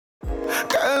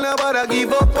Girl, never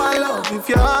give up on love. If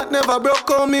your heart never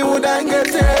broke on me, would I get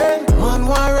it? Man,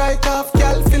 one right off,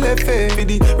 girl, feel a fame. For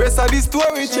the rest of the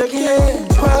story, check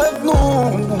it. 12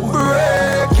 noon,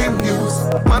 breaking news.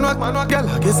 Man, what, girl,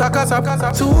 I guess I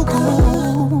casa too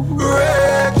good.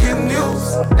 Breaking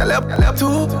news. Girl,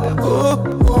 too good.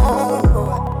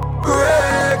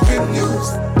 Breaking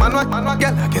news. Man, what, girl, I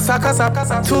guess I casa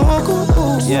too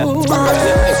good. Yeah.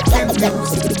 Breaking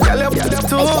news. Girl,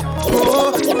 too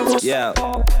good. Yeah.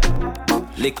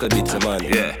 Lick a bit of money.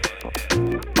 Yeah.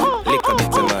 Lick a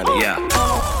bit of money. Yeah.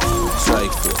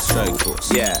 Strike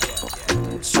force. Yeah.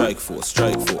 Strike force.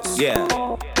 Yeah.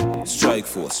 Strike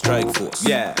force.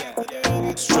 Yeah.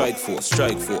 Strike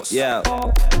force. Yeah.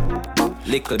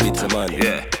 Lick a bit of money.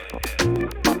 Yeah.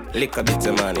 Lick a bit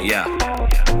of money. Yeah.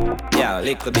 Yeah.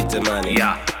 Lick a bit of money.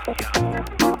 Yeah.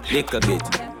 Lick a bit.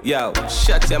 Yo,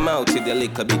 shut your mouth with the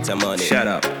little bit of money. Shut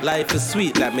up. Life is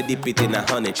sweet like me dip it in a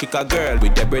honey. Chick a girl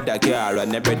with the bread a car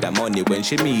and the bread of money. When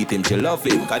she meet him, she love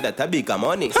him, cause that a bigger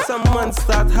money. Some man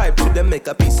start hype to them make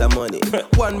a piece of money.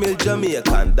 1 mil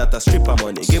Jamaican, that a stripper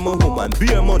money. Give me woman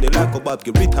beer money like a Bob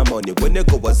give Rita money. When they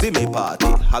go a Zimmy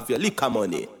party, have your liquor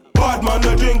money. Bad man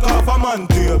no drink off a man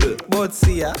table. But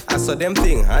see ya, I saw them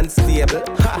thing unstable.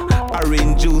 Ha,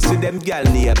 orange juice with them gal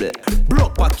label.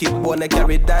 Broke pocket wanna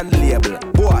carry down label.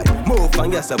 Boy, move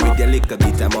and yes with the little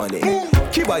bit of money.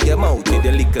 Keep out your mouth with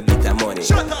the little bit of money.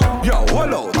 Shut up. Yo,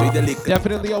 hold out with the little.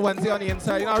 Definitely a onesie on the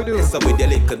inside, you know how we do. Yes with the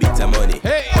little bit of money.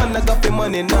 Hey, man I got the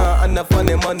money now, and the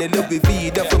funny money. Look we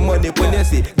feed up for money when you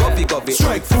see coffee.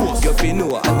 Strike force. You feel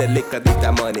know and the little bit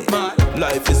of money.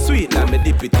 Life is sweet, like me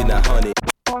dip it in a honey.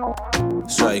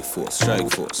 Strike force,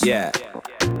 yeah.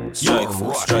 Strike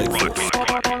force. Strike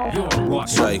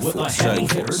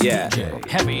force, yeah.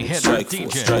 Heavy hitter Strike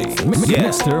force, yeah.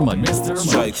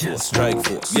 Mr. Strike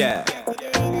force, yeah.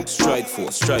 Strike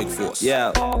force,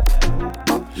 yeah.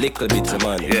 Lick a bit of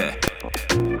money, yeah.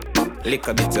 Lick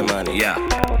a bit of money, yeah.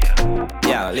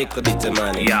 Yeah, lick a bit of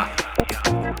money, yeah.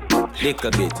 Lick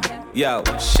a bit. Yo,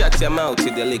 shut your mouth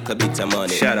with the little bit of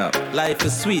money. Shut up. Life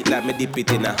is sweet like me dip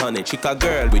it in a honey. Chick a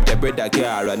girl with the bread a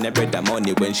car and the bread of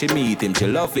money. When she meet him, she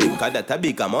love him, cause that a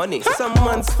bigger money. Some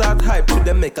man start hype to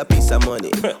them make a piece of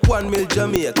money. 1 mil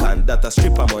Jamaican, that a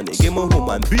stripper money. Give me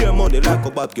woman beer money like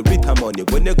a Bob give Rita money.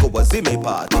 When they go a Zimmy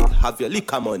party, have your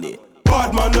liquor money.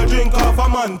 Bad man no drink off a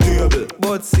man table.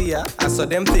 But see ya, I saw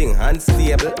them thing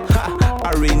unstable. Ha,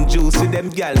 orange juice with them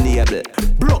gal label.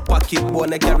 Broke pocket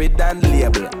wanna carry down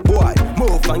label. Boy,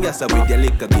 move and yes with the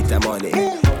little bit of money.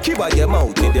 Keep out your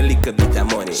mouth with the little bit of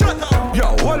money. Shut up. Yo,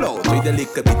 hold out with the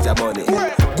little bit of money.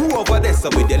 Go over there so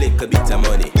with the little bit of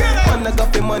money. Man I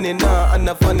got the money now and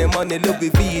the funny money. Look we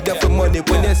feed up for money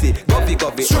when you see coffee.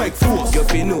 Strike force. You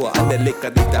feel know and the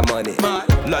little bit of money.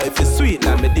 Life is sweet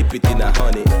like me dip it in a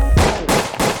honey.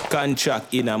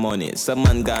 Contract in a money. Some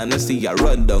man gonna see ya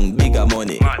run down bigger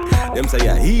money. Them say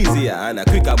ya easier and a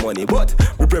quicker money. But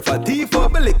we prefer thief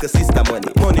over liquor sister money.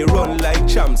 Money run like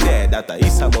champs, yeah, that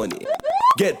is a money.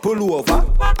 Get pull over,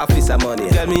 officer money.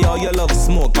 Tell me how you love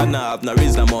smoke and I have no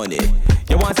reason money.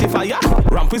 You want see fire?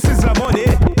 Ramp with sizzler money.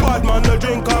 Bad man no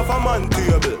drink off a man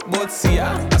table. But see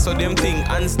ya, I saw them thing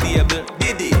unstable.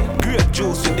 Diddy, grape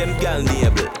juice with them gal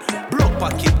neighbor. Block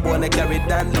pocket wanna carry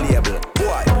down label.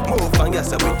 Boy, move and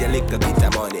yes with the little bit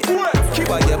of money. Keep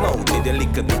out your mouth with the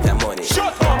little bit of money.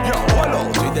 Shut up. Yo, hold out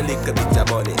with the little bit of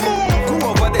money. Go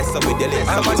over there so with the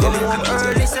little bit of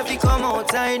money. This if you come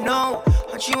outside now.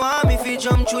 And she want me fi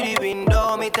jump through the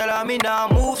window. Me tell her me now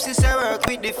move, sister work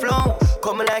with the flow.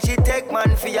 Come like she take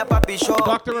man for your papi show.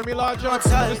 Dr. Remy Larger,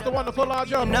 Mr. Wonderful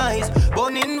Larger. Nice,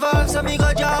 born involved so me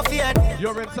go jar fiat.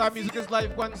 You're inside Music is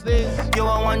Live Wednesdays. You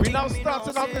want one. We now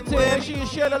starting off the tape. She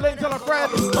share the link to her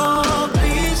friends. Oh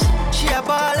please, she a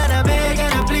ball and a beg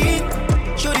and a plead.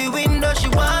 Through the window she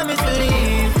want me to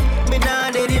leave. Me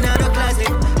now dead in the closet.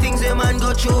 Things a man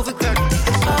go through for cut.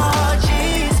 Oh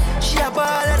jeez, she a ball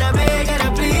and a beg and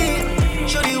a plead.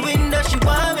 Through the window she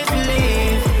want me to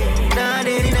leave. Now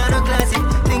dead in the closet.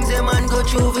 Things a man go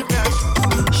through for cut.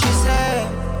 She said,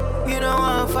 you don't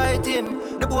want to fight him.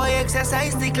 The boy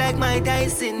exercise stick like Mike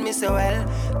Tyson. Me say well,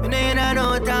 me nah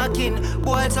no talking.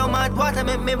 Boy so mad water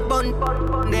make me bun.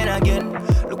 Then again,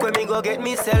 look when me go get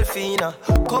myself in.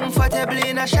 Comfortably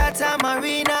in a Shatta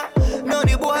Marina. Now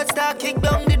the boy start kick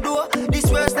down the door. This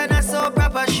worse than a so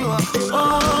proper show.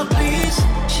 Oh please,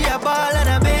 she a ball and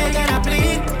a beg and a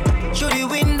plead. Through the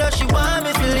window she want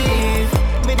me to leave.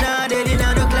 Me nah dead in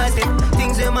the closet.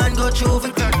 Things a man go through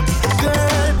for cut.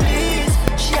 Girl please,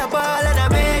 she a ball and a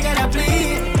beg and a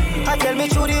plead. I tell me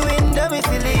through the window me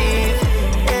to leave.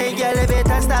 Hey girl, you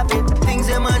better stop it. Things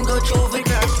a man go through for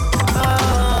cut.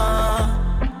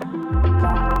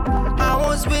 I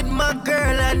was with my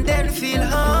girl and then feel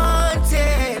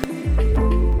haunted.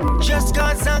 Just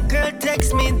cause a girl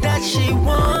texts me that she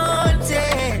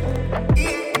wanted.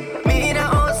 Me in a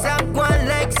house I'm going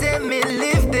like say me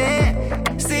live there.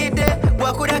 See there,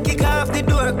 what could I kick off the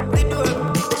door?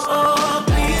 Oh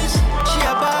please, she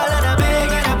a ball and a beg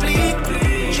and a plead.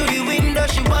 Through the window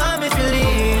she want me to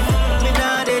leave. Me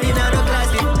not dead in no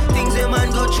closet. Things a man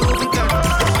go through the girl.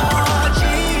 Oh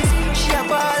jeez, she a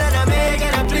ball and a beg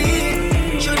and a plead.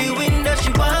 Through the window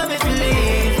she want me to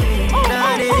leave. Me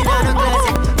not dead in no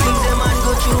closet. Things a man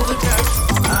go through the girl.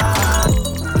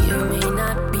 You may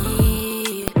not be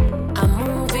a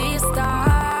movie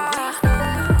star.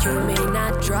 You may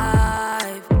not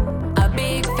drive a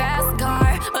big fast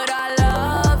car, but I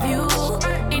love you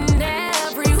in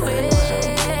every way.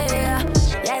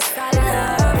 Yes, I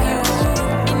love you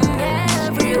in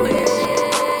every way.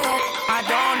 I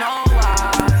don't know why.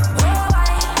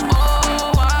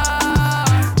 Oh, why?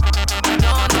 I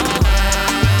don't know why.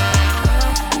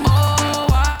 Oh,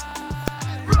 why?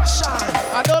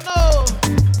 I don't know.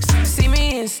 See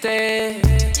me instead.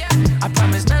 I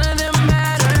promise none of them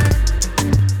matter.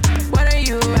 What are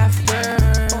you after?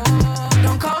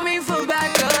 Don't call me for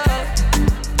backup.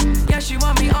 Yeah, she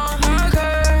want me on her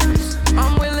curves.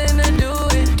 I'm willing to do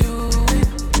it.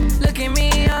 Look at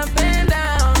me up and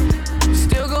down.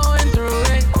 Still going through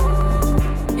it.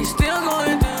 You're still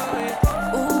going through it.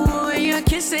 Ooh, and you're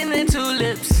kissing the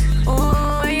tulips.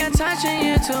 Ooh, and you're touching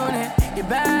your tunic. You're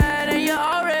bad and you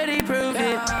already proved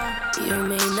it. You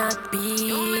may not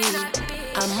be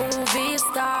a movie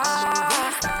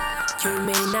star. You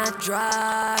may not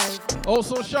drive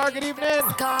Also, Shark, good evening. a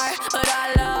car, but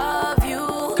I love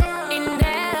you in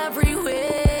every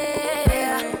way.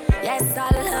 Yes, I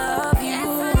love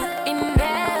you in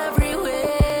every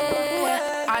way.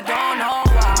 I don't know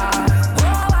why.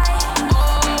 Oh,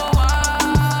 why?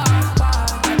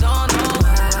 I don't know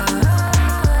why.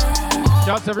 Shout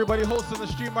out to everybody hosting the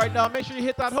stream right now. Make sure you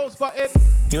hit that host button.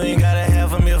 You ain't gotta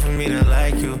have a meal for me to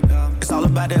like you. It's all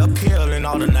about the appeal and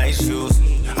all the nice shoes.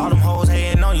 All them hoes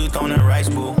hating on you, throwing that rice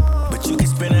bowl. But you can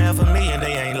spend $500,000,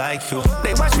 they ain't like you.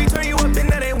 They watch me turn you up and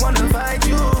now they wanna fight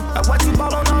you. I watch you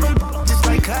ball on all them just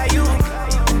like Caillou.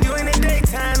 You in the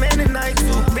daytime and the night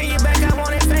too. Bring it back, I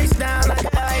want it face down like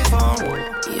an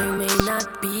iPhone. You may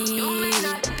not be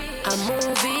a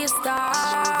movie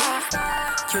star.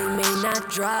 You may not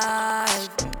drive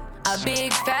a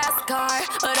big fast car,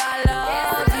 but I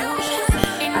love you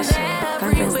in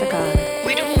every way.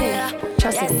 We do.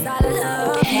 Yes, I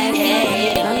love you.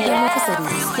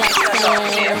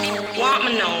 Want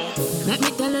me know? Let me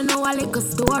tell you now a little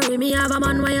story. Me have a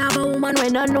man, we have a woman, we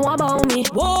don't know about me.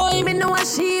 Boy, me know a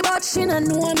she, but she don't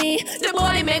know me. The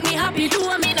boy make me happy, do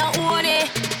me not own it.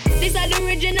 This is the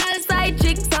original side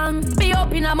chick song. Be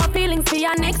open on my feelings for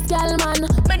your next girl, man.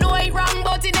 Me know it wrong,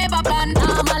 but it never plan.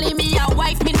 Normally me a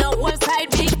wife, me no whole side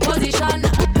big position.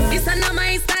 This is not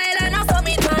my style and I saw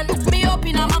me man. Be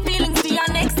open on my feelings for your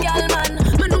next girl, man.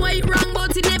 Me know it wrong,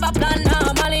 but it never plan.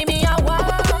 Normally me a wife.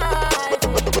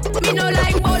 Me no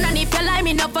like bone, and if you lie,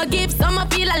 me no forgive. Some I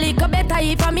feel a little better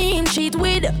if I mean cheat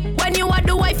with. When you are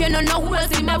the wife, you don't know who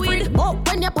else in my with. Oh,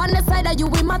 when you're on the side of you,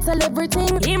 we must tell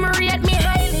everything. Him rate me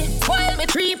highly, spoil me,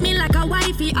 treat me like a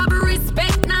wifey. Have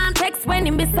respect, non-text when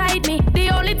him beside me. The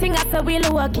only thing I say we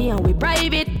lucky and we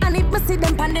private. And if me see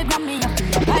them pan the gram, me have to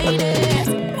hide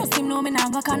it. Most him know me now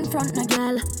go confront no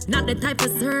girl. Not the type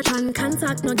of search and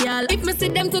contact no girl. If me see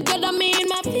them together, me in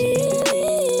my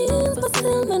feelings, but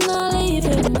still me not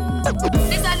leaving.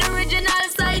 This is the original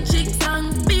side chick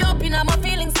song. Be open on my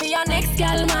feelings for your next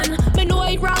girl, man. Me know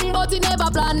it wrong, but it never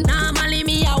plan. Normally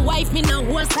me a wife, me no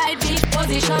whole side big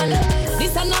position.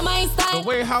 This is not my style. The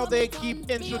way how they keep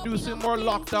introducing more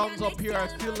lockdowns up here, I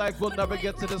feel like we'll never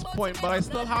get to this point, but I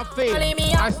still have faith.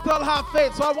 I still have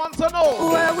faith, so I want to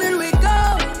know. Where will we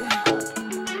go?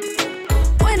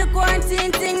 When the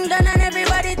quarantine thing done and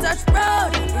everybody touch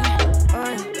road.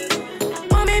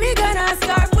 Mommy, me gonna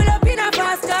start, pull up in a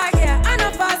fast car, yeah. And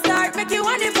a fast start, make you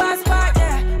want the fast part,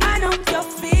 yeah. I know you're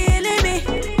feeling me,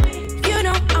 you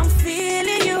know I'm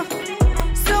feeling you.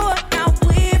 So what now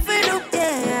we feel do,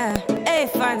 yeah. Hey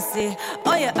fancy,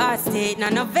 oh your heart state, now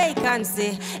no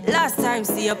vacancy. Last time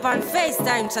see you on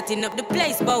FaceTime, chatting up the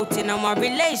place, bout in on my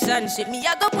relationship. Me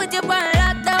I go put you on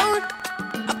lockdown,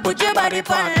 I put your body on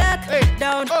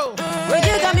lockdown. When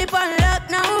you got me on lock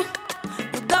now,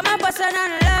 you got my person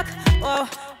on lock. Oh,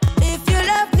 if you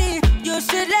love me, you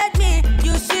should let me,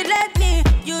 you should let me,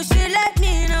 you should let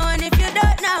me know. And if you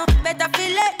don't know, better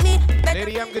feel let me.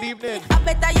 Lady M, good evening. I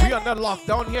better you. We under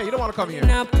lockdown here. You don't want to come here.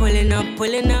 Pulling up.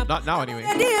 Not now, anyway.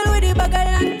 I deal with the bagel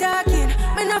and talking.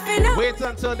 Wait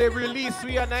until they release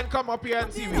we and then come up here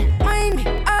and see me. Mind me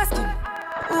asking,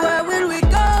 where will we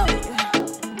go?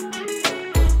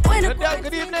 When Adele,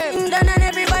 good evening. done and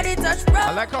everybody touch rock.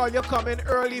 I like how you're coming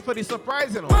early for the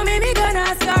surprise, you know. Mommy, me gonna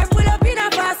start, pull up in a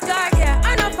fast car, yeah.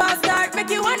 I know fast start, make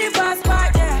you want the fast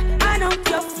part, yeah. I know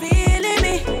you're feeling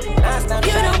me.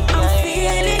 You know I'm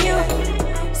feeling you.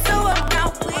 So up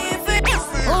now, we for this.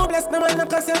 Oh, bless the man, no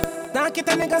cuss you. Knock it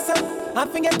a nigga, so I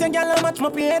forget your girl how much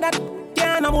more pay that.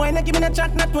 Yeah, no boy, no give me no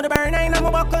chat, not to the burn, I know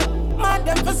my buckle. Mad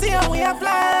them for see how we have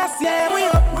flash, yeah, we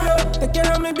up. Take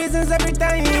care of me business every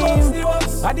time.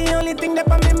 But the only thing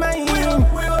that on me mind.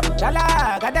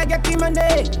 Chala, gotta get him on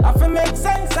day. I feel make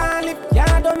sense and if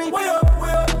ya do me.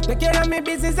 Take care of me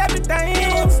business every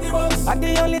time. But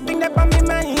the only thing that on me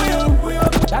mind.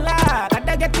 Chala,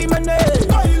 gotta get him on day.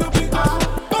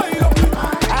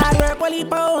 Hard work, only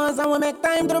powers, and we make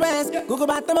time to the best. Google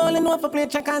back them all and know for play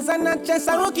checkers and not chess.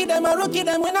 I rookie them.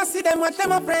 When I see them, watch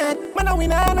them a friend. Man, I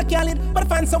win and I kill it. But the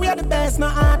fans say we are the best, no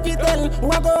hard to tell.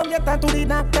 Who I go get that to the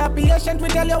doctor? Patient, we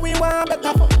tell you we want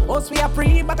better. Us, we are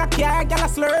free, but I care. Gal a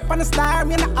slurp on the star.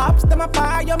 Me and the ups, them a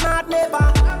fire, you're not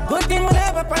never. Good thing we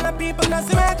never find the people not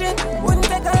imagine. Wouldn't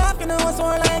take a half, you know, so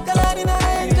like a lot in a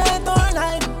enjoy it all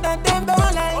life. That them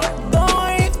don't like. Don't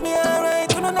worry, it's me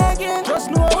alright. We don't again. Just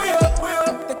know we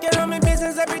up. Take care of me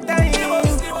business every time.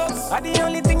 But the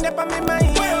only thing that on me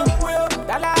mind.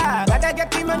 Dala, gotta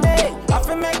get him on day. I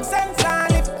feel make sense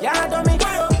and if ya do me.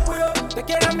 Take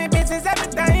care of me business every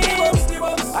time.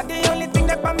 But the only thing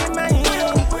that on me mind.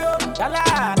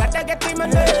 Dala, gotta get him on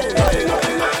day.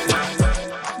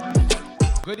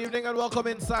 Good evening and welcome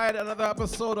inside another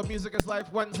episode of Music is Life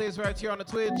Wednesdays right here on the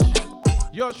Twitch.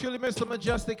 Yours truly, Mr.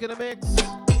 Mejustik in the mix.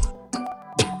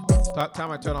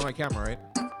 Time I turn on my camera, right?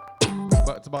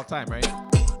 But it's about time, right?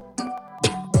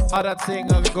 How that saying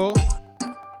go?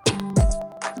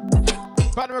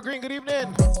 Panama Green, good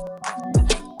evening.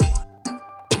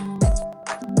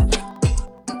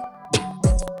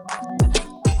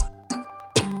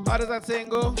 How does that saying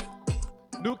go?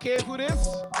 New cave, who this?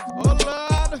 Oh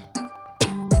Lord!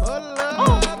 Oh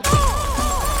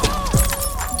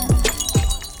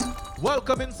Lord!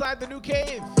 Welcome inside the new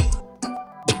cave.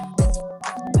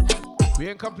 We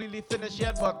ain't completely finished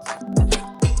yet, but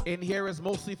in here is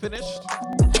mostly finished.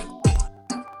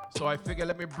 So I figure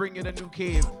let me bring you the new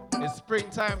cave. It's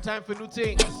springtime, time for new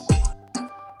things.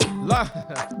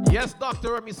 Yes,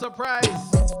 Dr. Remy,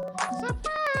 surprise!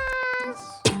 Surprise!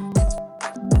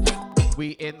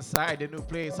 We inside the new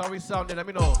place. How we sounding? Let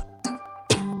me know.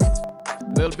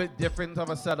 A little bit different of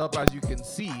a setup, as you can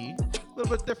see. A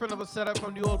little bit different of a setup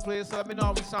from the old place. So let me know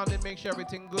how we sounding. Make sure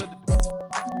everything good.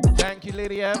 Thank you,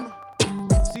 Lady M.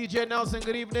 CJ Nelson,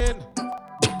 good evening.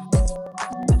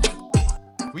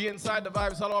 We inside the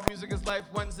vibes. All our music is live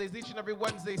Wednesdays. Each and every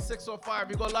Wednesday, 6:05.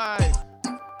 We go live.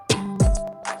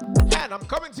 And I'm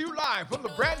coming to you live from the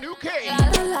brand new cave.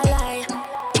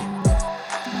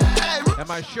 Am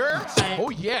I sure? Oh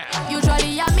yeah.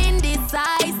 Usually I'm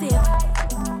indecisive,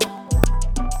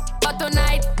 but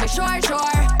tonight me sure.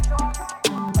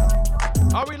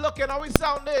 How we looking? How we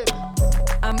sounding?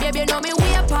 And baby, you know me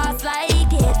way past like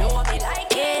it. Know me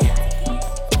like it.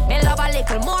 Me love a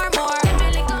little more. Give me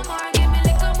little more.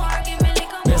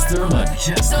 Mr.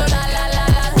 Mejustik. So la.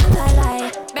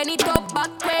 Bend it up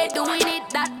back way, doing it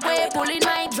that way. Pulling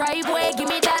my driveway, give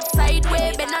me that side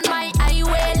way. Bend on my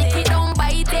highway, lick it down,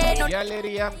 bite it. Yeah,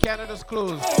 lady, I'm Canada's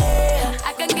closed.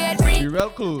 I can get free. Be real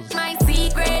closed. My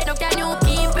secret, no can you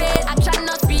keep it? Action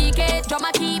not speak it,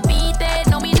 drama keep beat it.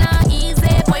 No me not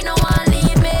easy, boy no one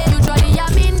leave me. Usually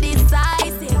I'm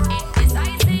indecisive,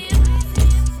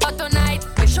 but tonight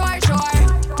we sure.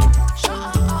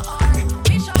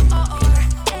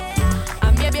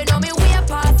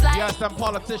 Yes, them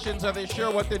politicians, are they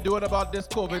sure what they're doing about this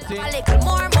COVID thing? A little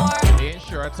more. They ain't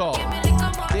sure at all.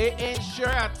 They ain't sure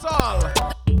at all.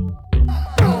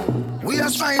 We are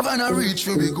strive and a reach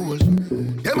for the goal.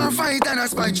 Them a fight and a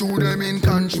spite through them in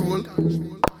control.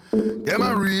 Them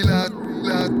a real lad.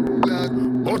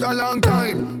 But a long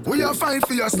time, we a fight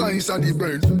for your slice of the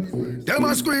bread. Them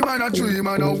a scream and a dream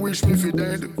and a wish me for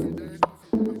dead.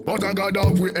 But I got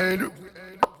off we head.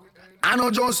 I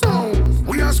know just now,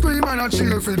 we a scream and a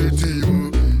cheer for the team.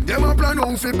 Them a plan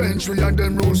out for bench, we and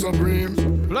them roll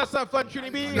supreme. Bless up, fun,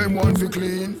 Trini B. Them want for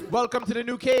clean. Welcome to the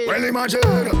new cave. Well,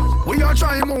 imagine, we a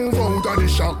try move out of the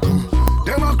shock.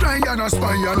 Them a cry and a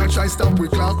spy and a try stop we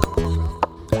clock.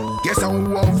 Guess how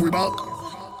we have we back.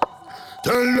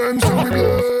 Tell them so we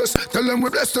bless. Tell them we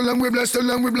bless. Tell them we bless. Tell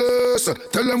them we bless.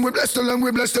 Tell them we bless. Tell them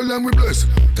we bless. Tell them we bless.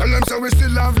 Tell them so we still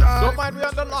have life. Don't mind we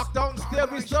under lockdown still,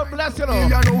 we still bless, you know.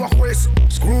 Yeah, no walk west.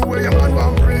 Screw away your man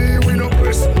one free. We no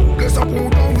press. Bless up who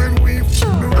down when we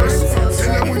rest.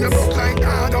 Tell them we no broke like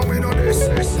God and we no this.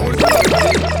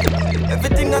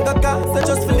 Everything I got cost, I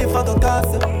just feel it for the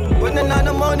cost. When I not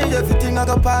the money, everything I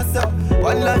got pass up.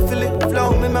 One life feel it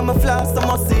flow, me my flash, I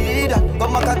must see that.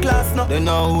 Come back a class now. They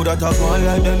know who that I want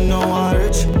like them know I'm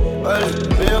rich. Well,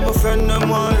 me and my friend them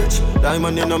want rich.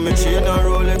 Diamond in on me chain and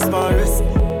Rolex my wrist.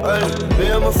 Well, me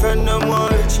and my friend them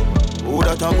want rich. Who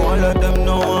that I want like them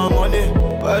know I'm money.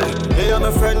 Well, me and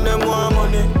my friend them want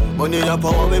money. Money a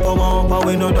power, we power up,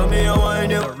 we know that me a wine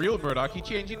you. A real bird, I keep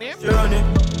changing name.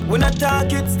 When I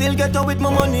talk it, still get out with my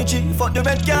money, G. Fuck the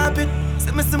red carpet.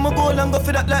 See me goal and go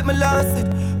for that like me lost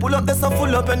it. Pull up, that's a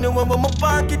full up anyway with my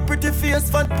pocket. Pretty face,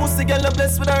 fat pussy, girl, I'm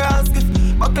blessed with a rascal.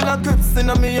 Buckle and crips in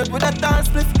me head with a dance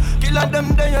split. Kill all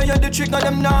them there, yeah, the trick of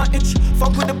them not itch.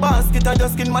 Fuck with the basket, I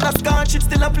just skin man a scotch it.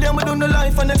 Still a play me down the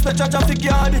life and expect charge and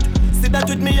figure it. See that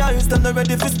with me eyes, stand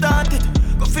ready for start it.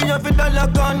 Go for every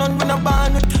dollar gone on when I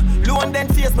ban it. Low then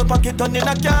face my pocket on in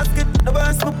a casket. The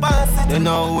verse me pass it. They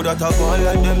know who that I go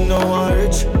like them know I'm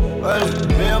rich. Well,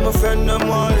 me and my friend them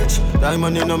want rich.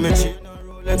 Diamond in on me chain and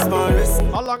Rolex my wrist.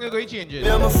 How long ago you changed it? Me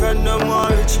and my friend them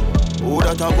want rich. Who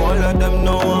that I go like them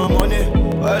know I'm money.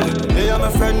 Well, me and my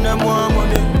friend them want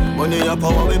money. Money a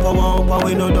power, we power up, and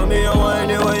we know that me a wine.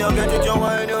 Anyway you get it, you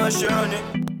wine, you a journey.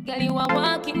 Girl, you a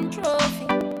walking trophy.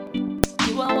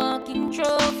 You a walking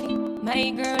trophy.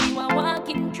 My girl, you a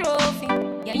walking trophy.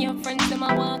 Yeah, your friends them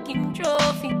a walking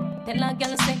trophy. Tell a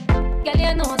girl say, girl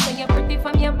you know say you're pretty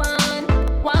from your band.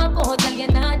 Walk out, girl you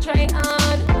not try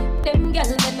hard. Them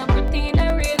girls they not pretty in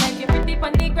a real life. You're pretty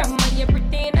from the gram and you're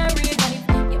pretty in a real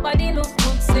life. Your body look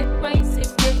good, sit right, sit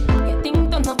right. Your thing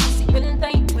done up, pussy well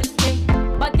tight, well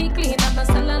tight. Body clean up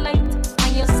a cellulite,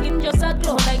 and your skin just a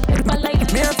glow like pepper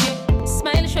light.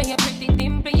 Smile show you pretty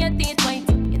dimple, your teeth white.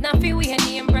 You not feel we any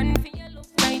name brand for your look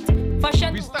right.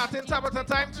 Fashion. We starting time at a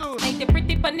time too. Like the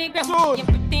pretty bunny gram, you're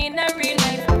pretty in a real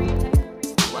life.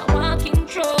 You a walking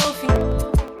trophy.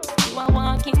 You a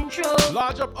walking trophy.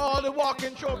 Large up all the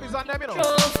walking trophies on them, you know.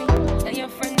 Trophy. Tell your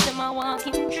friends them a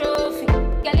walking trophy.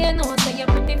 Girl, you know say you're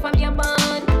pretty from your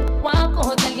band. Walk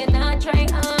out, tell you not try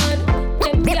hard.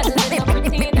 Them girls they not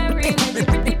pretty in a real life. You're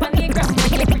pretty bunny gram,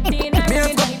 you're pretty in a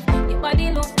real life. Your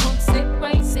body look good, sit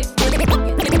right, sit right.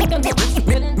 You think don't know what's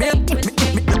well tight.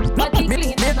 Body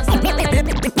clean, never stand alive.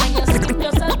 And your skin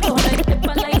just a glow like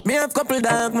pepper light. Me have couple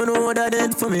dog, me know what that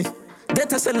did for me.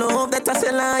 That I say love, that I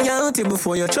say loyalty.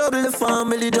 Before you trouble the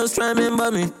family, just try remember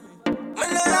me. Me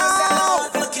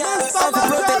love, protect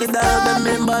the dog, them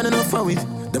remember enough for we.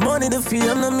 The money, the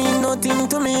fame, no mean nothing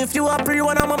to me. If you are pre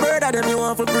one, I'm a brother, then you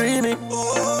want to free me.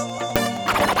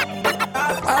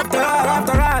 After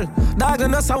all, dog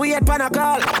and us are we at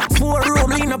Panacall. 4 room,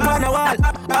 lean up on the wall.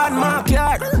 On my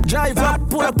yard, drive up,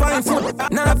 pull up on foot.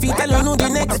 Now if you tell you know the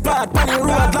next part, on the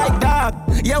road like dog.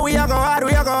 Yeah, we are go hard,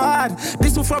 we are go hard.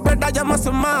 This is for brother, you must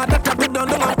be mad. That a bit done,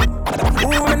 who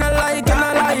me not like, and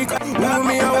I like. Who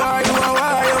me a why, you a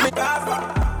why, me.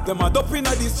 Them a dope inna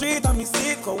the street and me see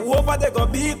it. Go over they go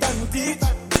beat and teach.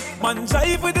 Man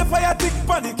drive with the fire tick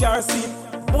pon the car seat.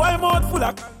 Boy mouth full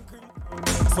of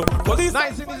concrete. So police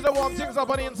nice thing is the warm things up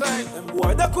on the inside. Them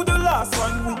boy that could the last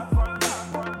 1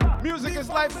 week. Music is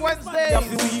Life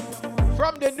Wednesdays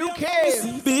from the new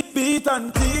cave. Beat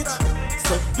and teach.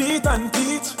 So beat and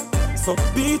teach. So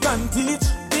beat and teach.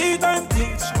 Beat and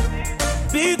teach.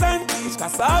 Beat and teach.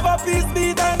 Cassava peace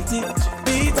beat and teach.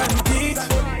 Beat and teach.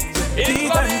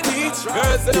 Beat and teach.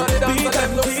 Girls in the dance and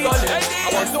them look stunning. I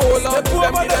want to hold on to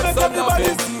them, give them some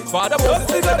loving. Father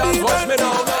Moses in the dance, watch me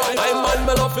now. I'm man,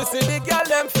 me love to see the girl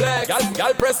them flex.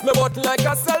 Girl press me button like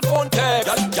a cell phone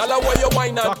text. Girl away your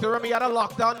wine and Dr. Remy had a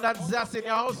lockdown that zest in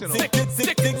your house, you know. Sick.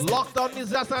 Lockdown is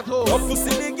zest at home. Love to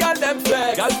see the girl them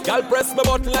flex. Girl press me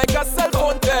button like a cell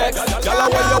phone text. Girl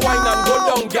away your wine and go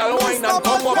down. Girl wine and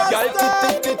come up. Girl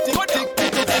tick.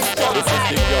 This is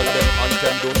the girl them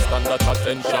anthem, don't stand at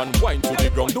attention. Wine to the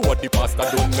ground, do what the pastor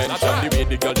don't mention. The way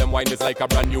the girl them wine is like a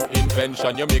brand new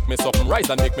invention. You make me something rise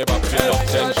and make me back feel up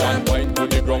tension. Wine to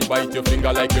the ground, bite your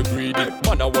finger like you greedy.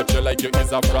 Man, I watch you like you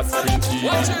is a flat screen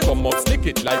TV. Come up, stick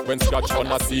it like when scratch on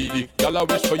a CD. Girl, I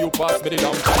wish for you pass me the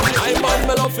damn time. I'm on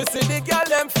me love to see the girl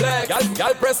them flex.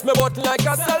 Girl press me button like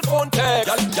a cell phone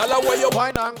text. Girl, away your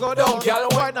wine and go down. Girl,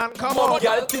 wine and come up.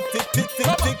 Girl, tick.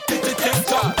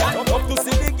 Come to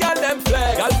see the girl them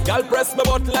flex. Girl press me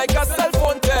button like a cell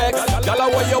phone text. Girl,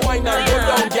 away your wine and go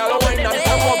down. Girl, wine and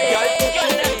come up. Girl, tick.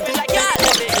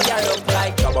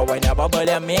 Wine a bubble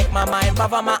you make my mind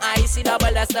bubble my eyes. See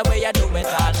double, that's the way you do it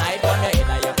all night. When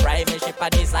you're in your prime, you ship a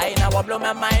design. I will blow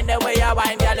my mind the way you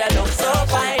wine, girl, you look so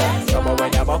fine. Trouble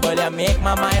when you bubble, you make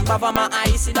my mind bubble my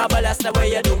eyes. See double, that's the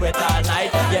way you do it all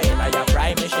night. You're in your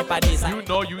prime, you ship a design. You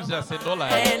know you just say don't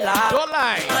lie. Ain't lie. Don't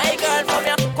lie. My girl, from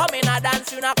you come in a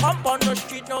dance, you not come on the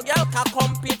street. No girl can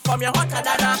compete from your hotter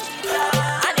than a.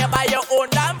 And you buy your own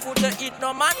damn food to eat.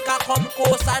 No man can come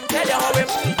close and tell you how it.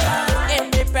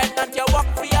 Independent, you work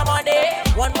for your money.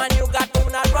 One man you got to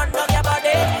not run down your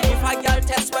body. If a girl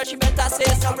test well, she better say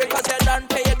sorry, cause you don't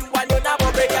pay, you do and you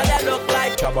never break. Girl, you look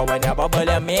like trouble when you bubble.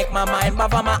 You make my mind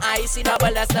bubble my eyes. See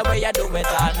double, that's the way you do it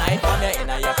all night. When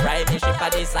you're in your prime, you ship a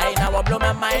design. I will blow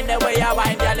my mind the way you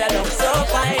wine, girl, you look so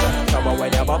fine. Trouble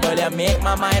when you bubble, you make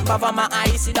my mind bubble my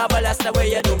eyes. See double, that's the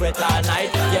way you do it all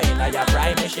night. You're in your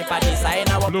prime, you ship a design.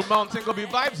 Blue Mountain go be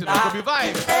vibes, you know, go be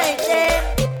vibes. Hey,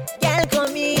 girl,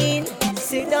 come in,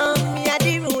 sit down. Me a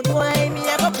the rude boy, me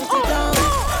a go put it down.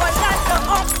 But that's the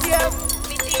up here,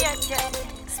 me the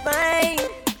spine.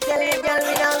 Tell him, girl,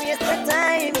 we don't waste the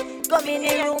time. Come in the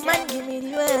room and give me the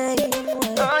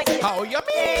wine. How you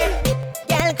mean?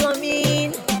 Girl, come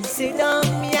in, sit down.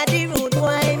 Me a the rude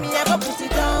boy, me a go put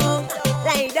it down.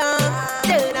 Lie down,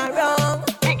 turn around.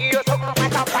 Make you something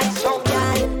like a fight song.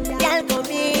 Girl,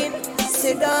 come in,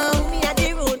 sit down. Me a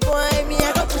the rude boy, me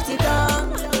a go put it down.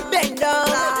 Bend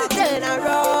down, turn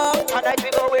around. And I be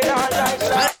going all right.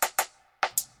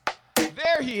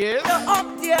 There he is.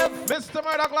 Up there, Mr.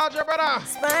 Murdoch, Lodge, your brother.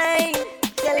 spine.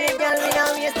 Tell him, girl, we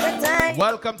don't waste the time.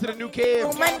 Welcome to the new cave.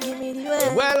 Woman, give me the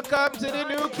wine. Welcome to the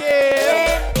new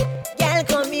cave. Girl,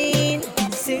 come in,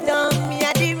 sit down. Me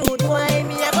a the rude boy,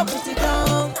 me a go put it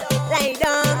down. Lie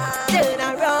down, turn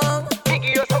around. Make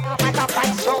you something like a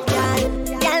fight song.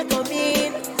 Girl, come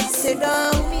in, sit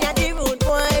down. Me a the rude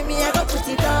boy, me a go put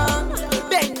it down.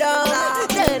 Bend down,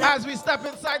 turn around. As we step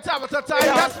inside Tabata time,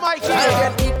 that's Mikey. I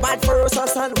get big bad for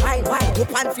us and wine.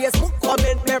 Look on Facebook,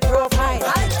 comment my profile.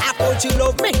 I thought you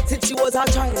love me since she was a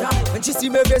child. When she see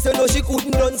me face, you know she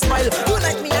couldn't done smile. You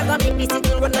like me, I gonna make this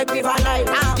thing run like River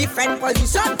Nile. Different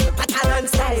position, pattern and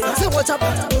style. So what's up,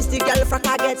 the girl frack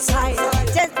I get side.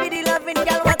 Just be the loving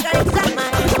girl, what kind of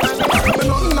man?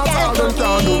 Girl,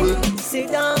 come in,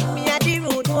 sit down. Me a the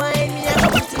rude boy, me a go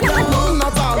put it down.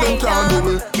 Lie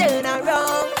down, turn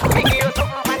around. Make you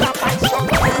something like a fight song.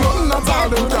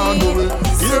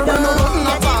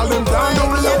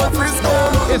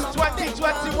 It's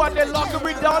 2021, they're locking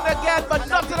me down again, but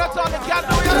nothing at all they can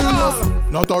do, you know.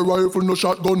 Not a rifle, no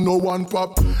shotgun, no one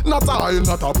pop. Not a oil,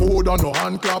 not a powder, no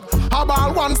hand clap. A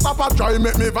ball one stopper, try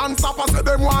make me van stopper. Say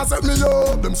them want set me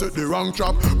up, them set the wrong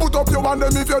trap. Put up your hand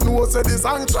them if you know say this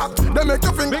hang track. They make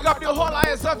you think. Big up the whole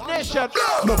ISF nation.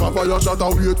 No papa your shot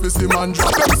and wait for see man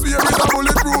drop. Them spear is a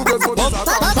bulletproof, that's what it's a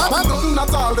contact. Nothing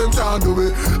at all them can do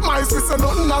it. My sister,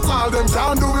 nothing at all them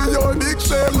can do it. Your big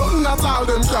shame, nothing at all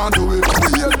them can do it.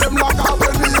 We hear them lock up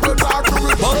when we even talk to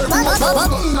it.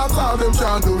 Nothing at all them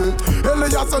can do it.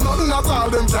 Elias, nothing at all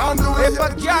them can do it. If a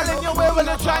girl in your way when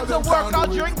they're trying to work out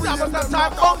during Tabata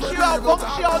time, bump you out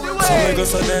the way. So me go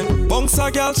so then, bunks a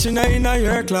girl, she not in a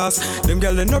your class. Them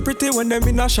girl they no pretty when them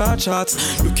in a short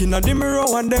shots. Looking at the mirror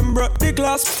and them broke the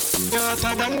glass.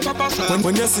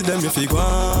 When you see them, you feel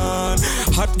one.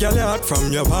 Hot girl, you hot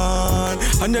from your van.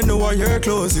 And you know what your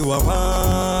clothes you are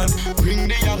on. Bring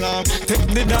the alarm, take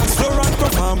the dance floor and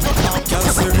perform. Girl,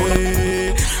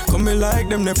 say, come me like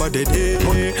them never did it.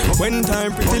 When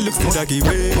time pretty looks the doggy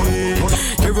way.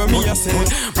 Hear me I say,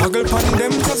 muggle pan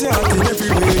them cause you're hot in every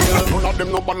way. None of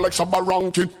them no bad like Shabba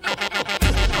Rankin. None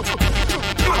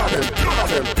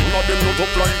of them not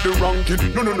up like the ranking.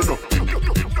 No. None of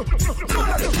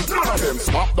them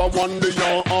stop the one they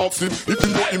are asking. If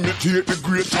you don't imitate the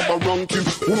great Shabba Rankin,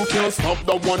 who can stop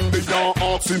the one they are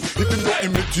asking? If you don't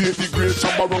imitate the great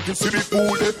Shabba Rankin, see the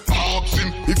fool they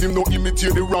asking. If you don't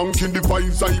imitate the ranking, the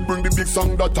vibes I bring, the big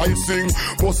song that I sing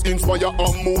must inspire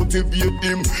and motivate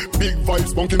him. Big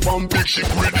vibes bunking from big ship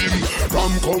with him.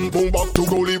 Ram come boom back to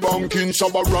goalie banking.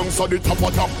 Shabba ranks at the top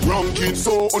of top ranking.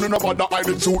 So on another that I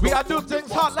the truth. We are do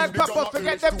things hot like pepper.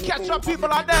 Forget them catch up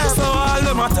people are there. So all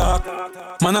them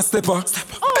attack, man a stepper.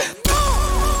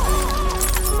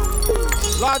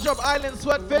 Large up Island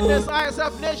Sweat Fitness,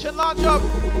 ISF Nation, large up.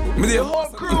 Me The whole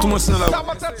crew, too much now.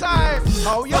 Tabata time.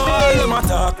 How you All them mean?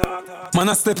 attack, man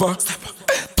a stepper.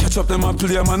 Catch up them a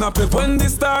play, man a pepper. When the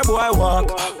star boy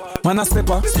walk, man a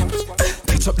stepper.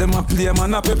 Catch up them a play,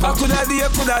 man a pepper. Coulda day,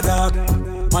 coulda dark,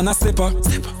 man a stepper.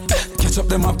 Catch up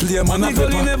them a play, man a pepper.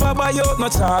 Nigga never buy out no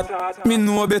chart, me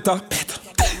know better.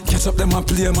 Catch up them a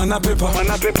play, man a pepper.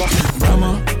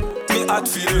 Brahma, me hot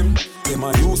feeling. Them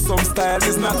a use some style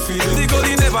is not feeling. The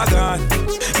goalie never gone,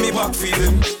 me back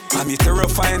feeling. And me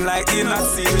terrifying like they not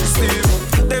seeing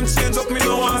still. Them change up, me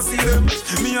no want see them.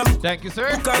 Me a thank you, sir.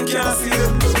 Can't see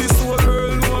them. This old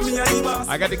girl know me a boss.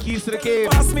 I got the keys to the cave.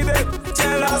 Pass me that,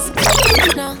 jealous.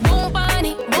 No, boom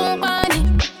bunny, boom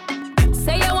bunny.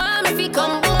 Say you want me fi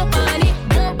come boom bunny,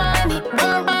 boom bunny,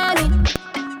 boom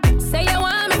bunny. Say you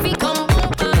want me fi come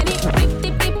boom bunny.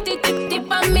 Dip, dip, dip, dip, dip,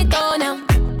 dip on me toe now.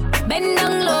 Bend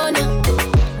down low now.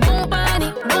 Boom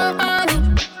bunny, boom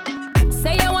bunny.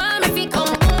 Say you want me fi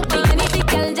come boom bunny. The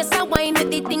girl just a wine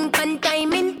with the thing pan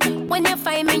timing. When you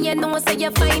find me, you know say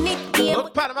you find it. Yeah,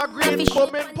 look Panama Green,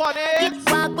 coming pon it.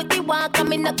 Walk with the walk,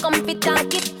 I'm in a comfy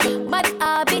target. But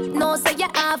habit, no say you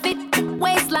have it.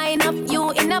 Waistline of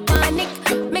you in a panic.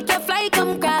 Make you fly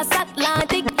come cross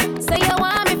Atlantic. Say you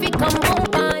want me fi come boom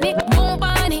bunny, boom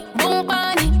bunny, boom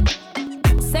bunny.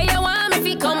 Say you want me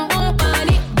fi come boom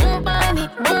bunny, boom bunny,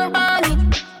 boom bunny.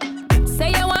 Say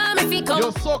you want me fi come.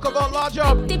 Yo, soak about large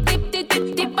up. Dip, dip, dip,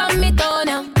 dip, dip on me toe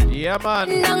now. Yeah, man.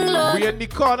 We in the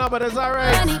corner, but it's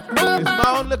alright. It's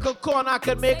my own little corner. I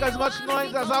can make as much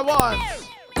noise as I want.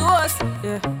 To us,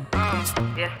 yeah.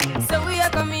 So we are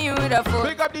coming here with a foot.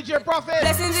 Big up DJ Prophet.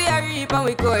 Blessings we are reap and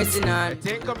we coursing on. It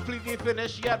ain't completely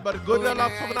finished yet, but good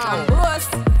enough for now. To us,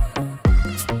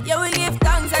 yeah, we give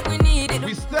thanks like we need it.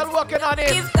 We still working on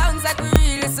it. Give thanks like we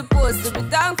really supposed to be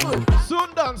thankful.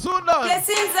 Soon done, soon done.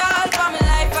 Blessings all for my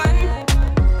life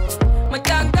and my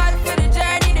thank God for the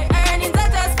journey, the earnings are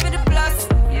just for the plus.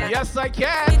 Yeah. Yes, I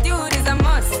can. The dude is a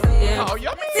must. Yeah. Oh,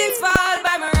 yummy. Things fall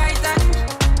by my right hand.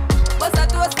 But I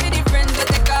toast for the friends that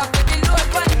take off with the load.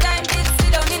 One time did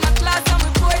sit down in a class and we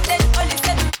poured then only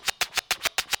said,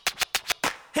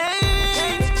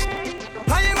 hey,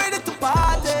 are you ready to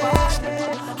party?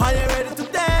 Are you ready to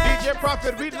dance? DJ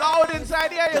Prophet, we loud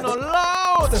inside here, you know,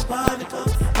 loud.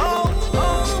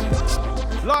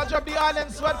 Launch up the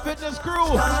Island Sweat Fitness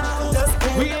crew.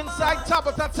 We inside top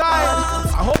of the time.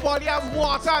 I hope all you have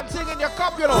water and thing in your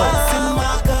cup, you know. What's in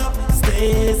my cup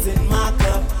stays in my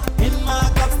cup. In my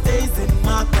cup stays in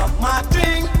my cup. My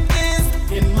drink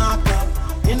is in my cup.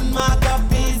 In my cup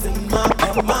is in my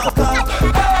cup. My cup.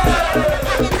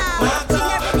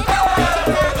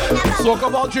 Talk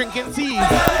about drinking tea. We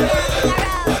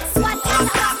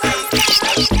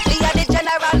are the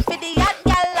general for the hot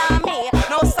gal on me.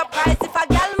 No surprise if a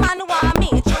gal man want me.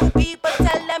 True people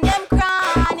tell them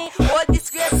cranny. All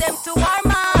disgrace them to our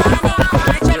money.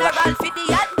 The general for the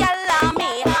hot gal on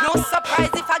me. No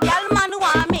surprise if a gal man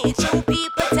want me. True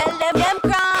people tell them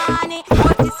cranny.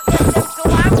 All disgrace them to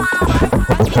our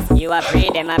money. You are free,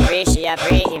 them a free, she a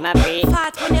free, him a free.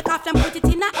 Fat when you cough them put it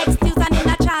in a excuse and in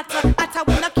a chat. Atta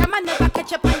when the camera never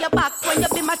catch up on your back. When you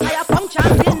be my tire function,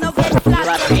 still no red flag.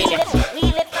 You are free,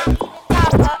 Wheel it from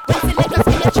top. When selectors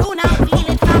in your tune and wheel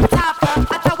it from top.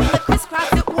 Atta when you crisscross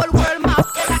the whole world map.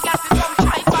 Then I got it from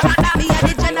try for me and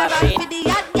the general for the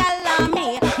hot gal on me.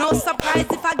 No surprise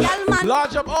if a gal man.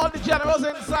 Large up all the generals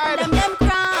inside. Them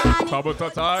cranny.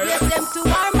 Sabotage. Raise them to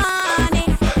our money.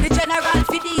 The general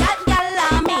for the hot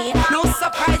gal on me. No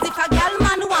surprise if a gal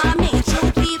man want me.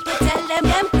 True people tell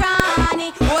them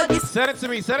cranny. All this send it to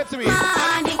me, send it to me.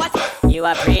 money. What? You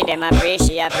are free, them a free,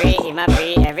 she a free, him a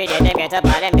free. Every day them get up,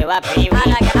 all them do a free. All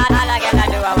I get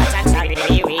do a watch and chat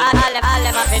with we. All them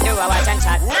have to do a watch and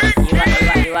chat.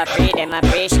 You are free, them a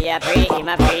free, she a free, him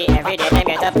a free. Every day them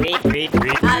get up, free.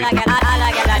 All I get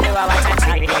do a watch and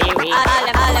chat with we. All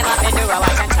them have to do a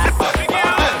watch and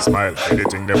chat. Smile,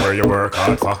 anything them where you work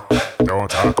hard for. Don't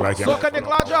talk like you so can you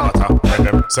clutch up? When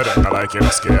them say them not like you,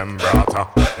 not skin them brata.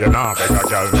 You nah beg a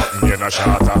girl, nothing you not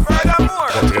shatter.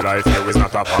 But your life here is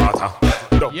not a parter.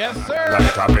 Yes, sir.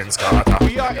 Like a Vince Carter.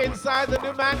 We are inside the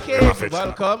new man cave.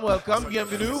 Welcome, welcome,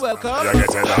 bienvenue, welcome. You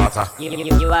get your daughter.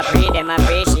 You are free, them a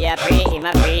free, she a free, him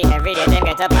a free. Every day them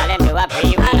get up, all them do a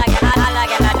free. All I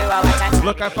get do a watch and chat.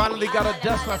 Look, I finally got a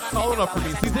dust that's tall enough for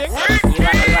me. See thing?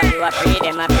 You are free,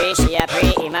 them a free, she a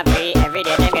free, him a free. Every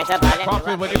day them get up, all them do a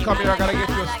Prophet, when you come here, I gotta get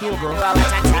you a stool, bro. Do a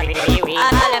watch and chat with we. All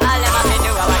them have to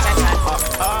do a watch and chat.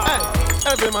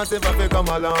 Every man say fi come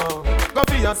along. Go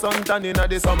for your suntan inna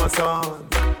the summer sun.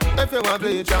 If you want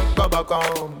bleach, go back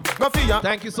home. Go for your.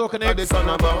 Thank you, so connect. The sun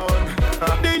abound.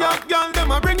 The young girl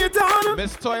them a bring it on.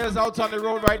 Miss Toya's out on the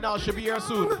road right now. She'll be here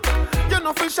soon. You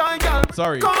know for shy girl.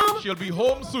 Sorry, come. She'll be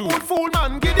home soon. Fool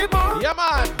man, get it more. Yeah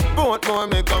man. Both more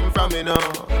me come from me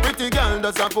now. Pretty girl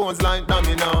does a pose like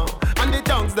dummy now. And the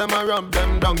tongues them a rub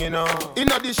them down you know.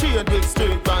 Inna the shade with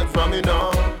straight right from me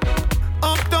now.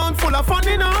 Uptown full of fun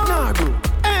you know. Nah, bro.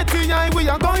 ATI we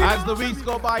are going. As the weeks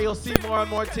go by, you'll see more and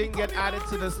more things get added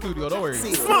to the studio. Don't worry.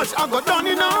 Smash, I got done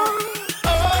you know.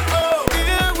 Oh,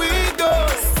 here we go.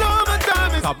 So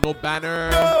Top no banner.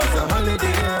 It's a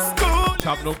holiday. School.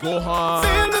 Top no go home.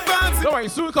 Feel the vibes. Don't worry,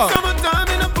 soon come. Summertime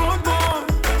in a boom boom.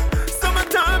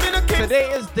 Summertime in a kick.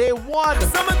 Today is day one.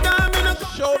 Summertime in a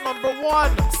show number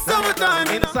one. Summertime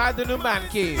inside the new man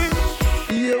cave.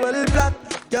 Yeah, well, black,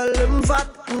 girl, them fat,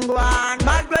 go on,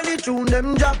 bad when the tune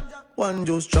them drop. One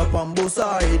just chop and bust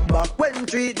her head back. When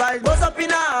treat vibes bust up in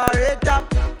her head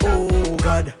top. Oh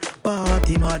God,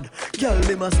 party mad. Girl,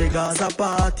 them a say Gaza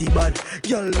party bad.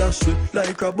 Girl, that sweet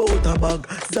like a butter bag.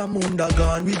 Zamunda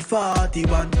gone with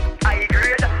 41. I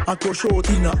agree. I crush out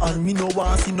in a hand. Me no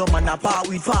want see no man a part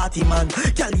with 40 man.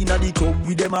 Girl inna the club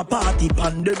with them a party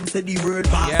pan. Them say the word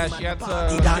pass. Yeah, she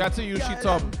had to use she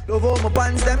thumb. Love how my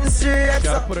pants them straight. She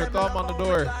had to put her thumb on the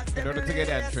door in order to get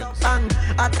entrance. And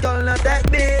I told her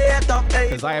that beat up,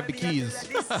 because I have the keys.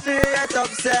 Straight up,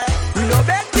 say we no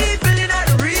beg people in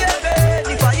the real bed.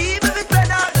 If I even be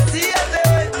spend all the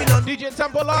saving, we no DJ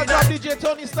Temple Lord Drop, DJ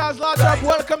Tony Stars Lord Drop.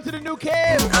 Welcome to the new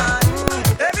cave.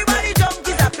 Everybody jump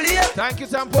is a play. Thank you,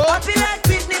 Temple. Happy like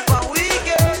picnic for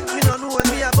weekend. We don't know what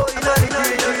me about in the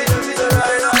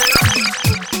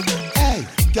Hey,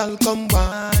 girl, come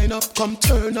wind up, come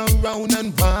turn around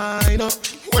and wind up.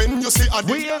 When you see a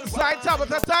we inside top at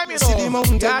the time, you know.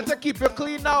 You got to keep it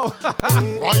clean now.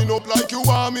 wind up like you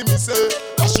want me say.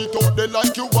 Dash it out there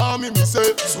like you want me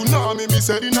say. Tsunami me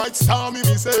say, the night star me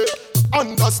say.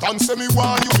 Understand, say me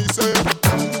want you me say.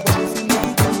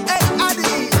 Hey,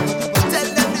 Addy, tell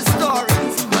them the story.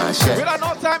 We don't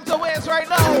know time to waste right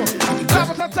now. Top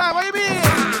at the time, what you mean?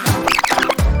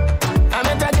 I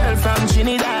met a girl from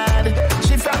Trinidad.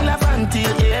 She from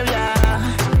Laventille area.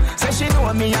 Say she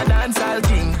know me a dancehall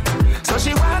king. So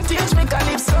she want teach me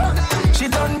calypso. She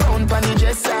done round pon the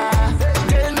dresser.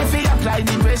 Tell me fi apply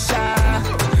the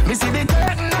pressure. Me see the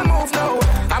curtain I move now.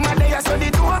 I'm a day so the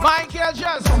door. My girl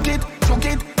just took it.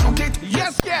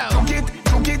 Yes, girl. Took it.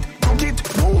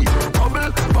 Ooh,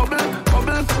 bubble.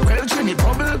 Well, Trini,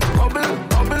 bubble, a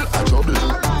trouble.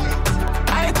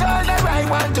 I told her I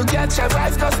want to catch a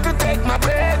rise just to take my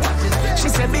breath. She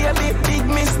said, baby, big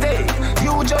mistake.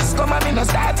 You just come and me no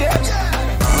start yet.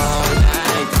 All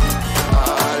night.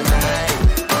 Party.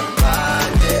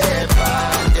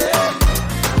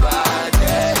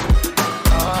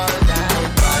 All night.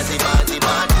 Party.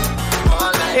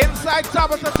 All night. Inside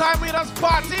top at the time we just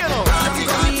party, you know.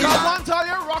 Come on, tell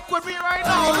you, rock with me right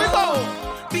now. We go.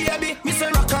 Baby, me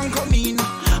say rock and come in.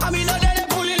 I mean, no they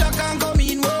pull it lock and come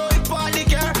in. Whoa, if party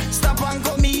car, stop and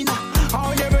come in.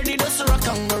 How they ready to rock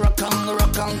and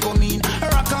come in.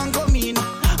 Rock and come in.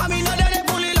 I mean, no they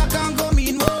pull it lock and come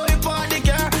in. Whoa, if party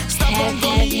car, stop and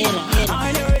come in.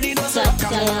 How they ready to rock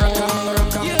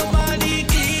and your body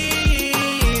key.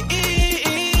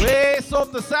 Hey, so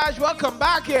the Saj, welcome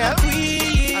back here.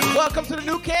 And welcome to the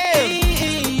new cave.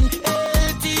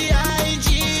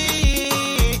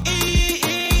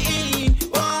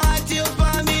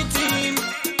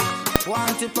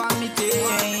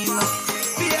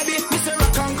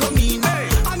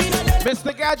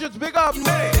 Mr. Gadgets, big up.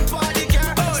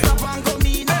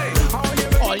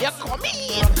 Oh, yeah, come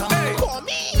in.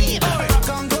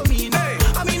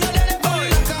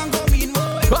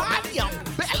 Body and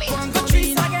belly.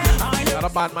 Got a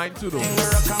bad mind too, though.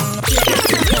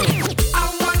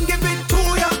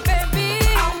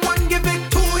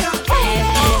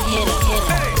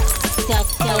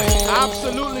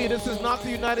 Absolutely, this is not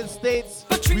the United States.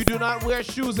 We do not wear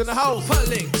shoes in the house.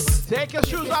 Take your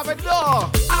shoes off and door.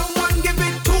 I want to give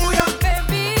it to ya,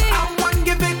 baby. I want to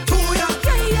give it to ya.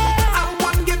 I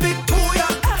want to give it to ya.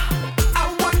 I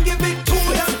want to give it to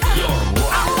ya.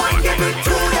 I want to give it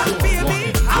to ya,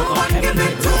 baby. I want to give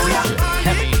it to ya.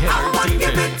 I want to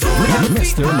give it to ya.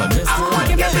 I want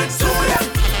to give it to ya.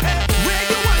 Where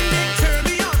you want it, turn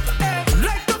me up.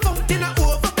 Like the fountain of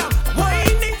overcome.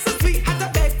 Whining so sweet, I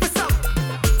got beg for some.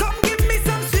 Come give me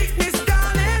some sweetness,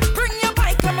 darling. Bring your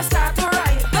bike, I'ma start to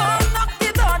ride. Don't knock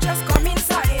the door, just come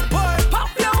inside. Boy, pop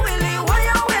your willy, what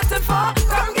you waiting for?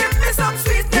 Come give me some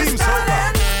sweetness,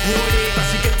 darling. Cause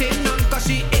she getting on, cause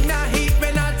she in a heat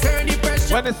when I turn the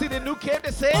pressure. When they see the new cave,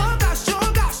 they say, oh gosh,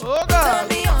 oh gosh. Oh gosh. Turn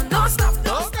me on, don't stop,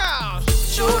 don't oh gosh.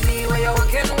 Show me where you're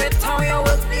working with, how you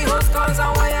work the host, cause I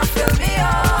want you fill me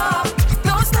up.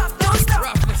 Don't stop, don't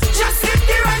stop. Just hit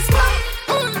the right spot.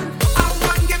 I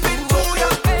want to give it to you,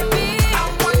 baby. I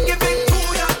want to give it to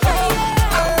you.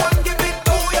 I want to give it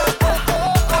to you.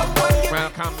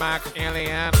 Welcome back,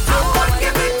 alien. I want to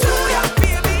give it to you,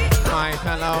 baby. My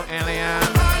fellow alien.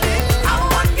 I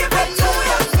want to give it to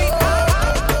you, sweet.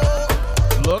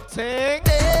 Look, ting.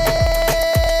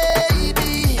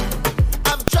 Baby,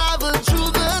 I've traveled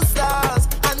through the stars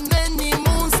and many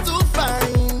moons to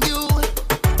find you.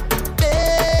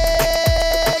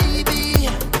 Baby,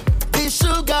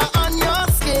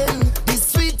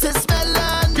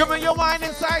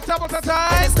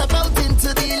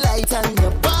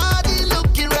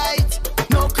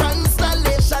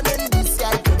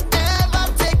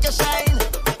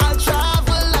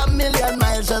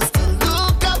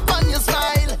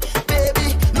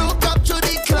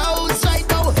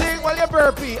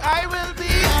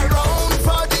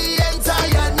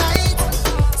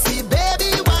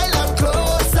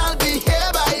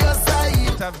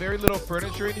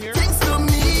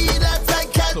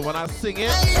 I sing it.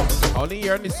 Only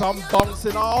hearing the song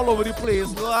bouncing all over the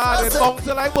place. Lord, they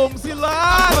bouncing like boomsy, Lord.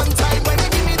 One time when you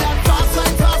give me that fast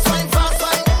line, fast line, fast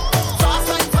line. Fast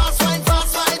line, fast line,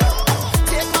 fast line.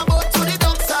 Take my boat to the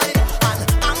dockside and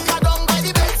anchor down by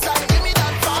the bedside. Give me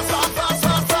that fast, fast, fast,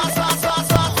 fast, fast, fast,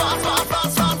 fast, fast,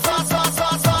 fast, fast, fast, fast, fast,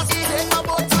 fast, fast. Take my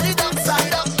boat to the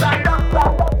dockside.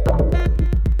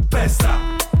 Festa,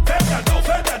 festa do,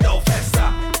 festa.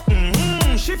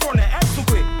 Chiffon the head to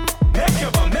quick. Make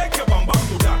your bum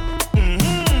to that.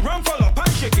 Run full up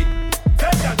and shake it.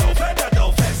 Festa do,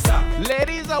 festa.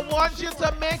 Ladies, I want you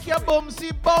to make your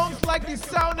boomsy bounce like the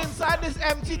sound inside this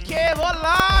empty cave. Oh,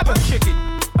 Lord. Shake it.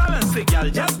 Balance it, girl,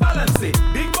 just balance it.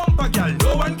 Big bumper, girl,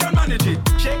 no one can manage it.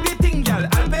 Shake the thing, girl,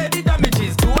 I'll pay the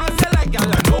damages. Do I sell like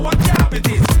girl, and no one can have it.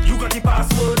 You got the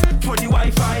password for the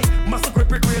Wi-Fi. Must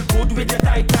grip it real good with your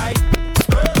tight.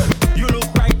 You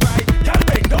look right. Girl,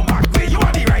 bang, don't back way, you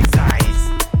are the right size.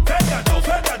 Feather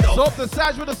dough. Soap the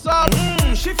Saj with a sub.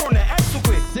 Chiffon the head to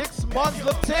quick. 6 months of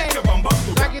Make tape. your bum to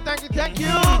Thank you, thank you, thank you.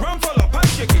 Run full up and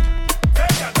shake it.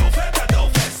 Feather dough,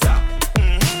 festa.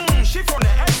 Chiffon the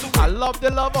head to quick. I love the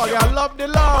love, all I love the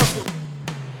love.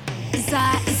 It's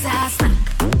a snack.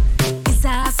 It's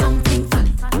a something fun.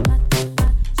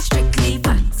 Strictly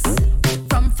facts.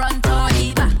 From front or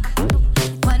the back.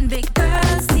 One big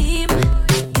girl's team.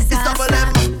 It's a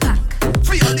snack.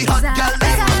 Free all the hot girl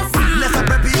them. Let's have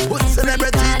baby put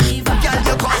celebrity. Girl,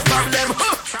 you cause problem.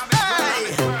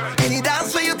 Hey, any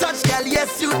dance where you touch, girl,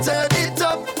 yes you turn it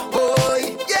up. Oh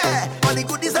yeah, all the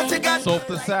goodies that you got. Soap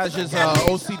the Saj's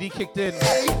OCD kicked in.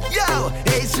 Hey, yo,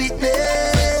 hey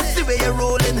sweetness, the way you're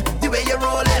rolling,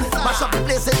 mash up the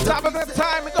place and Top of the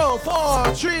time we go.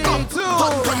 4, 3, 2.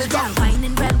 Girl,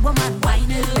 whining red woman,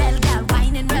 whining red girl,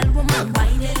 whining red woman,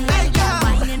 whining red girl,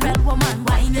 whining red woman,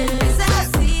 whining. Is that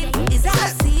a scene? Is that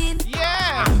a scene?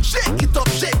 Yeah.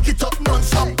 shake it up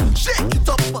non-stop. Shake it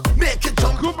up, make it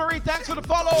jump. Kumari, thanks for the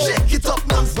follow. Shake it up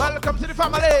non-stop. Welcome to the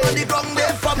family. On the ground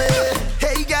there for me.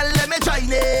 Hey girl, let me join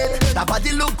in. That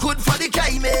body look good for the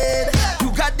climbing.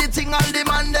 You got the thing all the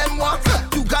man them want.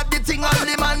 You got the thing all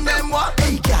the man them want.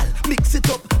 Hey girl, mix it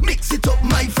up,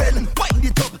 my friend. Wind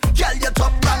it up, girl, your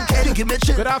top rank. Give me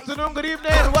chill. Good afternoon, good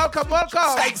evening. Welcome.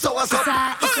 Like so what's up?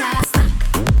 It's a snack.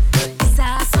 It's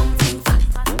a something fun.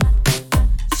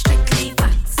 Strictly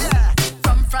facts.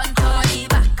 From front or the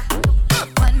back.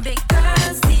 One big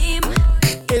girl's team.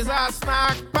 Is a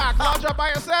snack pack. Launch up by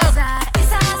yourself.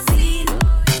 It's a scene.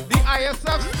 The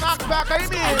ISF snack pack, I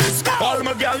mean. All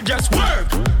my girl just work.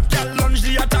 Girl lunge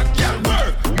the attack, girl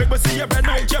work. Make me see you bend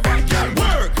out your back, girl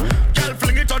work. Girl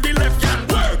fling it on the left, girl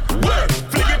work.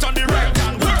 Fling it on the right,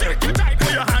 girl work. Take your time,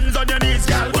 put your hands on your knees,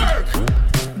 girl work.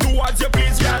 Do what you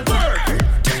please, girl work.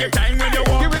 Take your time when you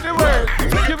walk. Give him the word.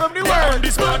 Give him the word. On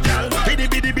the spot, girl. Bidi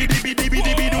bidi bidi bidi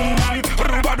bidi bidi dum bang.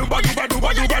 Ruba duba duba duba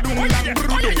duba dum bang.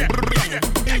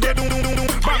 Bidi dum dum dum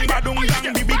bang ba dum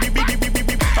bang. Bidi bidi bidi bidi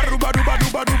bidi. Ruba duba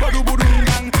duba duba duba dum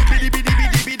bang. Bidi bidi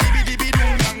bidi bidi bidi bidi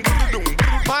dum bang.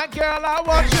 My girl, I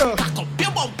want you. Back up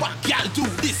your bumper, girl. Do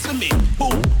this for me.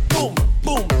 Boom boom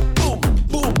boom boom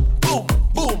boom boom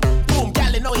boom boom.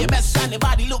 Girl, you know your best and your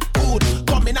body look good.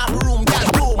 Come in our room,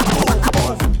 girl. Boom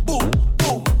boom boom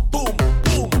boom boom boom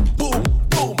boom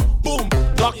boom boom.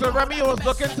 Dr. Remy was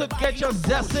looking to get your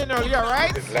zest in earlier,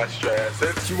 right? Less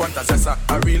stress. She want a zessa,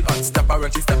 a real hot stepper.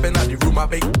 When she step in the room, a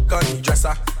big gunny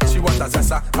dresser. She want a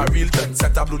zessa, a real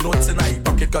trendsetter. Blue notes in her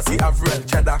pocket cause he have real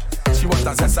cheddar. She want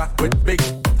a zessa with big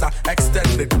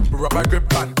extended rubber grip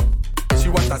band. She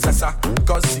want a zessa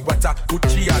cause she want a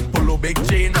Gucci and polo big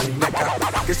chain and necker.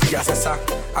 Cause she a zessa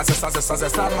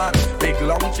man. Big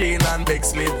long chain and big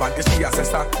slave band. Cause she a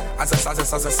zessa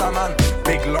man.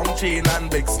 Big long chain and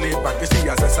big slave band. Cause she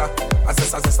a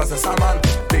zessa man.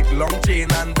 Big long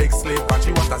chain and big slave band.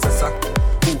 She want a zessa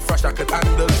who fresh I could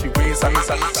handle. She weighs and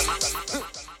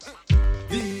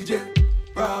DJ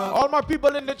Bravo. All my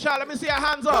people in the chat, let me see your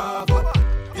hands up.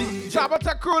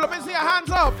 Sabata crew, let me see your hands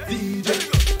up. DJ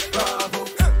Bravo.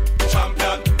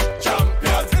 Champion,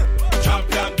 champion,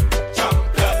 champion,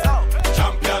 champion,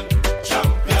 champion,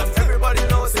 champion. Everybody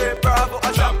knows say Bravo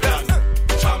a champion.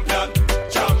 Champion,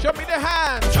 champion. Show me the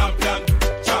hands. Champion,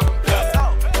 champion,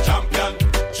 champion,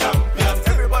 champion.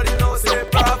 Everybody knows say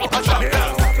Bravo a champion.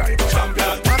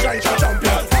 Champion, Like a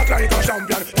champion. Like a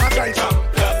champion. Like a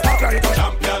champion.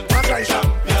 Like a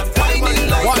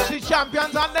champion. Watch the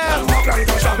champions on them.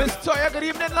 Miss Toya, good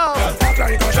evening, love. Like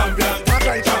a champion. Like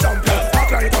a champion.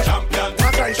 Like a champion.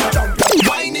 Like a champion.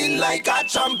 Whining like a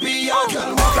champion. Like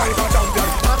a champion.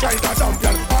 Like a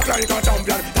champion. Like a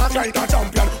champion. Like a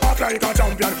champion. Like a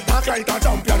champion. Like a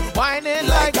champion. Whining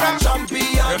like a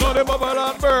champion. You know the bubble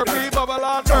and burpee, bubble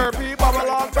and burpee, bubble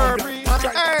Babylon Burpee.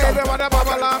 Hey, they want a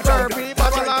Babylon Burpee,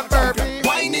 Babylon Burpee.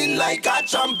 Whining like a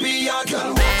champion,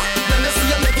 girl. Let me see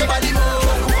you make your body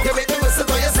move. You make me whistle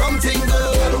for you something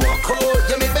good. Walk out,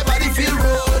 you make my body feel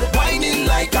good. Whining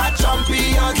like a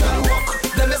champion, girl.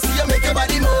 Let me see you make your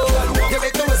body move. You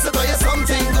make me whistle for you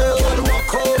something good.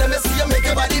 Walk out, let me see you make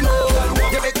your body move.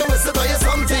 You make me whistle for you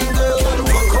something good.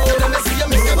 Walk out, let me see you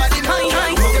make your body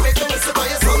move. You make me whistle for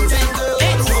you something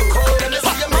good. Walk out, let me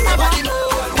see you make your body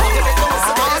move. You make me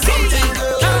whistle for you something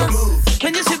good.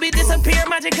 When you should be disappear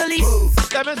magically.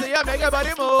 Let me see you make your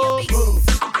body move.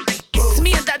 It's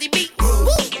me and Daddy B.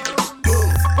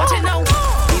 Watch it now.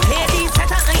 Ladies set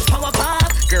her eyes power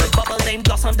pop. Girl bubble then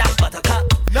blossom that buttercup.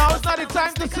 Now it's not the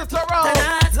time to sit around.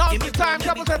 Now it's the time,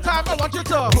 couple of time. I want you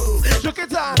to shook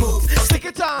it on, stick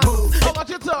it on. I want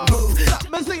you to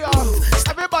let me see you,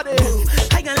 everybody.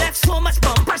 I done left so much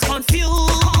bumpers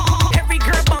confused. Every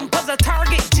girl bumper's a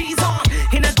target. G's on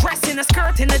in a dress, in a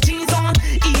skirt, in a jeans on.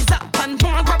 Ease up and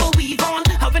one grab a weave on.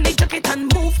 How when they took it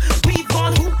and move, weave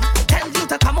on. Who tell you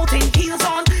to come out in heels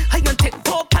on? I gonna take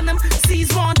rope on them,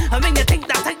 seize one. And when you think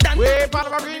that I done, wait,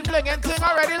 Panama green bling and thing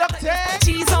already look take.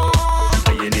 G's on.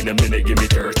 In a minute, give me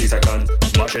 30 seconds.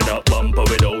 Mashing up bumper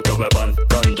without a weapon.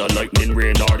 Thunder, lightning,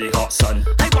 rain, or the hot sun.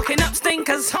 I walking up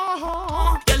stinkers.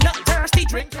 You look thirsty,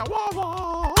 drink your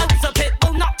water. As a pit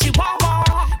bull, not chihuahua.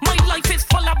 My life is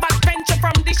full of adventure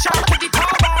from the shark to the tower.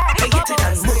 I hit it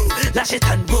and move, lash it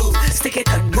and move, stick it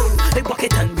and move. I walk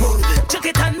it and move, chuck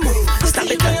it and move, stop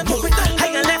it and move.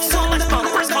 I done left so much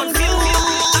bumpers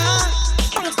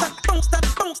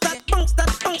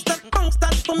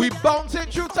We bouncing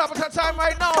through top of the time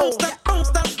right now.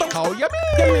 How you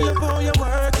mean? Give me love how you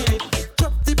working it.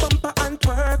 Drop the bumper and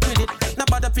twerk with it. Now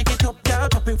bother pick it up, girl.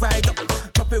 Drop it right up.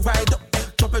 Drop it right up.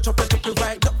 Drop it, drop it, drop it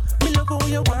right up. Me love how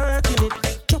you working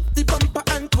it. Drop the bumper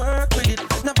and twerk with it.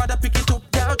 Now bother pick it up,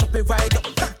 girl. Drop it right up.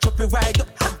 Drop it right up.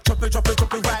 Drop it, drop it,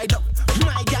 drop it right up.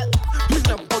 My girl, me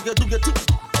love how you do your thing.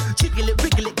 Jiggle it,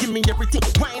 wiggle it, give me everything.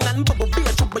 Wine and bubble, be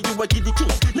a trouble, you a giddy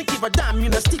king. They give a damn, you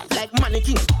know, stiff like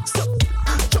mannequin. So,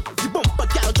 drop the bumper,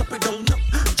 girl, drop it down low.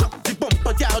 Drop the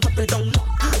bumper, girl, drop it down low.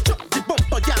 Drop the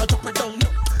bumper, girl, drop it down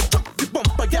low. Drop the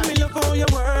bumper, girl. Me love how you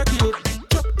work it.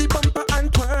 Drop the bumper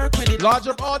and twerk with it. Large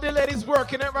up all the ladies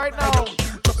working it right now.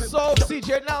 So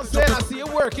CJ now saying I see you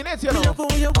working it, you know. Me love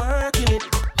how you working it.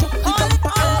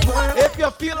 If you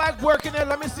feel like working it,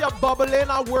 let me see you bubbling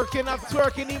or working or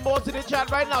twerking emotes in the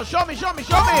chat right now. Show me, show me,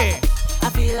 show me. I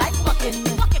feel like walking.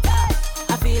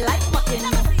 I feel like walking.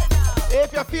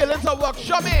 If you're feeling to work,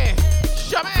 show me.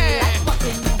 Show me.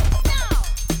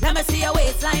 Let me see your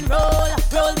waistline roll.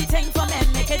 Roll the thing for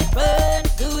me, make it burn.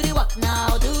 Do the walk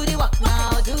now, do the walk now,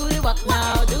 do the walk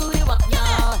now, do the walk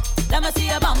now. Let me see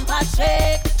your bumper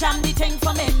shake. Jam the thing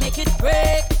for me, make it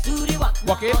break. Do the walk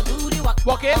now, do the walk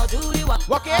now, do the walk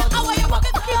walk it. How are you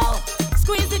walking now?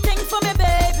 Squeeze the thing for me,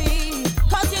 baby.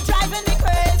 Cause you're driving me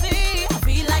crazy. I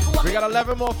feel like walking. We got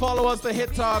 11 more followers to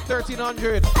hit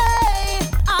 1,300. Hey,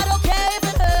 I don't care if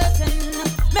it hurting.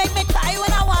 Make me cry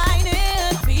when I whine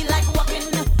it. I feel like walking.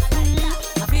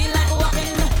 I feel like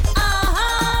walking.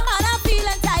 Man, I'm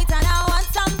feeling tight and I want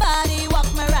somebody walk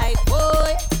me right,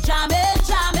 boy. Jamming,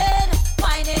 jamming,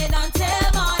 whining until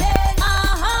morning.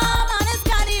 Man, it's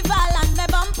carnival and my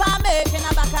bumper making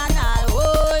a bacchanal,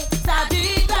 boy.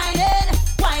 Started grinding,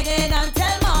 whining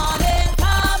until morning.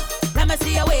 Come, let me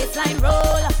see your waistline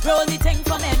roll. Roll the thing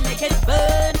for me, make it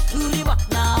burn. Do the walk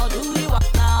now, do the walk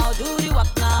now, do the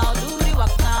walk now, do the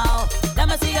walk now. Let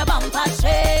me see your bumper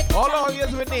shake. All of you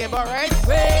is my neighbor, right?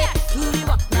 Break, do the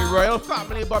walk now. The royal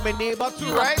family, but my neighbor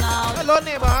too, right? Hello,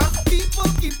 neighbor. People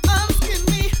keep asking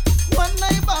me what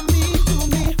neighbor mean to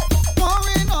me.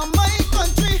 Foreign on my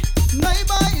country,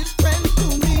 neighbor is friend to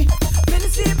me.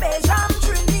 Ministry Belgium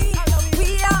Trinity,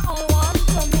 we are on one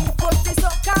to me. Put this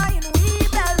soca in we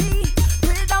belly,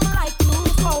 freedom like blue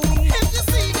for we. If you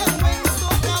see them when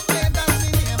soca play, that's me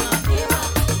neighbor.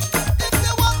 If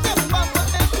you want them bumper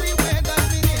everywhere, that's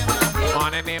me neighbor.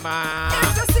 On a neighbor.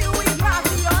 If you see we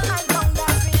party all night long,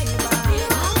 that's me neighbor.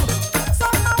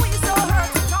 Somehow we so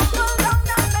hurt, tumble down,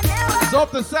 that's me neighbor. So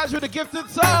up the Sash with the gifted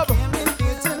sub.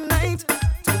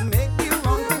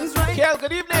 Kel,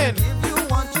 good evening.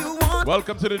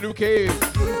 Welcome to the new cave.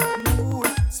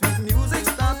 Sweet music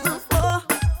starts to flow,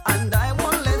 and I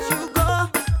won't let you go.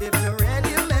 If you're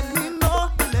ready, let me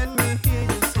know. Let me hear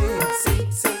you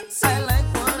say, I like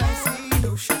what I see.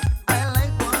 Do shit. I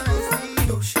like what I see.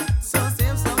 Do shit. So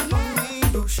save some for me.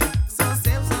 Do shit. So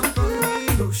save some for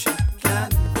me. Do shit.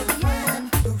 Can't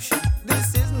do shit.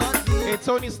 This is not the Hey,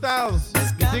 Tony Styles.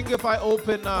 You think if I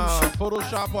open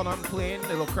Photoshop while I'm playing,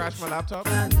 it'll crash my laptop?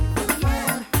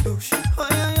 do shit. Oh,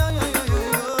 yeah, yeah, yeah, yeah,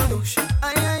 yeah, yeah. Do shit.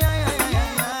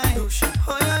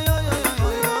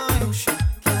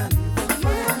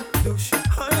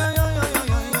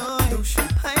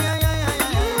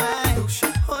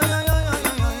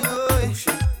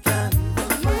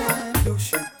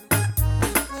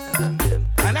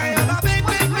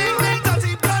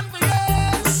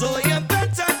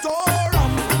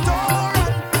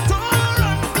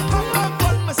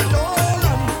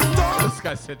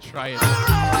 Try it.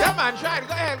 Yeah, man, try it.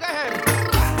 Go ahead, go ahead.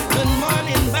 Good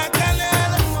morning,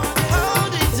 Bacchanal. How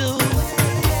do you do?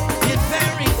 You're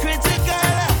very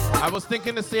critical. I was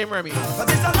thinking the same, Remy.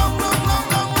 But it's a long, long, long,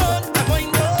 long road. I'm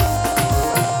going on.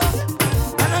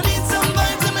 And I need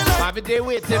somebody to me like. Every day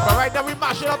waiting, but right now we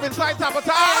mash it up inside top of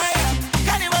time.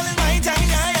 Carnival is my time,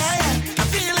 I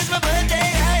feel it's my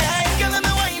birthday, girl, I'm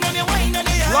wine on the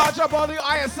Large up all the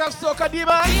ISF soca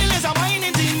demon. Feel is a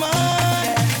whining demon.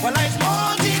 Well, I'm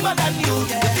more demon than you.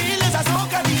 The feel is a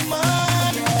soca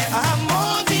demon. I'm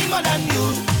more demon than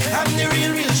you. I'm the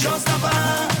real showstopper.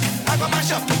 I go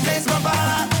mash up the place,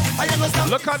 Baba.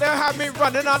 Look how they have me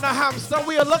running on the hamster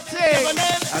wheel. Look, take.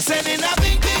 I said in a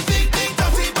big, big, big, big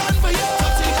dirty bun for you.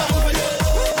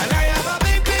 And I have a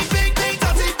big, big, big, big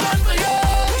dirty bun for you.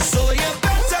 So you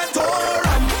better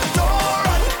run.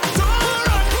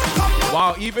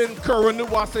 Wow, even Curran knew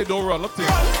what I say don't run. Look, take.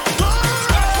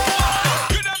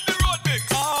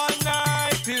 All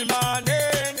night till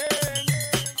morning.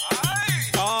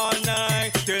 All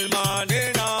night till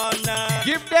morning. All night.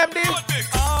 Give them this.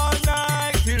 All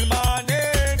night till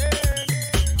morning.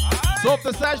 So if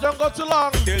the stage don't go too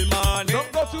long, till morning.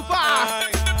 Don't go too far.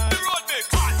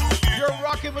 You're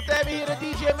rocking with them here, the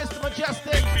DJ, Mr.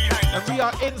 Mejustik. And we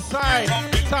are inside.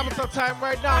 Time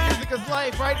right now. Music is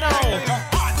live right now.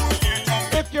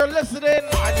 If you're listening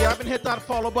and you haven't hit that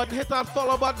follow button, hit that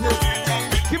follow button.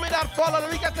 Give me that follow,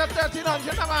 let me get that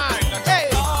 1300. Come on. Hey.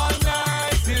 All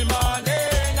night till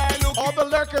morning. All the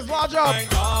lurkers, lodge up.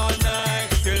 All night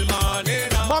till morning.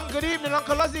 Mom, good evening.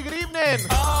 Uncle Luzzy, good evening.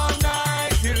 All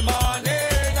night till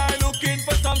morning. I'm looking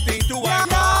for something to watch.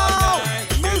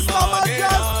 Mr.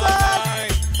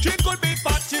 Mejustik. She could be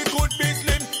fat, she could be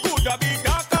slim, could have be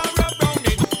dark or a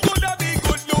brownie, could have be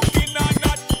good looking or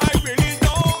not. I really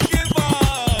don't give a.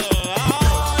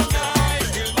 All night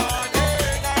till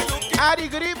morning. Addy,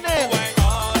 good evening.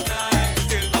 All night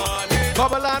till morning.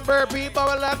 Bubble and Burpee,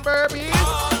 Bubble and Burpee.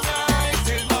 All night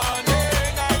till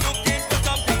morning. I'm looking for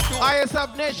something to watch. ISF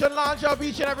Nation launch up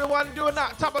each and everyone doing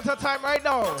that top of the time right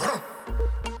now.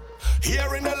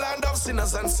 Here in the land of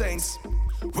sinners and saints,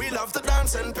 we love to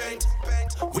dance and paint.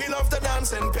 We love to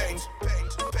dance and paint.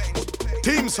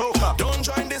 Team Soca. Don't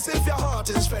join this if your heart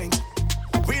is faint.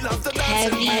 We love to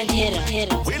dance and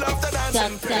paint. We love to dance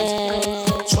and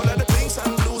paint. So let the pinks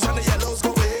and blues and the yellows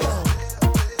go way up.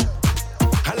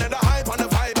 And let the hype and the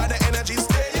vibe and the energy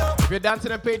stay up. If you're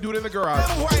dancing and paint, do it in the garage.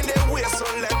 Them wind them waist, so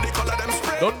let the color them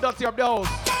spray. Don't dirty up the house.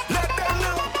 Let them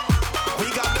know. We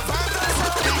got the vibe that's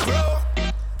how we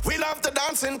grow. We love to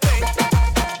dance and paint.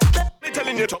 Me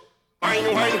telling you to wine.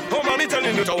 Oh, mommy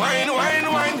telling you to wine.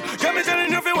 Yeah, me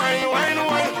telling you to wine.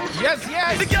 Yes.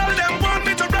 The girl them want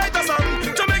me to write a song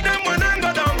to make them wine and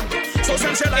go down. So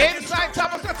since she like inside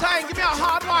top of the time, give me a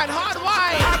hard wine. Hard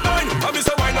wine. I miss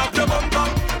a wine up your bumper.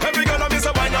 Every girl I miss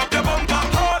a wine up your bumper.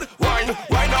 Hard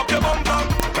wine up your bumper.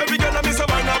 Every girl I miss a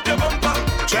wine up your bumper.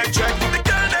 Check. The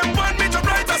girl them want me to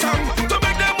write a song to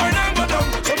make them wine and go down.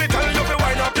 So me tell you to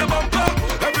wine up your bumper.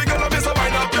 Every girl I miss a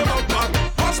wine up your bumper.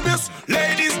 What's this,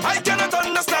 ladies? I cannot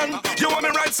understand. You want me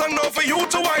write song now for you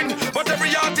to wine, but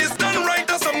every artist done write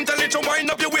a song tell it to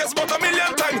wind up your waist but a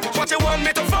million times. What you want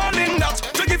me to fall in that?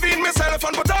 To give in myself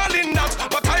and put all in that.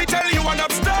 But I tell you I'm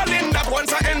not stalling that.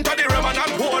 Once I enter the room and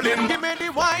I'm holding. Give me the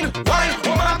wine,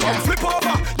 woman, come flip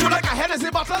over. You like a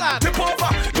Hennessy bottle and tip over.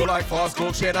 You like fast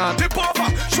cold shit and tip over.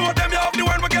 Show them you have the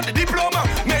wine, we get the diploma.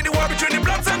 Make the war between the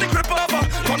blacks and the grip over.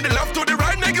 From the left to the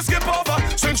right, make it skip over.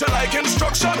 Since you like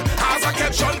instruction, as a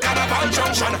caption, carnival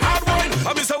junction. Hard wine,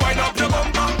 I miss a wine up your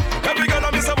bumper. Every girl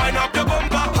I miss a wine up your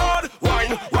bumper. Hard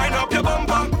wine up your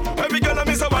bumper. Every girl I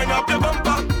miss a wine up your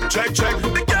bumper. Check.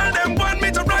 The girl them want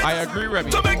me to write. I agree, Remy.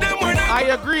 To make them wine up. I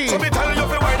agree. So me tell you to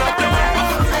wine up your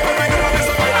bumper. Every girl I miss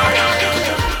a wine up your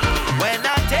bumper. When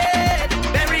I'm dead,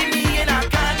 bury me in a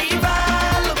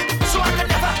carnival, so I can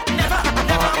never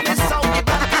miss out the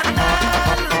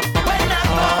bacchanal. When I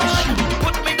go,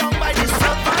 put me down by the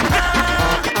savannah,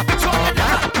 so I can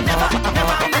never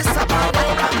miss a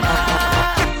panorama.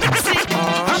 See,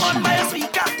 I'm on my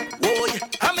speaker, boy,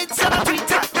 I'm inside a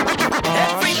tweeter.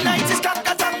 Every night is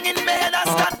cock-a-tongue in my head, I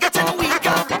start getting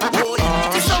weaker. Boy,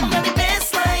 there's so many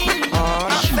baseline,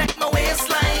 affect my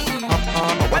waistline.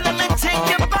 Well, let me take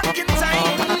you back in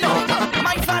time. No,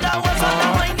 my father was on a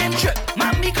winding trip.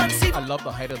 Mommy conceived. I love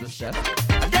the height of this chest.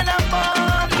 Then I'm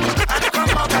born and come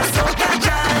out a soca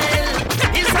child.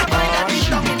 It's a boy that is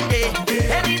loving me.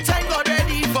 Anytime God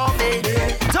ready for me.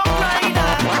 Don't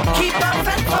rider, keep a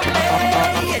fence for me.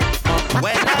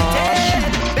 When I'm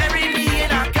dead, bury me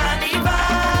in a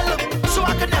carnival, so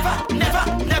I can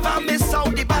never miss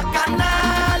out the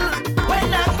bacchanal.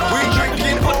 When I go, we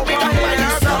drinking put me down by the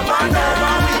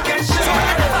savannah.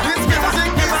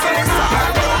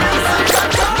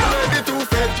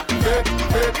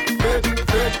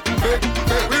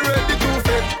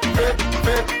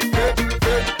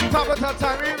 Top of the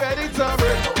time, we ready to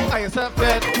break. I said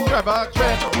fed, Trevor,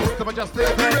 Trent, Mr.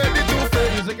 Mejustik, we ready to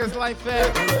fed. Music is life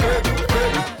fed.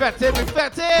 We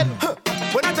fettin'.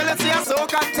 When I tell you, see a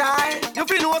soca tie, you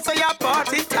feel no so your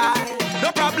party tie.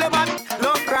 No problem, man,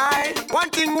 no cry. One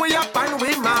thing we up and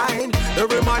we mind.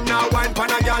 Every man now wine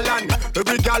pan a gal and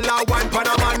every gal a wine pan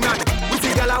a man and we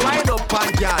see gal a wine up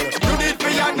and gal. You need to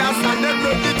understand them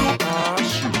ready to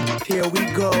here we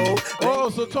go. Oh,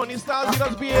 so Tony Styles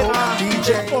does be in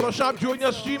DJ Photoshop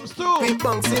Junior streams too. We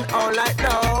bouncing all night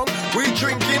long. We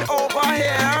drinking over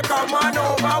here. Come on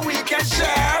over, we can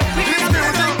share. This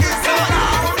music is so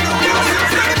loud.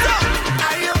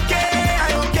 Are you okay?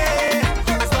 Are you okay?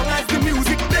 As long as the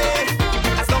music play,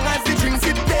 as long as the drinks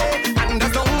it play, and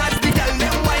as long as the girl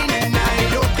them whining, are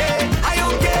you okay? Are you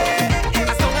okay?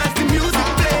 As long as the music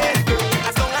play,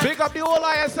 as long as big up the whole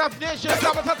ISF Nation.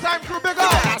 Top of the time crew, big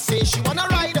up. I say she wanna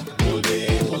ride.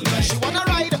 She wanna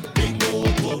ride.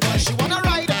 She wanna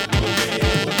ride.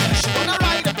 She wanna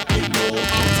ride. I'll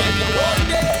tell you all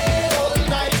day, all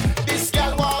night. This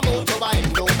girl want motorbike.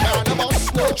 No car, no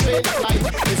bus, no train flight.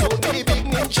 It's only big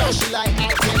ninja she like.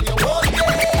 I'll tell you all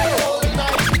day, all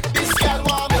night. This girl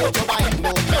want motorbike.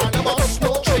 No car, no bus,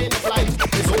 no train flight.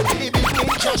 It's only big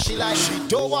ninja she like. She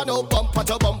don't want no bumper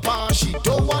to bumper. She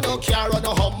don't want no car or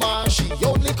no Hummer. She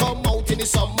only come out in the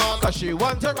summer. Cause she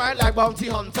want to ride like Bounty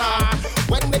Hunter.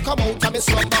 When they come out of me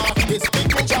slumber, this big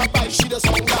ninja bike she does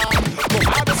hunger.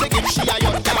 Muhammad say give she a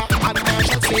yonder, and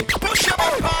Marshall say push your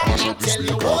bumper. She tell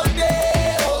you all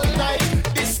day, all night.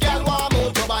 This girl want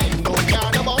motorbike, no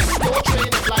car, no bus, no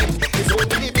train flight. It's only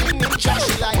the big ninja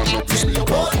she like. She tell you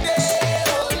all day,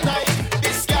 all night.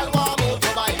 This girl want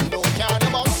motorbike, no car, no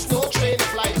bus, no train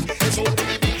flight. It's only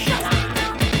the big.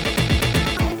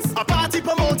 A party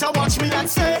promoter watch me and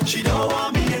say she don't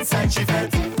want me inside she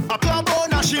fed. A club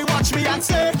owner she watch me and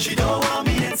say she don't want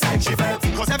me inside she fed.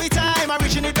 Cause every time I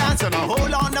reach in the dance and I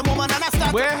hold on the woman and I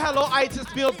start. Where hello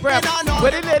itis meal prep.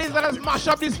 Where the ladies that has mash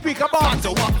up the speaker box.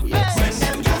 Yes. When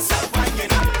them girls are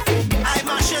banging up, I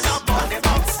mash it up on the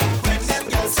box. When them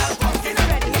girls are banging up,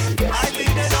 I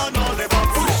lead it on all the box.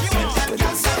 When them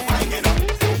girls are banging up,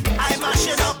 I mash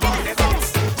it up on the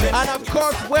box. And of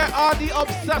course, where are the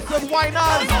obsessive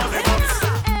whiners?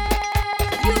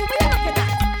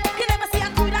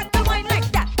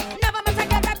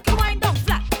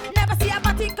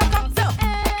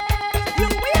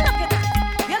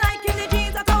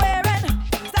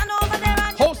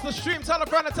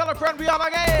 Tell a friend we are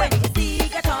again. When you see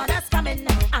get on us coming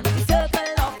and we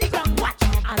circle off the ground, watch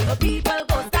and the people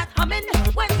go start humming.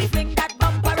 When we fling that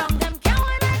bump around them, can't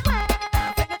win it.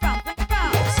 Fling it round, fling it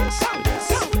round.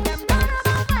 Them down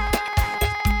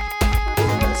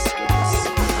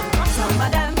some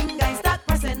of them guys start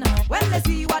pressing when they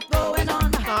see what going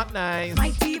on. Not nice.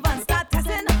 Might even start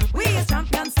testing. We is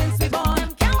champions since we born.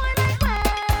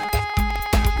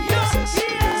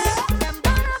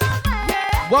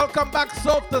 Welcome back,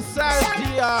 South to South,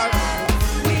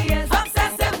 We is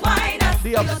obsessive whiners.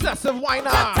 The obsessive whiner.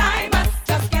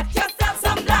 Just get yourself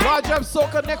some blind. Roger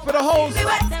Soca Nick for the host.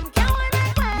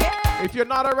 If you're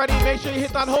not already, make sure you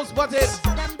hit that host button.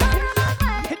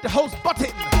 Hit the host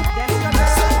button.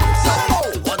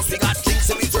 Once we got drinks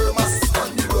and we turn us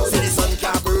on the road, so the sun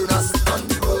can't burn us on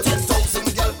the road.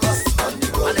 10,000 girl plus on the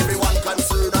road, and everyone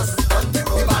concern us on the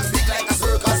road. We man big like a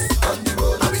circus on the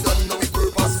road, and we don't know we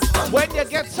purpose. When you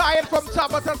get tired from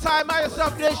top of the time,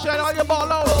 ISF Nation on your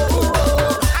ball out.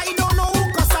 I don't know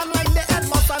who cause I'm like the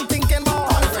Edmund I'm thinking about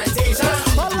confrontation.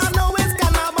 All I know is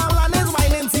carnival and it's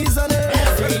wine season.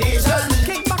 Every nation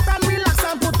kick back and relax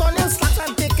and put on your slacks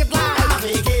and take it like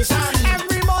vacation.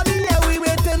 Everybody here we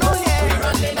waiting on you. We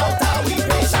running out of we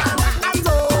patient. Hands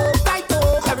up, tight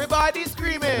up. Everybody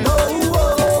screaming.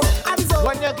 Hands up.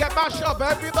 When you get mashed up,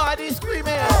 everybody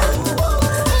screaming.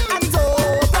 Hands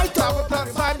up, tight top of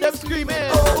the time, them screaming.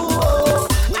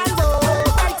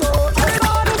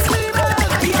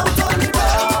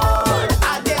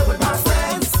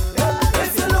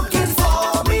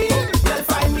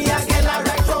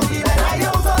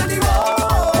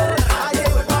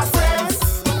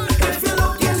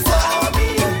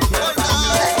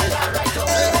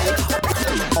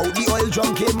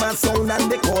 Sound and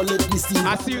they call it the steam.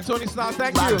 I see you, Tony Star.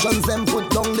 Thank you. Guns them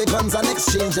put down the guns and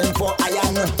exchange them for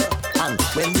iron. And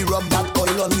when we rub that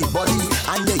oil on the body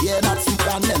and you hear that sweet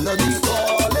and melody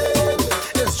calling,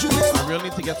 it's true. I really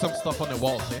need to get some stuff on the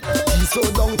walls. Be so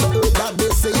down to earth that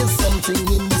they say is something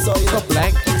in the soil. It's a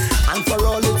blank. And for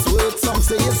all its worth, some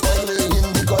say it's oil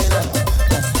in the coil.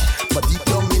 But deep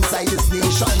down inside this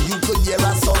nation, you could hear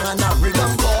a song and a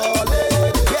rhythm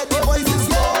calling. Hear the voices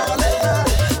calling.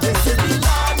 This is the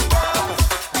land of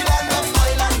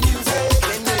oil and music.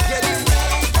 When they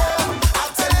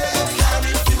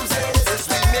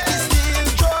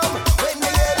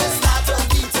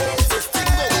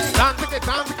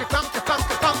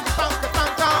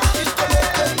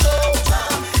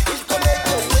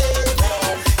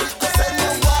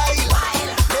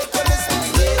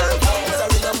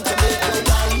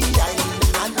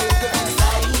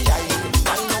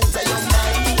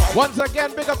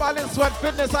again. Big up all in Sweat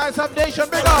Fitness, Ice Up Nation.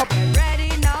 Big up. Get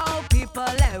ready now, people,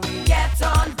 let we get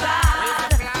on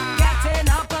bad. Get in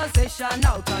a position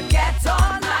now to get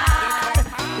on mad.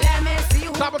 Let me see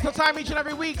who. Top of the time each and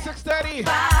every week, 6:30.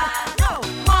 No,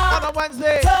 on a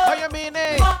Wednesday. How you mean,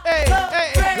 eh? Hey,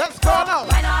 let's go now.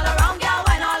 Wine all around, girl,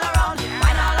 wine all around.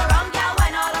 Wine all around, girl,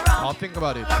 wine all around. I'll think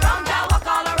about it. All around, girl, walk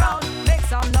all around. Make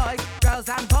some noise, girls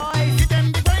and boys. Give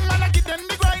them the grind, man, give them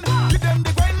the grind. Give them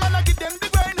the grind, man, give them the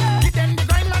grind. Give them the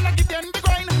grind, man, give them the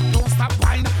grind. Don't stop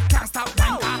wine, can't stop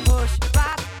wine. Push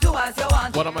back, do as you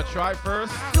want. What I'm gonna try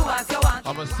first, do as you want.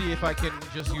 I'm gonna see if I can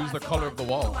just use the color of the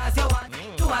wall. Do as you want,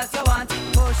 do as you want.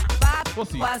 Push back, we'll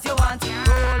see. do as you want.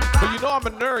 But you know I'm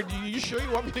a nerd. You sure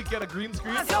you want me to get a green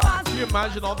screen? Can you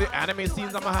imagine all the anime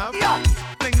scenes I'm gonna have?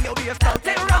 Fling your waist out,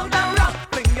 take round and round.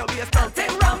 Fling your waist out,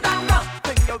 take round and round.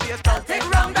 Fling your waist out, take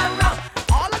round and round.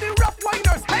 All of the rough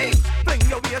winers, hey! Fling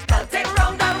your waist out, take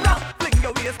round and round. Fling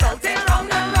your waist out, take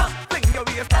round and round. Fling your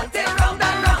waist out, take round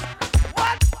and round.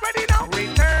 What? Ready now?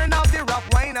 Return of the rough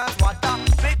winers, what the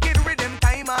wicked rhythm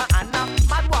timer and a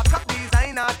mad walk up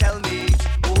designer. Tell me,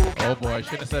 oh boy, I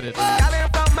shouldn't have said it. Calling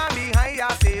from my behind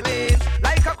your ceiling,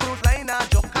 like a cruise liner,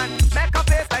 joke and make a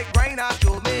face like Griner.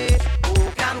 Show me who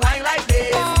can wine like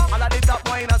this. All of the top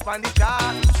winers on the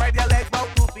chart. Spread your legs about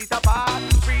 2 feet apart.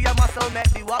 Free your muscle, make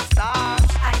the walk start.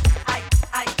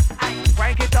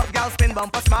 Crank it up, girl, spin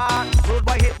bumper smart. Road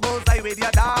boy hit bullseye with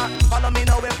your dart. Follow me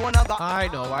now if one of got. I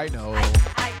know.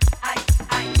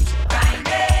 Grind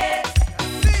it.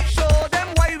 Show them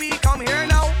why we come here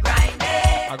now. Grind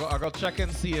it. I'll go check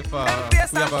and see if we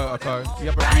have a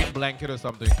green blanket or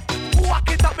something.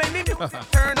 Walk it up and then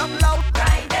turn up loud.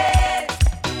 Grind it.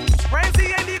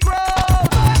 Frenzy in the crowd.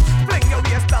 Fling your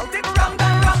waist out, dig round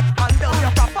and round. Until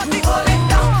your property hold it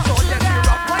down. Show them the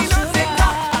rock, wine and sit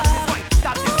down.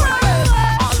 That is fine.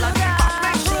 All of the back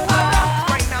make room around.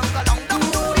 Right now, go down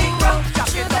to the ground.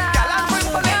 Jack it up, girl, and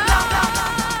wimple it down.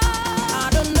 I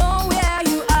don't know where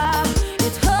you are.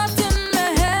 It hurts in my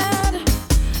head.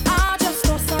 I just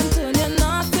saw something you're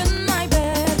not in my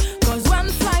bed. 'Cause when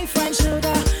fly find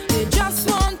sugar, they just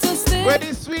want to stay. Where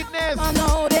is sweetness? I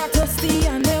know they're thirsty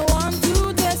and they want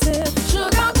to taste it.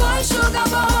 Sugar boy,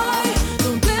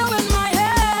 don't play with my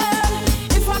head.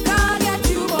 If I can't get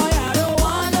you, boy, I don't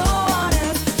want no one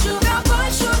else. Sugar boy,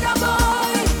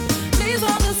 please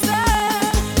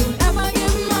understand. Don't ever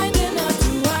give my dinner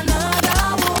to another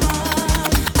woman.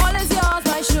 All is yours,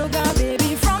 my sugar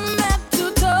baby, from head to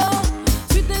toe.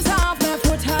 Sweetness half my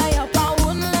foot high up, I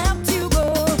wouldn't let you go.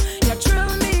 You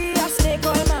thrill me, I stay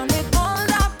cold, man, with all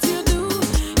that you do.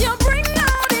 You bring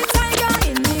out the tiger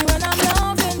in me when I'm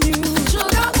loving you.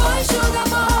 Sugar boy,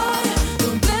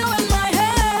 don't play with my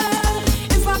head.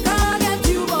 If I can't get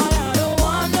you, boy, I don't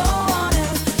want no one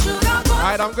else. Sugar boy,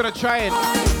 Alright, I'm gonna try it.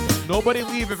 Nobody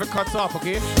leave if it cuts off,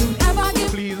 okay?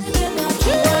 Please.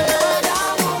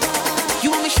 you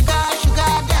want me sugar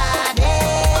daddy.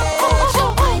 So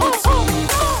wine it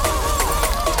sweet.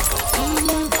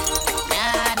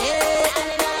 Daddy.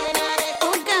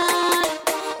 Oh God.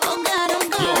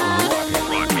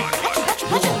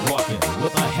 You're rocking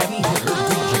with a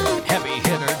heavy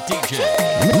hitter DJ.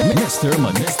 Mr.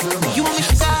 You want me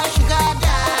sugar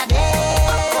daddy.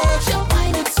 So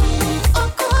wine it sweet. Of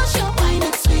course you wine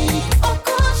it sweet. Of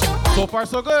course you wine. So far,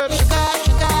 so good. Sugar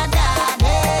daddy.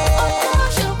 Of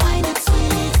course you wine it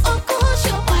sweet. Of course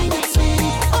you wine it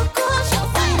sweet. Of course you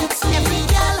wine it sweet. Every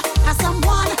girl has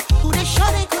someone who they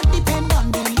sure they could depend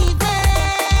on, believe it.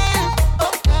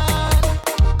 Oh God.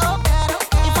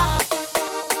 If I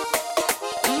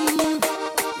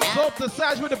Go up the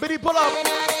sides with the biddy pull up.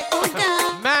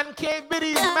 Man cave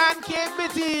biddies, man cave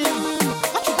bitties.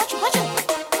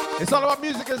 It's all about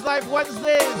music is life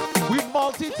Wednesdays. We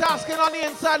multitasking on the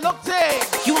inside. Look,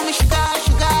 take. you want me sugar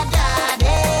daddy.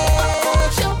 Of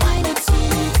course you wine it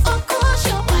sweet. Of course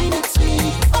you wine it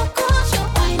sweet. Of course you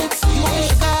wine it sweet. You want me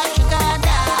sugar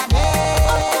daddy.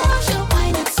 Of course you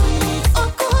wine it sweet. Of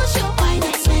course you wine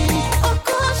it sweet. Of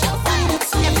course you wine it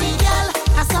sweet. Every girl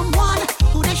has someone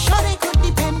who they sure they could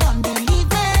depend on,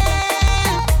 believe it.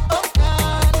 Oh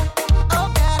God.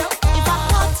 If I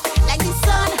hot like the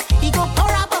sun, he go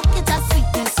pour a bucket of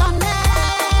sweetness on me.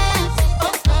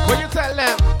 Oh God. When you tell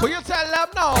them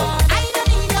no. I don't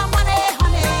need your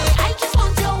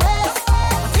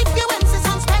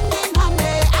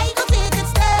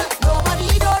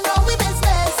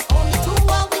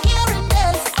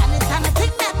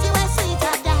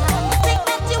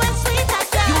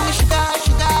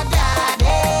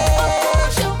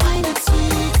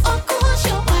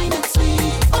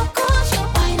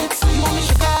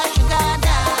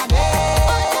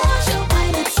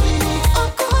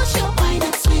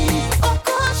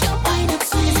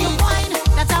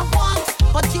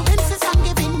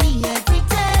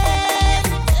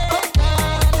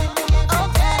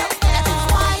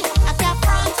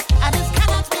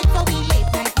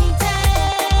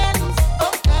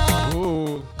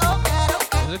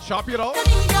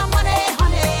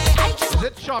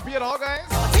choppy at all, guys?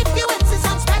 If you insist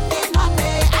on spending on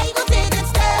me, I will take it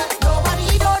still.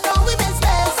 Nobody don't know we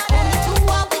business. Only two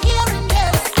of the hearing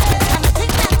this. I'm a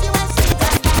tick that you are sweet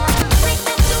and down. Tick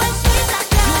that you are sweet and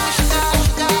down.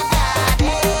 Sugar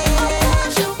daddy. Of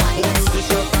course you find it sweet.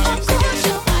 Of course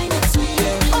you find it sweet.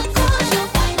 Of course you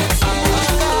find it sweet.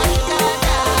 Sugar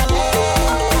daddy.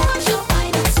 Of course you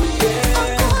find it sweet. Of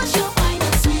course you find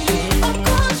it sweet. Of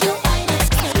course you find it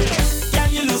sweet. Can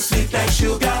you look sweet like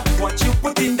sugar? What you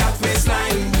put in that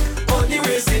waistline? Only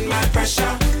raising my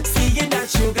pressure. Seeing that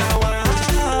sugar wine.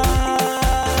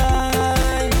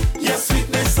 Your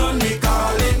sweetness only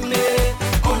calling me.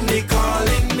 Only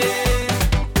calling me.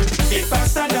 If I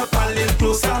stand up a little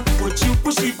closer, would you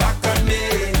push it back on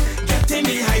me? Getting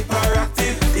me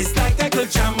hyperactive. It's like I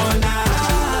could jam all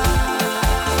night.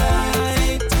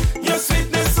 Your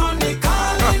sweetness only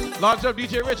calling. Launch up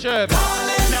DJ Richard.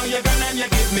 Calling. Now you're gonna you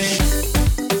give me.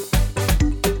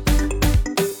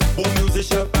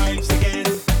 Musician vibes again.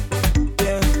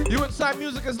 Yeah. You inside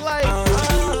music is life.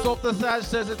 Soap the Sage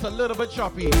says it's a little bit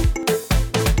choppy.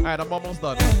 Alright, I'm almost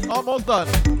done. Almost done.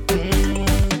 Can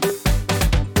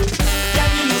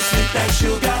you look sweet like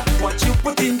sugar? What you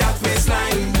put in that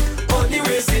waistline? Only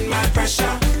raising my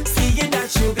pressure. Seeing that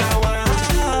sugar wine.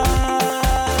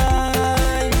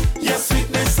 Your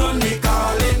sweetness only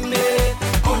calling me.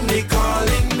 Only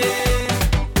calling me.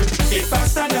 If I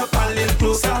stand up a little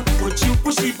closer, would you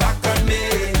push it back on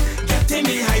me? Getting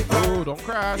me hyper. Oh, don't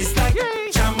cry. It's like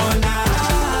jam all night.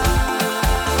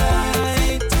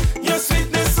 Your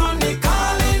sweetness only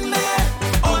calling me.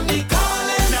 Only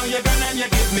calling. Now you're gonna and you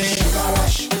give me sugar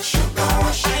rush, sugar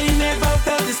rush. I never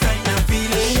felt this kind of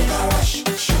feeling. Sugar rush,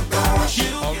 sugar rush.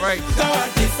 All right. Got a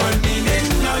different meaning.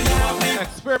 Now you have me.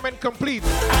 Experiment complete.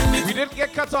 We didn't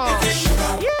get cut off.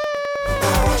 Yeah.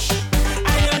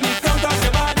 I only come across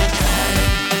your body.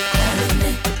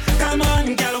 Come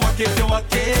on, girl, walk it to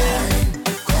walk it.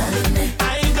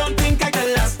 I don't think I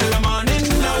can last till the morning.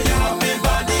 Now you have my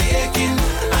body aching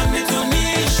and me to me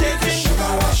shaking.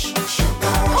 Sugar rush,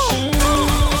 sugar rush.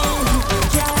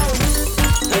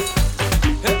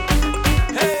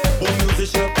 Hey,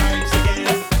 musician vibes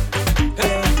again.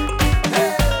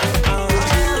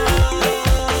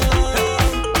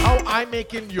 How I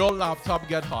making your laptop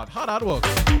get hot? How that work?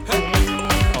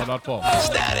 Oh, not for.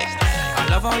 Static. I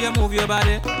love how you move your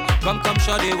body. Come,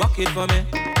 shawty, walk it for me.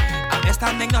 I'm just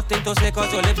standing nothing to say,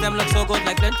 cause your lips them look so good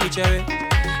like plenty cherry.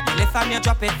 You lift and you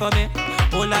drop it for me.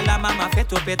 Oh la la, mama, fit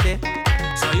to pity.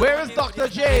 So where is Dr.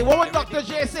 J? What would Dr.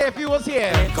 J say if he was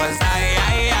here? Cause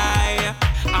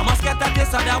I must get at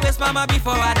this other waist, mama,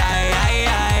 before I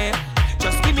die.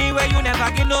 Just give me where you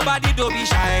never give nobody, don't be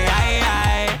shy.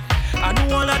 I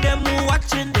know all of them who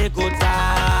watching, they go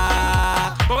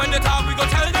talk. But when they talk, we go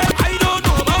tell them, I don't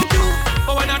know about you.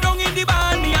 But when I don't in the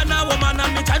band, me and a woman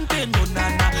and me chanting, no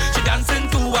nana. She dancing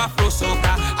to Afro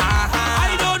soca.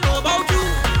 I don't know about you.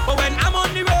 But when I'm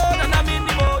on the road and I'm in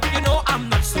the boat, you know I'm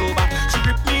not sober. She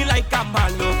grip me like I'm a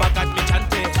lover, got me chanting.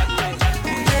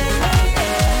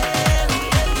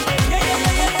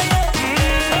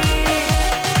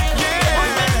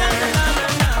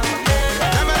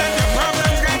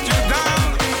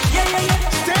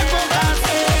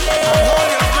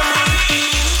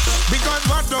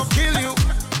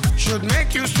 Should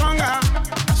make you stronger.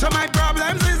 So my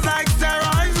problems is like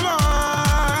steroids, boy.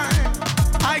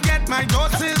 I get my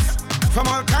doses from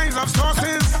all kinds of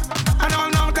sources, and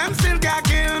all of them still can't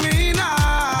kill me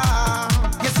now.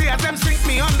 You see, as them sink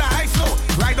me on the ice floe,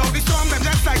 ride out the storm, them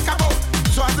just like a boat.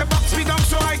 So as they box me down,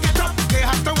 so I get up. They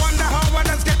have to wonder how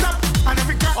others get up. And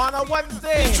every on a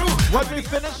Wednesday, when we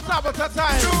finish Sabbath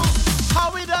time,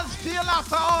 how we does feel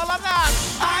after all of that?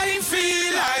 I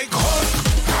feel like hope.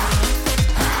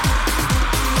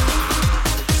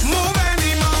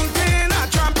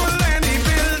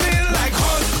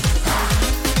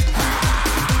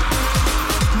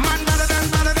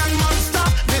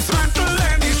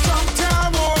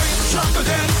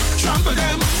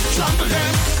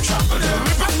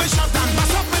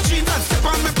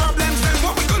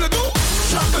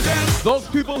 Those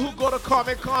people who go to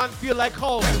Comic-Con feel like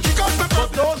home.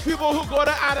 But those people who go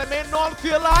to anime don't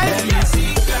feel like.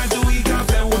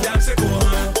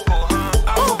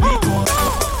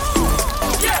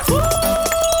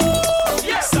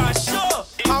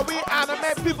 How we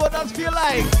anime people don't feel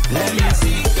like.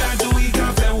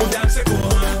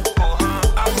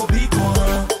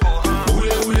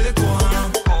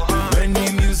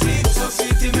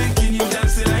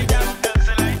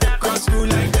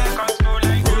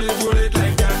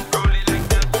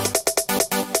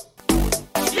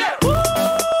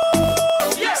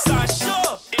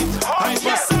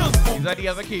 The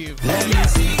other key. Let me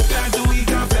see, can do we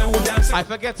got I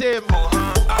forget him.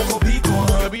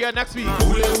 He'll be here next week. When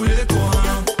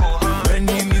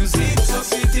the music so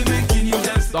sweet, making you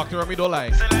dance. Dr. Remy don't lie.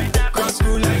 Cross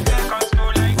screw like that.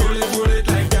 Roll it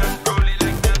like that.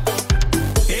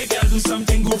 Hey girl, do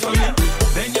something good for me.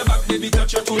 Bend your back, baby,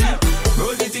 touch your toe.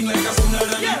 Roll the thing like a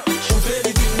tsunami. Shoot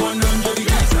everything 100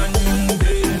 degrees and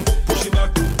then push it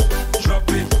back. Drop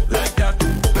it like that.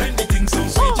 Bend the thing so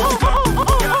sweet, you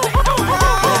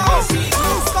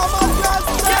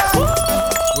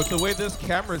With the way this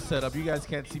camera's set up, you guys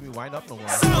can't see me wind up no more.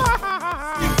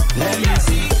 Let me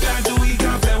see, can do we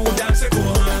can play with dance go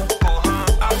on.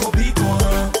 I go be go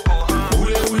on.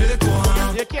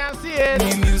 You can't see it.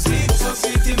 The music so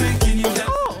sweet, making you dance.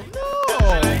 Oh no.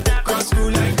 Cross screw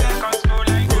like that.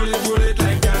 Roll it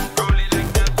like that.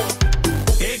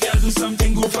 Hey girl, do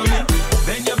something good for me.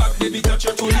 Bend your back, baby, touch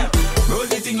your toe. Roll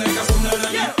the thing like a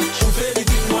tsunami. Shoot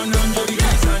everything 100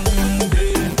 degrees and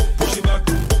then push it back.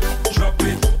 Drop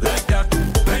it like that.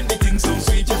 Bend the thing so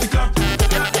sweet, you pick up.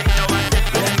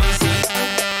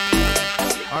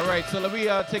 All right, so let me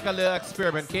take a little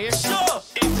experiment, okay? Sure.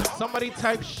 Somebody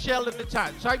type shell in the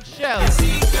chat. Type shell.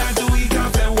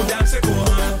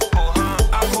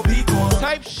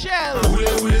 Type shell.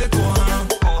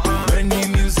 When the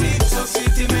music so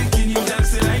sweet, making you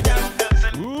dance like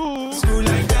that. Ooh. Screw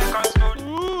like that.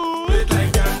 Ooh. Roll it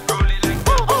like that.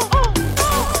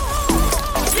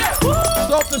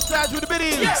 Stop the stage with the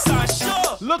biddies. Yes,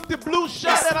 sure. Look the blue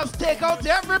shot and us take out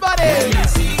everybody.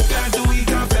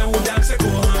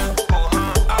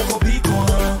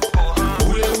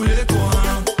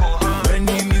 When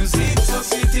the music so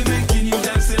sweet, making you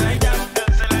dance like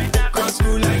that. Cross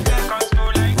screw like that.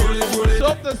 Roll it.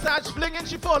 Stop the stage flinging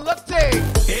she for look take.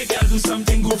 Hey girl, do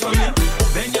something good for me.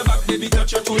 Bend your back, baby,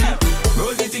 touch your toe.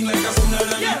 Roll the thing like a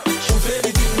tsunami. Shoot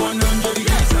everything 100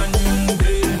 degrees and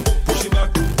then push it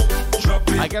back. Drop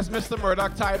it. I guess Mr.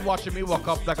 Murdoch tired watching me walk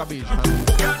up like a beach, man.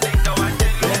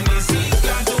 Let me see,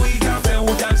 can do we can play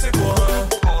with dance go on.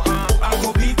 I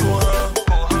go be go on.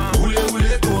 Will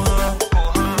it go on.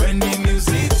 When the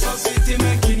music so sweet,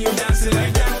 making you dance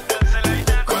like that.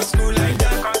 Cross screw like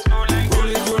that. Roll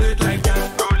it like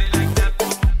that.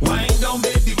 Wind down,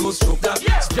 baby, go stroke that.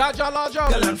 Jaja Laja.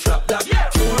 Girl and flap that.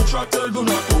 Full throttle, do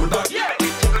not hold back.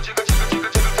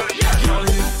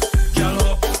 Girl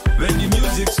up. When the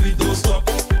music sweet, don't stop.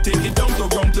 Take it down to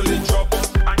ground till it drop.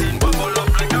 And then bubble up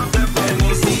like a pep. Let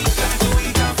me see, can do we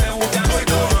can play with dance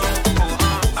go on.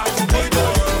 I go be go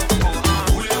on.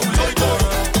 Will it go on.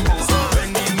 When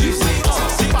the music so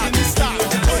sweet,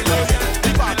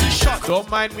 the party shot. Don't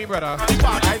mind me, brother.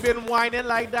 I've been whining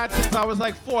like that since I was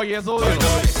like 4 years old. You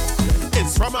know?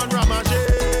 It's Raman Ramaje.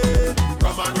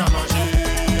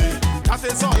 That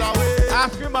is all away.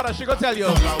 Ask your mother, she go tell you.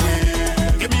 All away.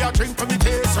 Give me a drink for the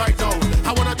case right now.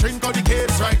 I want a drink for the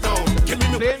case right now. Give me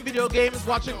playing video games,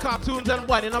 watching cartoons, and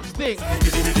winding up Sting.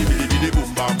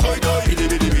 boom bam, toy toy.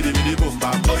 Boom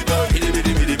bam, toy toy.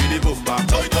 Boom bam,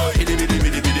 toy toy.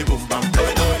 Boom bam,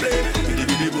 toy toy.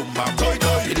 Boom bam, toy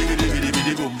toy.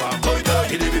 Boom bam, toy toy.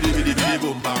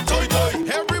 Boom bam, toy toy.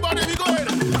 Everybody be going.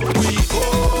 We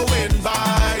going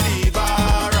by the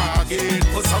bar again.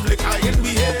 Put some liquor in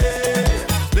we head.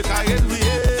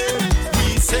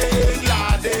 We sing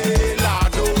lade,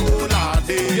 lado,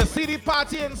 lade. You see the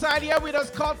party inside here? We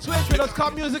just call Twitch. We just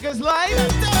call Music is Live.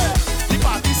 The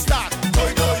party start,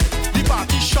 toy toy. The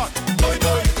party shot, toy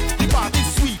toy. The party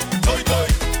sweet, toy toy.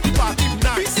 The party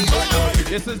nice, toy toy.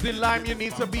 This is the lime you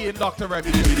need to be in, Dr.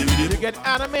 Remy. You get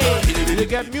anime, you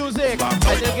get music,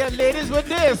 and you get ladies with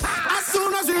this. As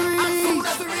soon as we reach,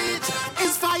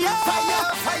 it's fire.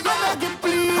 I beg you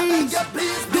please.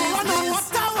 Don't want no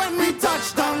water when we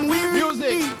touch down. We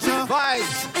Music, reach.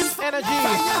 vibes, energy,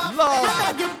 love,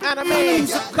 anime,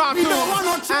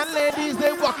 cartoons, and ladies,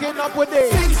 they walking up with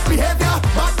this. Behavior,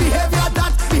 bad behavior,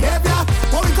 that behavior.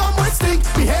 When we come with stink,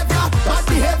 behavior, bad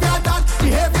behavior, that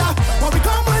behavior. When we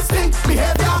come with stink,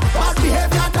 behavior, bad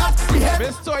behavior, that behavior.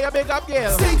 Miss Toya, big up,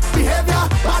 girl. Stink, behavior,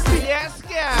 bad behavior. Yes,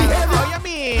 girl. How you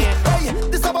mean? Hey,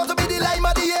 this about to be the lime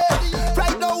of the year.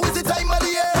 Right now is the time of the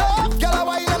year. Girl, I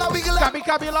wine and I wiggle up.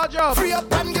 Copy, large up. Free up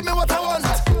and give me what I want.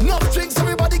 Enough drinks,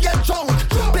 everybody get drunk.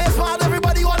 Play smart,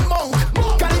 everybody want monk.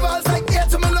 Carnival's like air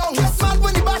to my lungs. Mad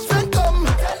when the bashment come.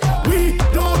 We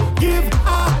don't give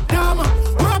a damn.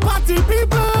 We're a party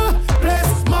people.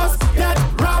 Place must get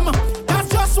ram. That's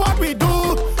just what we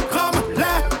do. Come,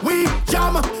 let we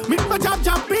jam. Meet my jam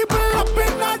people up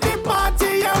in the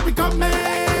party. Yeah, we come in.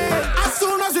 As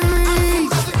soon as we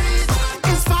reach,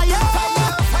 it's fire.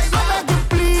 I beg you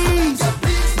please.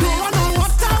 Don't want no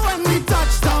water when we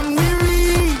touch down. We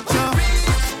reach.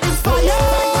 It's fire.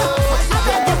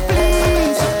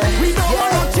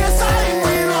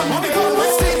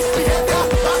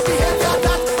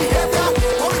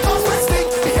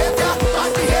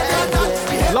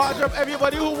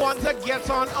 gets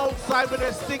on outside with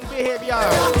their stink behavior.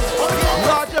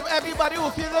 Large of everybody who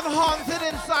feels haunted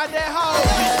inside their house.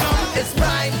 It's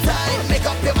prime time, make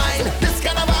up your mind. This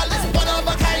carnival is one of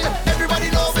a kind.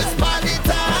 Everybody knows it's party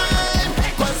time.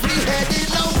 Cause we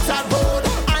heading out that road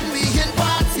and we in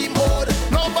party mode.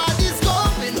 Nobody's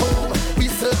going home.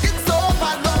 We circuit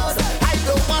overload. I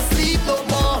don't want sleep no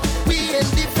more. We in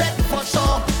the bed for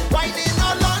sure. Whining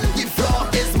all on the floor.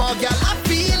 It's more girl I'm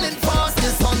feeling fast.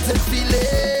 This haunted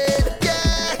feeling.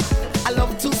 Yeah. I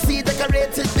love to see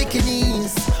decorated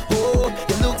bikinis. Oh,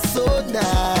 you look so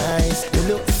nice. You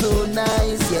look so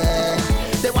nice, yeah.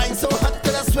 They wine so hot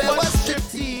that I swear was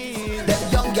striptease.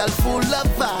 Them young girl full of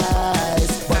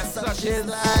vibes. But such is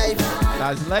life.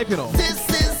 That's life, you know. This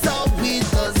is how we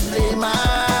just play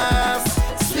mass.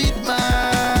 Sweet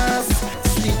mass.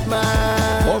 Sweet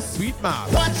mass. Oh, sweet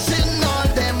mass. Watching all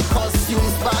them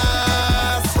costumes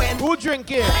pass. When who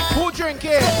drinking? Who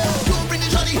drinking? You bring the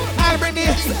shawty. I bring the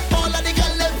all of the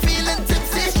girls them feeling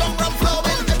tipsy. Strong rum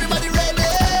flowing. Everybody ready.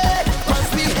 Cause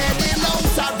we heading out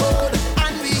that road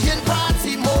and we in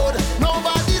party mode.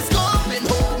 Nobody's going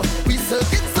home. We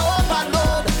circuit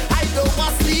overload. I don't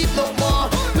want sleep no more.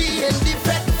 We in the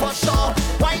bed for sure.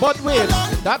 But wait,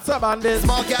 that's a bandit.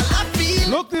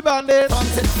 Look the bandit.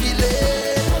 Haunted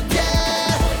feeling.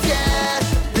 Yeah,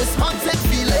 this haunted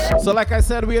feeling. So like I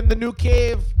said, we're in the new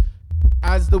cave.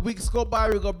 As the weeks go by,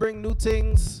 we're gonna bring new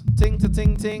things.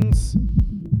 Things. You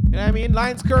know what I mean?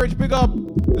 Lions Courage, big up.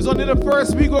 It's only the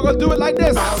first week, we're gonna do it like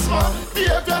this.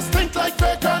 Behavior stink like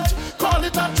vacant. Call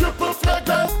it a triple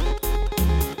flagrant.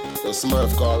 The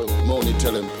Smurf call, Moni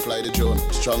tell him, fly the drone,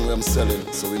 strong way I'm selling,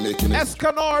 so we making it.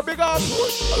 Escanor, big up.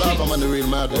 I love them on the real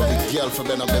mad one, the girl for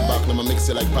Ben up their back, I'ma mix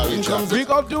it like Paris Jack. We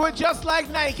gonna do it just like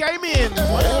Nike, I mean.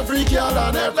 For every girl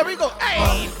and every... There we go,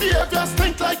 hey. Behavior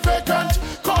stink like vacant.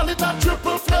 Call it a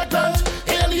triple flagrant.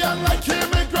 Alien like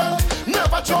immigrant.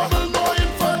 Never trouble, no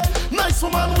infant. Nice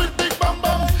woman with big bam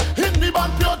bam. In the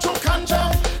band, pure joke and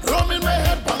jam. Rum in my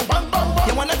head, bang, bang, bang, bang.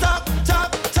 You wanna talk,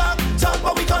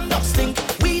 but we conduct stink.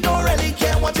 We don't really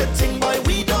care what you think, boy.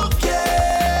 We don't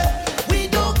care.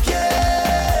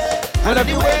 And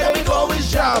everywhere that we go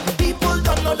is job. People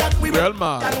don't know that we real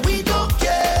man. And we don't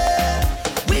care.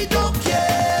 Boy,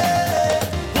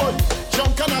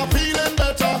 junk and I'm feeling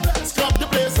better. Scrap the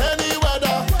place any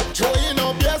weather. Throwing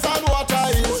up beers and water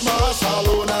is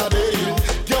martial on a day.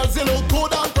 Girls, you look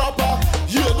good and proper.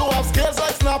 You don't have scales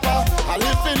like snapper. I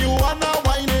live in you and I'm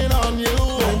whining on you.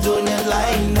 I'm doing it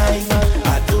like Nike.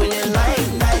 I'm doing it like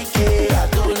Nike. I'm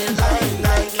doing it like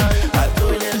Nike. I'm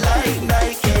doing it like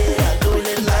Nike. I'm doing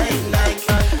it like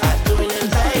Nike. I'm doing it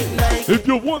like Nike. If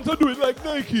you want to do it like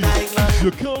Nike,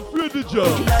 you can't afraid the job.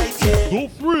 Don't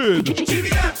afraid.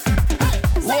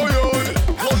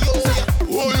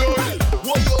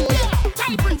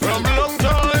 From a long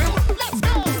time.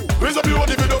 Raise up your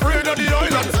hand if you're afraid of the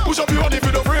island. Push up your hand if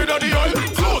you're afraid of the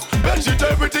island. Close, bed sheet,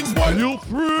 everything's spoiled. You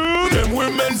afraid? Them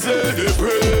women say they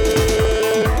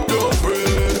pray. Don't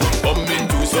pray. Come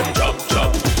into some chop.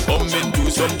 Come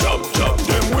into some chop.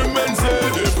 Them women say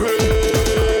they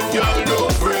pray. Y'all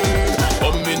don't pray.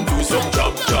 Come into some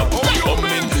chop. Come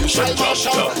into some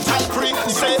chop. Tell Creek,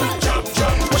 say,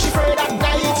 was she afraid at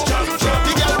night?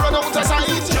 The girl run out of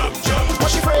sight.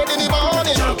 Was she afraid in the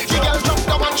morning? The girl jumped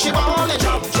up and she bawling.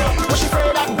 Was she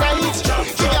afraid at night?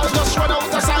 The girl just run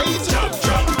out of sight.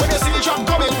 When you see the truck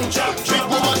coming, big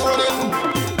woman running.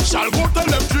 Shall go tell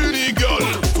them Trini girl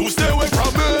to stay away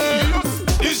from me.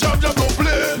 His job just don't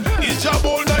play. His job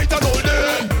all night and all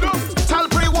day. Tell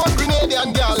Pre one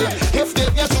Grenadian girl, if they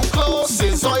get too close,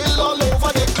 it's oil all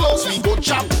over their clothes. We go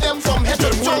chop them from head to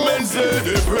toe. Women say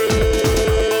they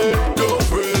pray. Don't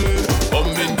pray. Come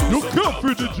into you can't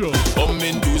free the job. Come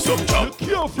into some chop. You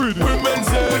can't free the women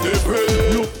say they pray.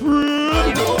 You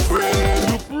free. Don't pray.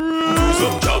 You free. Do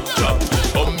some chop.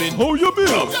 Come in. How you mean?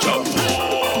 Chop.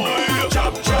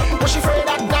 Was she afraid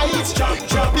at night?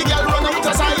 The girl run out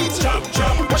of sight.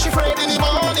 Was she afraid in the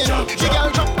morning? The girl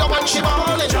jumped up and she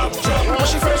bawling. Was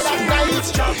she afraid at night?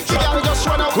 The girl just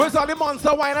run out. Where's all the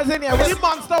monster whiners in here? Where's the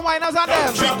monster whiners on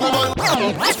them? Big woman.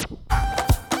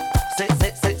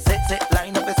 Sit,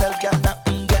 line up yourself, girl. Now,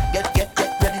 get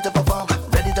ready to perform.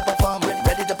 Ready to perform.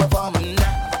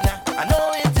 Nah. I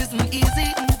know it isn't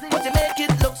easy, but you make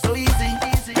it look so easy,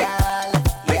 girl.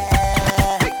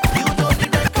 Yeah. You don't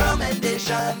need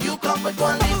recommendation. You come with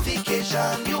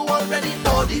qualification. You already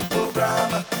know the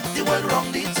program. The world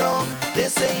round the town. They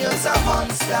say you're a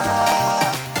monster.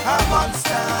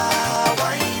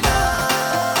 Why not?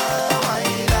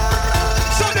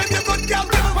 So then you could girl.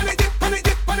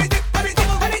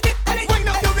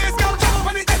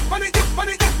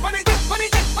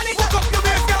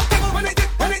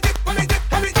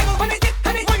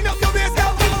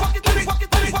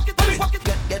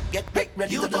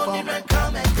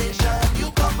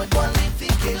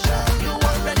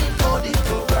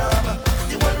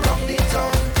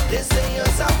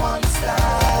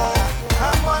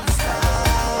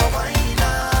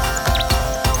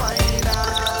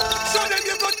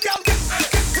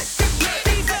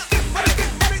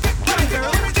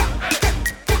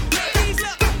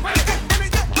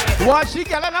 What she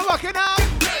got and I'm walking up.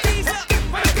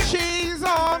 She's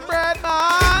on bread,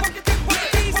 man.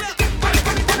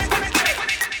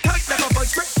 Touch like a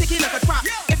voice, sticky like a trap.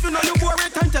 If you know you were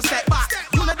it, time to step back.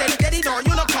 You know daddy, or you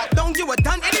know top down, you were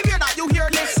done. Anywhere that you hear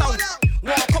this sound.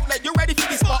 Walk up like you ready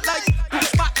for the spotlight. You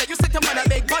spot like you sit on a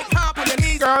big bike, hop on your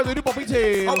knees. Girls with the puppy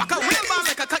tail. Oh, I can real man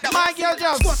like a cut that. My girl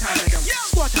just squat on the down,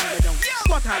 squat on the down,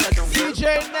 squat on the down.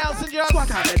 DJ Nelson just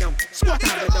squat on the down, squat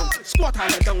on the down, squat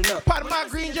on the down. Look, part of my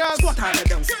green just squat on the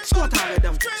down, squat on the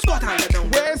down, squat on the down.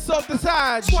 Where's up the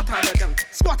side? Squat on the down,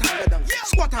 squat on the down,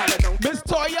 squat on the down. Miss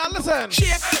Toya, listen.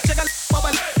 Shake, jiggle,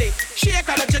 bubble, dick. Shake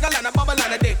and a jiggle and a bubble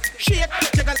and a dick. Shake,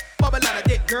 jiggle, bubble and a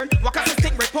dick, girl. Walk up the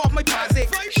stick, rip off my pansy.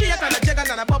 Shake and a jiggle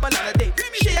and a bubble and a dick.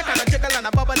 Shake and a jiggle and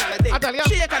a bubble and a dick.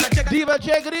 Shake and a jiggle. Diva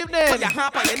J, good evening. Put your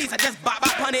hand on your knees and just bop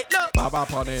bop on it. Look, bop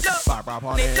bop on it, bop bop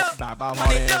on it, bop bop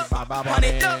on it, bop bop on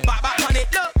it, bop bop on it,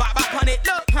 look, bop bop on it,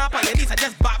 look. Hand on your knees and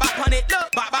just bop bop on it.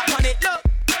 Look, bop bop on it, look,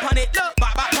 on it, look,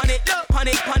 bop bop on it, look, on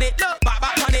it, look, bop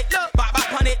bop on it, look, bop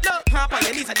bop on it, look. Hand on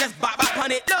your knees and just bop bop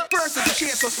on it. Look, first is a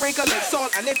shake, so sprinkle and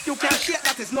salt, and if you can't shake,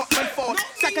 that is not my fault.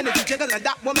 Second is you jiggle and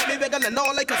that one make me wiggle and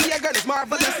all like a see a girl is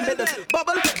marvelous. Middle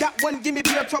bubble, that one give me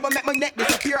pure trouble, make my neck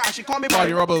disappear. I should call me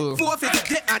Body rubble. Fourth is a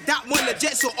dip, and that one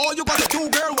legit. So all you gotta do,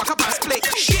 girl, walk up and split.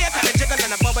 Shake and a jiggle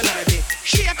and a bubble and a dip.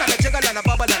 Shake and a jiggle and a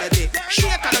bubble and a dip.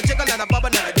 Shake and a jiggle and a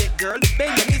bubble and a dip, girl.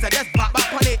 Bend your knees and just bop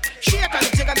bop on it. Shake and a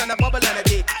jiggle and a bubble and a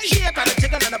dip. Shake and a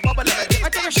jiggle and a bubble and a dip. I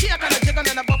tell you, shake and a jiggle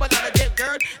and a bubble and a dip,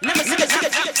 girl. Let me see it.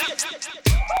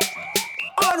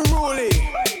 Unruly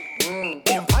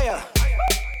Empire.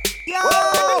 Yo,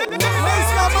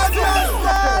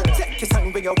 take your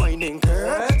time with your whining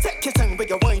girl. Take your time with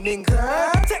your whining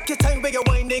girl. Take your time with your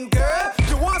whining girl.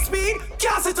 You want speed?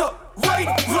 Gas it up. Right.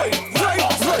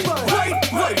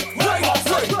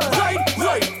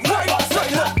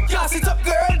 Gas it up,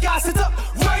 girl. Gas it up.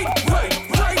 Right.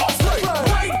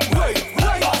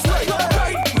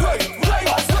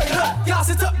 Gas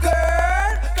it up, girl.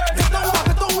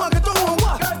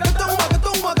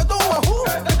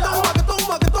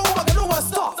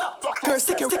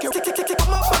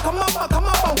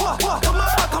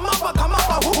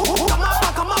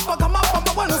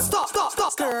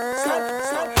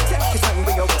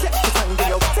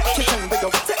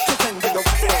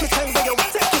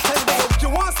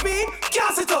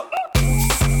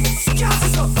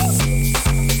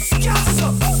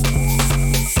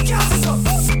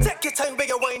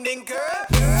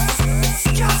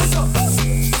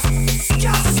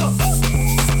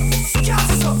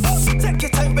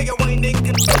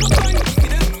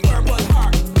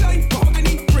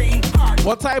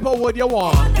 What type of wood you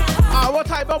want? What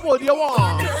type of wood you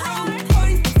want?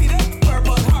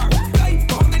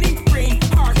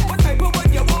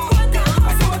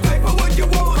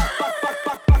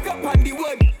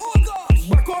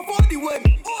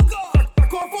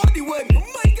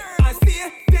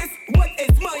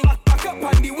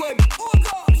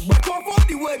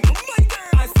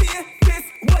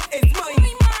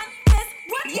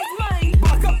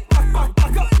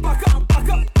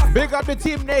 Big up the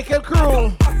Team Naked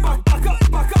crew.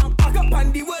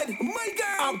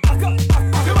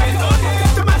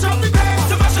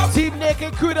 Team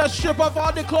Naked crew that strip off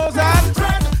all the clothes and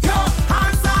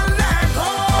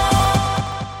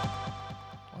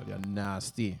oh, you're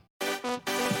nasty.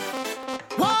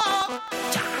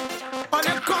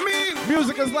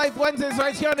 Music is Life Wednesdays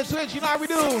right here on the Twitch. You know how we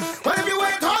do.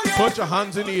 Put your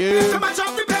hands in the air.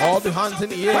 All the hands in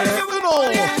the air.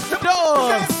 Uno,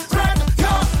 dos.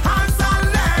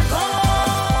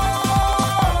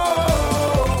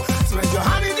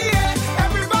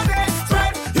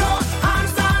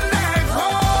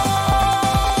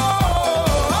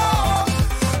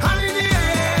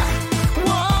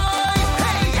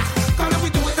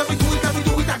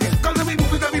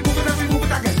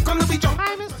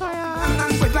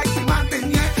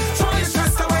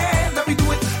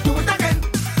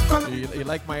 You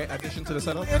like my addition to the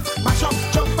setup? Mash up,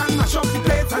 jump and mash up the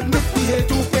plates and make me here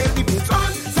to pay the bills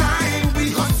on time. We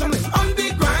hustling on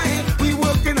the grind. We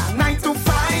working at 9 to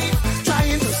 5,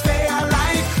 trying to stay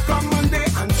alive. From Monday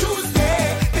and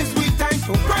Tuesday, it's we time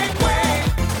to break away.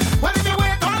 Well, if you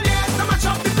wait all year to mash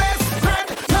up the place, spread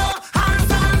your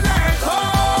hands and let go.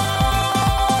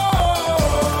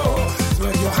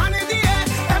 Spread your hand in the air,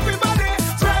 everybody.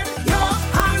 Spread your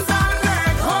hands and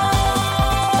let go.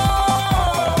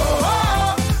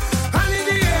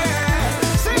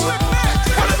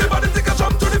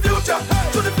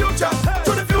 To the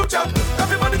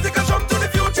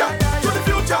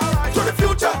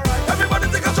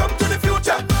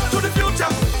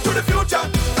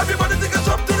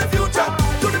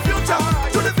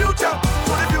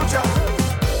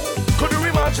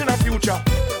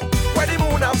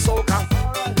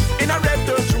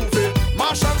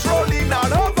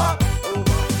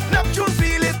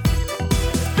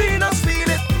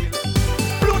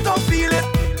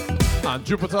And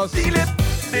Jupiter's. Feel it,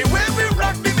 the way we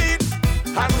rock the beat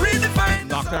and redefine.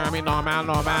 Doctor, I mean, normal.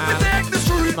 We take the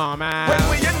street Normal. when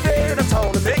we invade the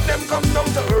town and make them come down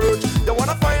to earth. They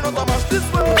wanna find out how much this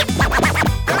world.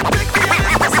 Them take the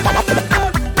elements and them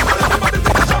dead. Everybody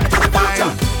take a jump to the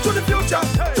future, to the future,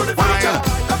 to the future.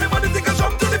 Everybody take a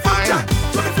jump to the future,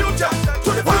 to the future,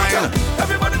 to the future.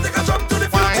 Everybody take a jump to the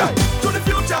future, to the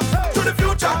future, to the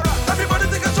future. Everybody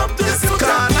take a jump to the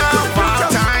future.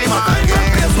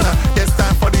 It's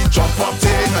time for the jump up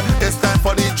thing. It's time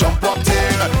for the jump up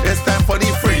thing. It's time for the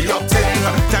free up thing.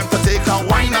 Time to take a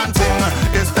wine and thing.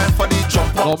 It's time for the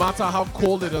jump up. No matter how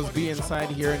cold it does be inside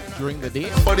here during the day,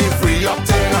 For the free up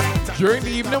thing. during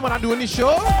the evening when I'm doing the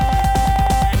show,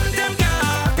 Them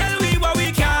can't tell we what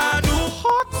we can do.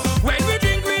 When we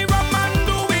drink, we rum and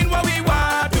doing what we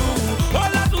want to.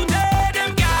 All of today,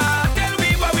 them can't tell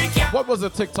we what we can. what was a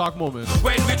TikTok moment?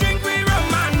 When we drink, we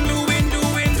rum and doing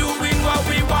what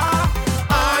we want.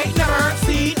 I never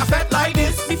see a fete like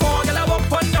this before. Girl, I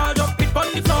walk on the jump it on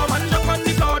the floor, man, jump on the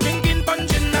floor, drinking,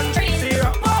 punching and drinking.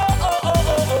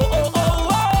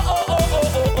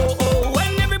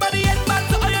 When everybody head back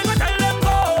to iron, I tell them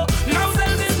go. Now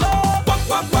sell this low.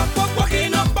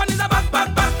 Walking up and it's a back.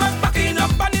 Backing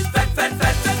up and it's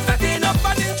fetting up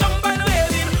and it's jump and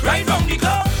waving right round the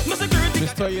club. No security.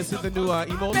 Mister, you see the new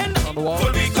emote on the wall?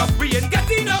 Full week of free and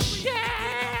getting up.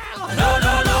 No.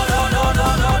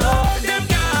 Them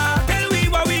can't tell we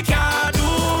what we can do.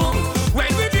 When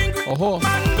we drink, we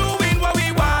man doing what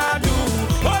we want to.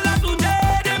 All of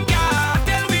today, them can't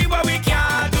tell we what we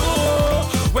can do.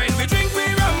 When we drink, we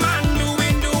rum and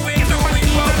doing what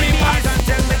we want. And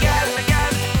tell the girl,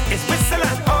 it's whistle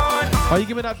and on. Why you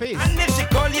give me that face? And if she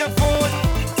call your phone,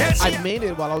 tell she I made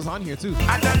it while I was on here too.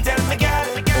 and then tell the girl,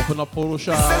 Open up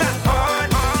Photoshop,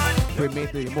 made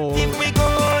the emote,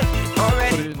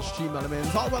 put it in stream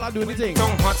elements, all while I do anything.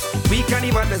 we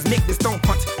cannibals make this tongue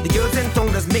hot. The girls in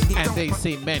town just make the And they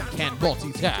say men can't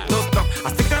multitask. no stop.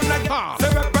 I stick them like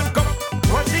syrup and cup.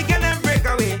 Once she get them break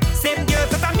away. Same girls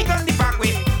that I meet on the back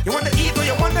way. You want to eat or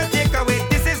you want to take away.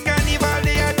 This is carnival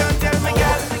day. I don't tell my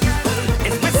girl.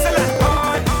 It's whistle and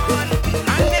on.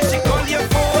 And if she call your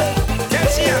phone, tell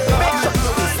she a call.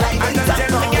 I don't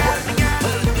tell my girl.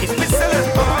 It's whistle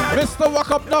and on. Mr. Walk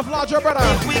Up Enough, larger brother.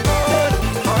 We go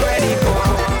already go.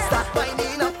 Start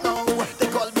winding up now. They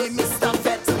call me Mr.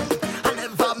 Fett. I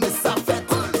never miss a fett.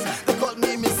 They call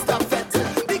me Mr. Fett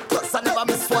because I never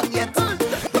miss one yet.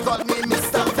 They call me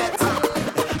Mr. Fett.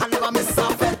 I never miss a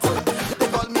fett. They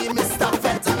call me Mr.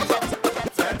 Fett.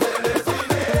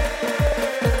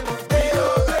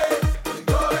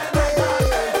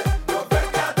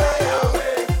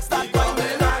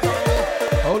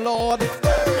 Oh Lord.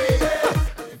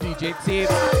 DJ Tate.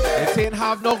 They saying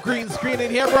have no green screen in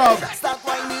here, bro. Start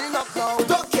winding up now.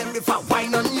 Don't care if I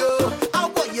whine on you. I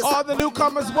want you. All the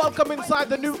newcomers, welcome inside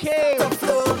the new cave.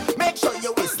 Make sure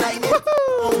you waistline it.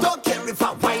 Don't care if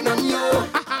I whine on you.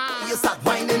 You start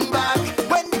whining back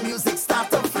when the music starts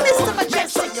to flow. Make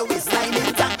sure you waistline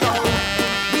it now.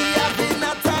 We having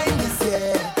a time this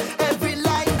year. Every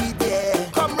line we there.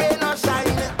 Come rain or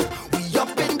shine, we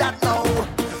up in that now.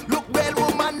 Look, real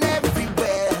woman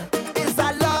everywhere. It's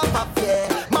a love affair.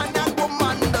 Man and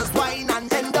woman does wine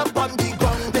and end up on the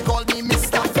ground. They call me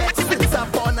Mr. Fett. Since I'm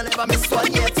born, I never miss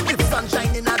one yet. If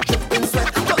sunshine in a dripping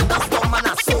sweat, thunderstorm and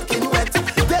a soaking wet.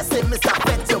 They say Mr.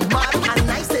 Fett, you're mad,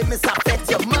 and I say Mr. Fett,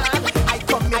 you're mad. I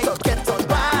come here to get on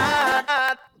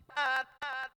bad.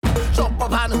 Jump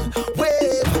up and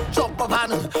wave, jump up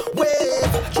and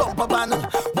wave, jump up and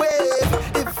wave.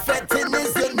 If fetting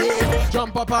is your name,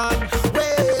 jump up and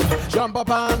wave, jump up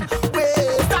and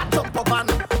wave. Start jump up and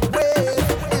wave.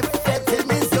 If fetting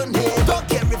is your name, don't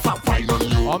care if I whine on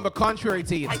you. on the contrary,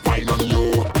 Tate.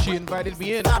 She invited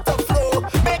me in. Start to flow.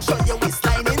 Make sure your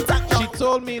waistline intact. She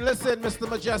told me, listen, Mr.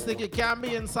 Mejustik, you can't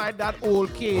be inside that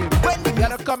old cave. You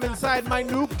gotta come inside my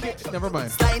new cave. Never mind.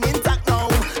 Waistline intact now.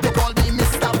 They call me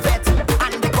Mr. Vet,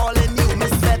 and they calling you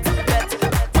Miss Vet.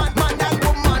 Man and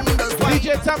woman does wine.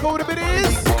 DJ Tampa, what it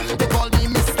is? They call me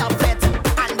Mr. Vet,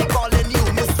 and they calling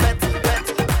you Miss Vet.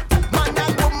 Man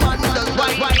and woman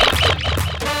does wine.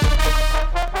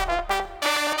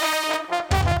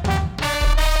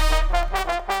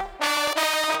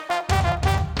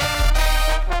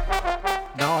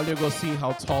 Now all you go see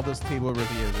how tall this table really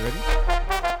is. Ready?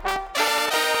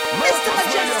 Mr.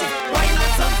 Mejustik, why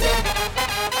not something?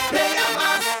 Play a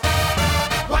mass.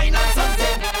 Why not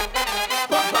something?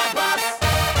 Bump a bass.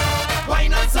 Why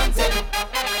not something?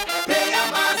 Play a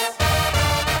mass.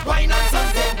 Why not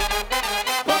something?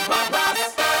 Bump a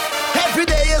bass. Every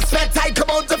day is fete, I come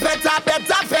out to fete,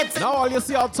 better fete. Now all you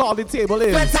see how tall the table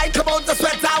is. Sweat I come out the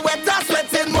sweater, wetter,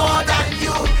 sweating more than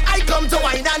you. I come to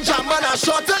wine and jam and I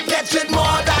short to catch it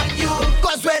more than you.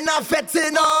 Cause when I'm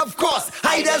fetting, of course,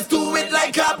 I just do it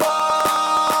like a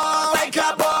ball. Like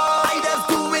a ball. I just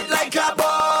do it like a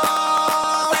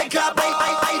ball. Like a ball.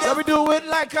 Let me do it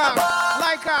like a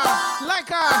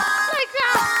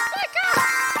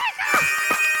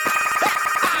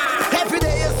Every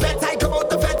day is sweat, I come out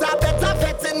the fetter, better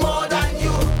fetting more than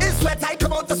you. It's sweat, I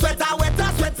come out the sweater,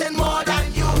 wetter, sweating more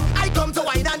than you. I come to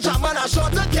wine and jam and I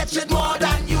short to catch it more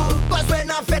than you. Cause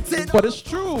when I'm fetting, but it's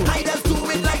true. I just do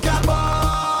it like a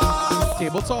ball.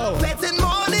 Table tall. Fetting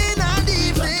morning and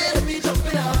evening.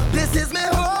 This is my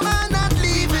home and not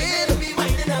leaving.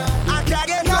 I can't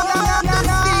get no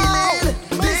this feeling.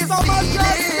 This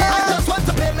feeling. I just want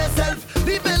to pay myself.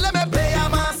 People let me pay a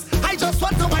mass. I just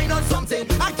want to wine on something.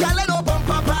 I can't let no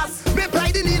bumper pass. Me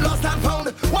pride in the lost and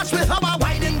found. Watch me how I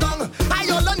winding down. I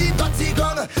only need dirty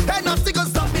gun. And nothing can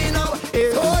stop me now.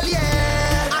 Oh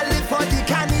yeah, I live for the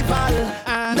carnival.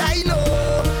 And I know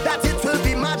that it will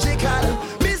be magical.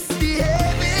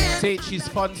 Misbehaving. Say she's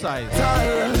fun size.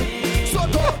 So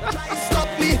don't try to stop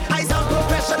me. I sound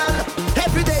professional.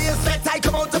 Every day is sweat. I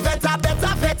come out to better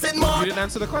fetting more. You didn't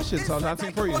answer the question, so I was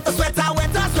answering for you. The sweater,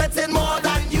 wetter, sweating more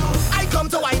than you. I come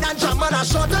to wine and jam and I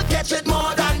short to catch it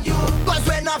more than you. Cause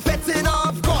when I'm fetting,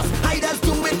 of course, I just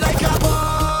do it like a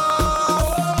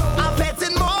ball. I'm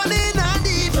fetting morning and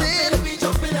evening.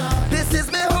 This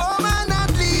is my home and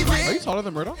not leaving. Are you taller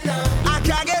than Murdo? I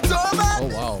can't get over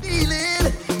this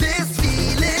feeling. This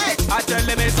feeling. I tell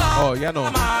them it's Oh, yeah,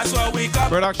 no. so we come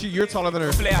Murdo, actually, you're taller than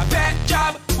her. play a pet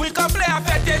job. We can play a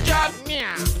pet job.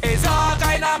 It's all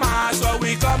kind of mass, so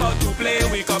we come out to play.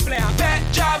 We can play a pet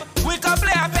job. We can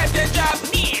play a pet job.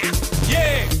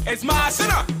 Yeah, it's mass, you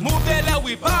know. Move the love,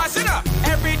 we pass, you know.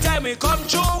 Every time we come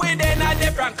through within a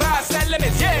different class, set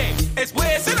limits, yeah. It's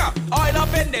waste, you know. Oil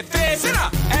up in the face, you know.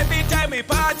 Every time we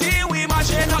party, we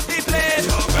mashing up the place.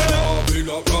 Having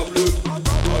a problem.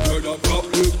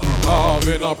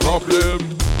 Having a problem.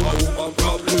 Having a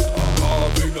problem.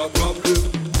 Having a problem.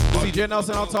 CJ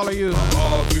Nelson, how tall are you?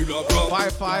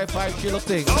 5'5", 5 kilo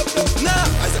thing. Nah,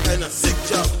 as a kind of sick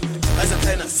job. As a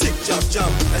kind of sick job.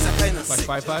 As a kind of like sick.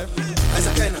 5'5"? As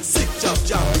a kind of sick job.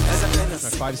 As a kind of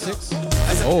like 5'6"?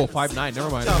 Oh, 5'9", never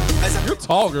mind. You're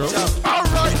tall, girl.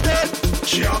 Alright then.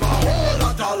 She have a whole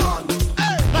lot of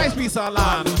land. Nice piece of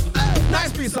land.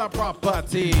 Nice piece of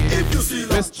property. If you see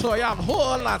Miss Choi, I'm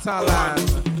whole lot of land.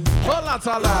 Whole lot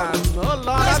of land. Oh Lord,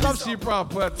 I love she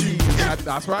property.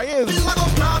 That's right, it is. feel like a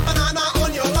plant banana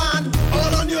on your land.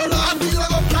 All on your land. Feel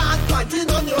like a plant planting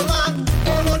on your land.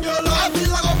 All on your land. Feel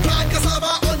like a plant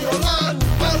cassava on your land.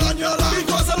 All on your land.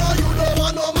 Because I know you don't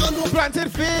want no man who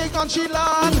planted fig on she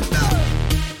land.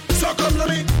 So come to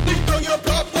me, dig down your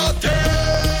property.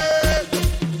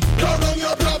 Down on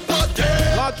your property.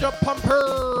 Lodge up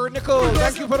pumper, Nicole.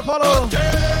 Thank you for the follow.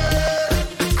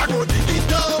 I go dig it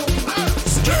down.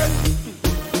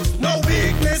 Strength, no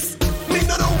weakness. Me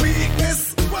no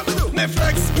weakness. What me do? Me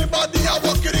flex me body, I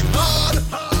work it hard.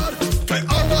 10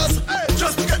 hours,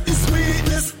 just to get the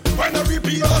sweetness. When I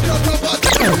repeat all your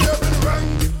property, every rank.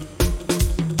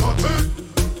 Dirty,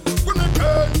 we make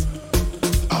it.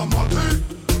 I'm dirty,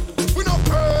 we no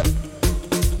afraid.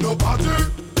 Nobody,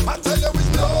 I tell you it's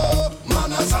no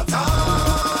manners at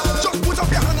all. Just put up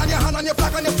your hand on your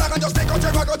flag and just take out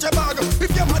your bag.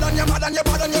 If you're mad and you're mad and you're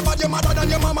bad and you're bad, you're madder than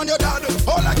your mom and your dad.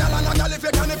 All a gal and a gal if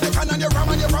you can and you ram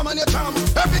and you charm.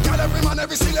 Every gal, every man,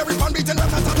 every seal, every fan beating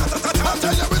rat-a-tat-tat-tat. I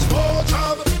tell you it's more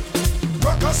job.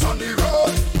 Rockers on the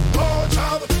road, more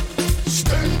job.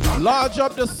 Stink on Lodge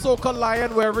up the soca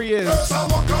lion wherever he is.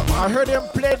 I heard him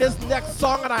play this next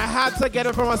song and I had to get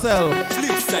it for myself.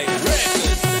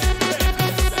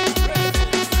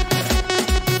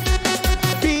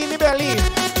 Beanie belly,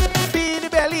 beanie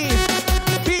belly,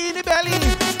 beanie belly,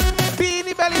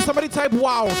 beanie belly. Somebody type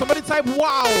wow. Somebody type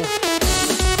wow.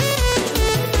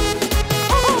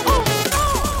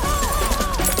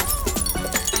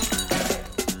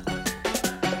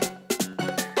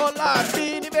 Hola,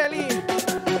 beanie belly,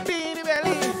 beanie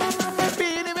belly,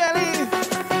 beanie belly.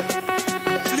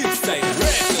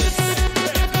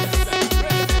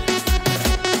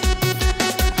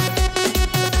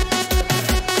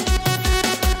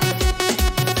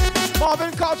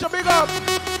 Marvin Culture, big up.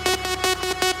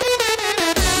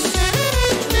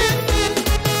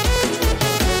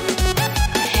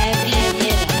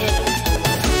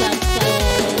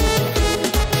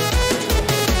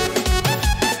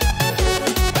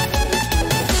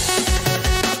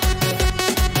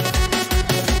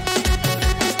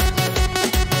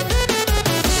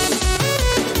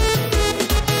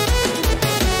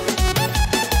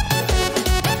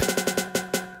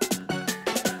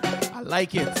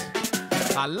 like it.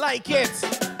 I like it.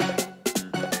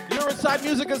 Inside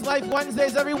Music is Life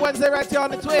Wednesdays, every Wednesday right here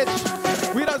on the Twitch.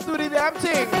 We don't do the damn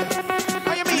thing.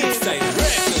 How you mean?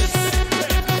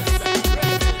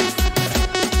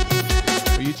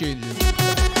 Are you changing?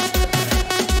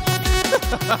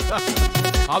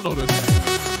 I'll notice.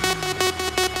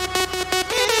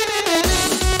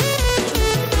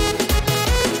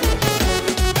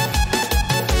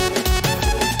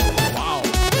 Wow.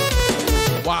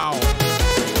 Wow.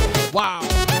 Wow.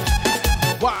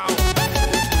 Wow.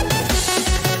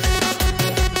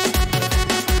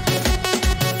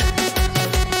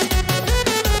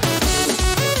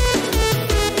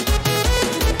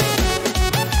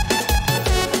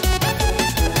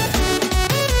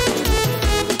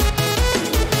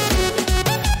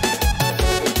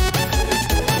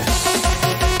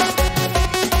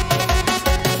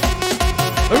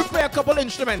 Couple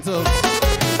instrumentals.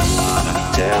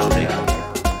 Tell me.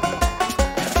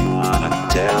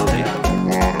 Tell me.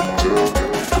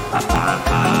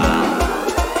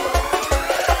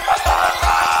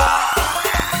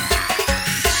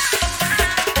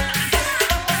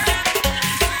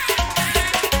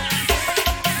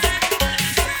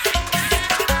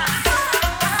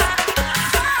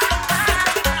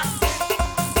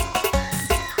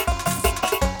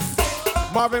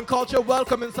 Marvin Culture,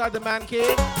 welcome inside the man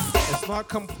cave. It's not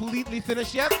completely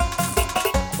finished yet,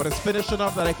 but it's finished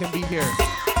enough that I can be here.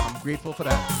 I'm grateful for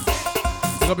that.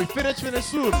 It's gonna be finished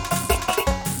soon.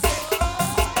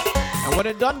 And when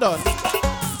it's done.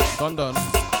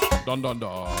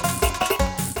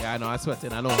 Yeah, I know, I'm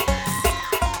sweating, I know.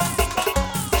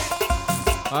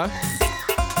 Huh?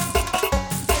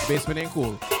 Basement ain't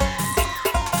cool.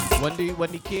 When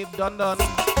the cave done,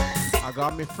 I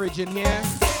got my fridge in here,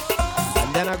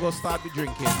 and then I go start the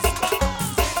drinking.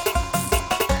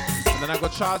 Then I go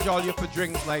charge all you for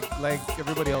drinks like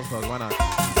everybody else does. Why not?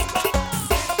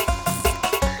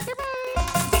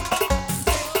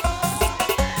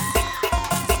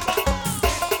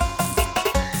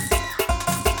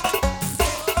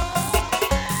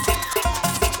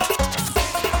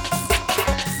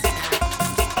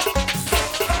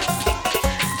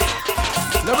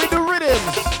 Let me do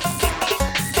rhythms.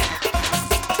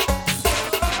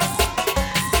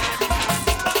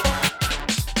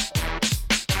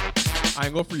 I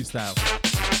ain't go freestyle.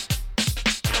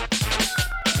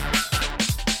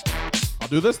 I'll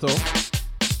do this though.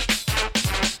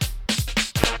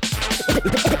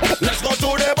 Let's go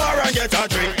to the bar and get a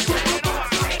drink.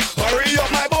 Hurry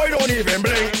up, my boy, don't even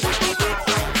blink.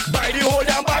 Buy the whole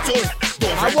damn bottle.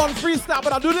 I want freestyle,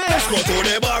 but I'll do this. Let's go to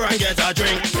the bar and get a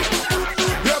drink.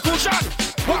 You're cushion.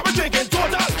 What we drinking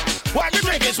total? What you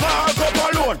drinking? Small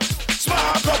cup alone.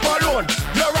 Small cup alone.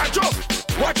 You're right, Joe.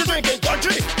 What you drinking,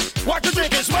 country? What you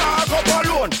drinking? Small cup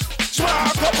alone. Small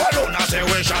cup alone. I say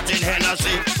we're shot in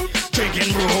Hennessy.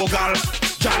 Drinking Brugal.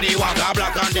 Johnny Walker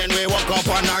Black, and then we walk up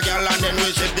on a girl, and then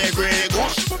we sip the Grey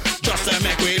Goose. Just to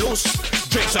make we loose.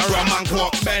 Drinks a rum and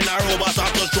coke. Ben a robot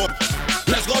off the stroke.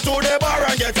 Let's go to the bar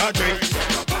and get a drink.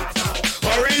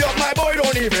 Hurry up, my boy,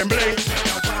 don't even blink.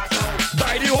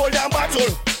 Buy the whole damn bottle.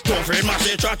 Don't fret,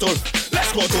 massive throttle.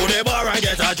 Let's go to the bar and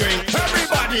get a drink.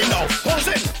 Everybody now, who's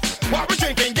in? What we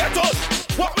drinking, get us.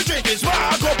 What we drinking,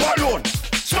 small cup alone.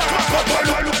 Small cup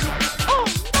alone.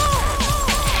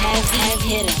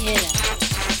 Heavy hitter.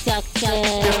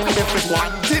 Success. If it's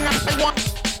one thing I want.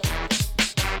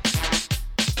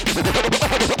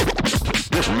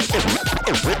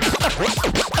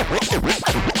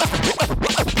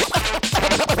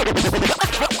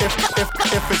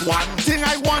 If it's one thing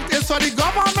I want is for the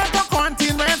government to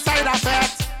quarantine me inside a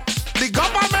vet. The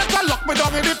government to lock me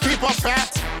down in the people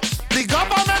fat. The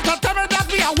government to tell me that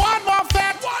we are one more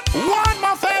fat. One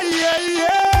more fat,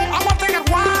 yeah. I want to get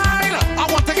wild. I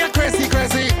want to get crazy.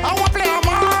 I want to play a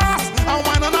mass. I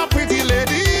want on a pretty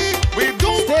lady. We do.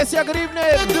 Stacia, good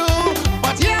evening. Do.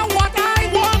 But yeah, what I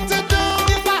want to do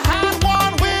if I had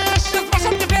one wish is mash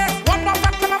up the place. One more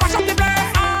fat, come and mash up the place.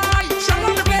 I shall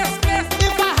on the place.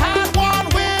 If I had one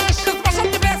wish is mash up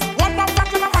the place. One more fat,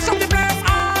 come and mash up the place.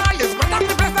 I is mash up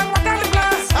the place and mash up the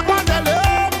place. I want to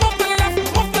live. Move to the left,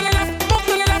 move to the left, move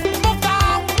to the left, move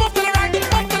down, move to the right,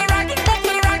 move to the right, move to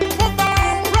the right, move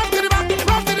down, run to the back,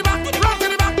 run to the back, run to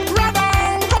the back, run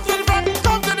down, come to the front,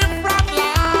 come to the front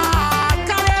line.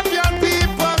 Caribbean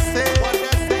people say,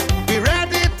 we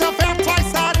ready to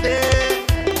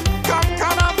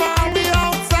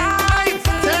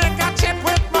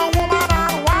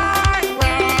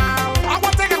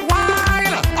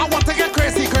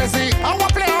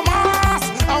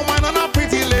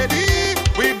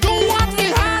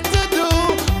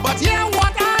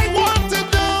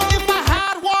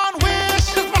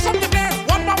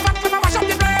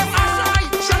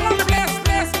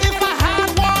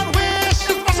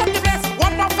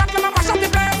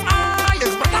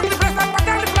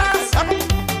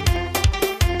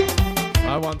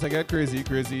want to get crazy,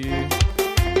 crazy.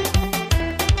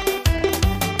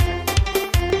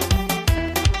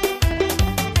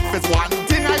 It's one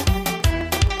thing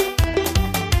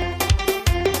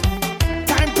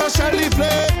Time to Shelly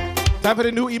play. Time for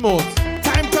the new emotes.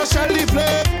 Time to Shelly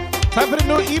play. Time for the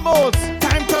new emotes.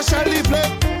 Time to Shelly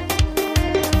play.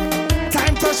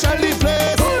 Time to Shelly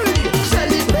play.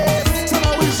 Shelly play. So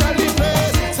now we Shelly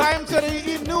play. Time to the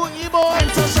new emotes. Time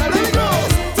to Shelly play.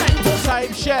 Time to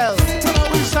Type Shell. So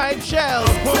now we Type Shell.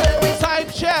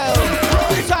 Type Shell.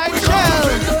 Type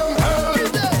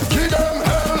Shell.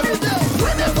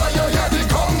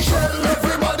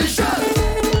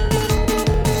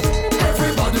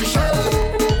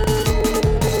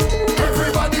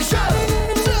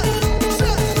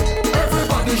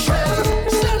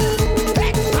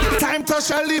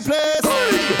 Shelly place,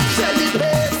 Shelly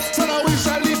place. So now we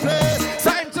Shelly place.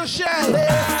 Time to shell,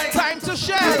 time to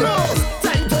shell.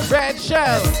 Time to red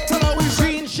shell. So now we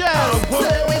green shell,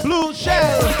 blue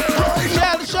shell,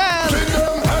 shell.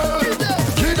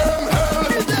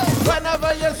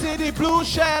 Whenever you see the blue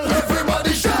shell,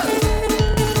 everybody shell.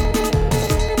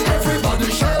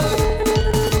 Everybody shell.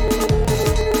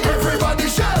 Everybody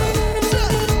shell.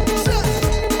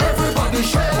 Everybody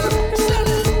shell.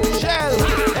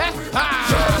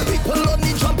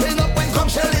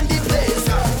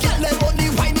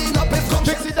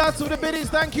 To the biddies,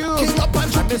 thank you.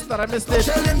 I missed it.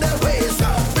 Shell in their ways.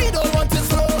 We don't want it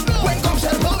slow. When come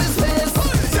shell blow his face.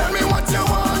 Tell me what you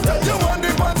want. You want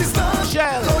the party start.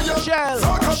 Shell. Tell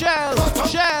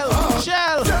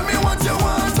me what you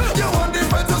want. You want the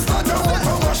party start. You want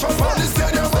to wash up on the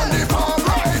stadium and the park.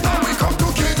 Right now we come to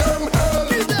kill them hell.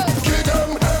 Kill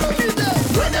them hell.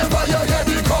 Whenever you hear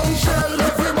the come shell,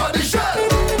 everybody shell.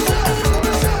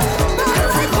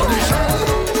 Everybody shell.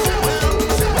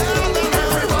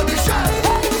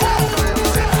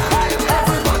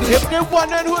 If they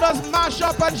wondering who does mash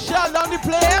up and shell down the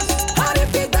place, and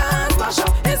if they dance mash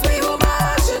up, it's we who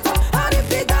mash it up. And if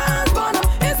they dance burn up,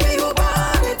 it's we who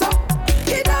burn it up.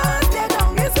 They dance tear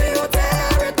down, it's we who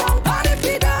tear it down. And if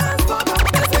they dance fuck up,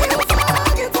 it's we who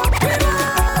fuck it up. We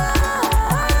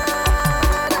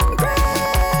mad and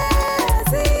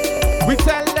crazy. we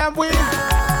tell them we.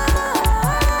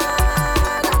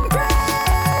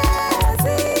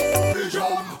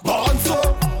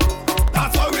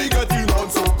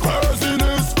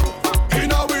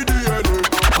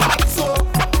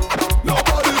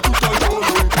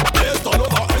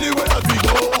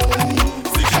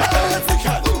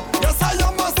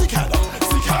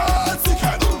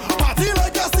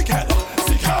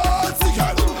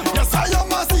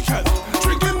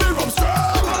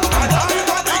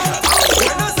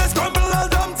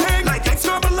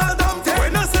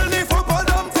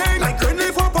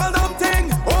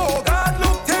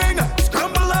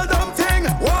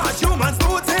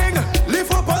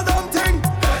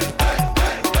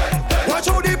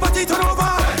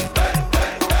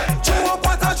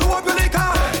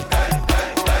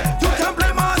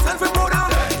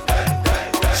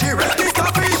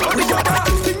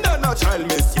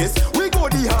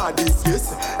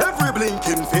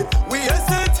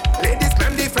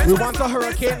 We want a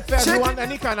hurricane fest, we want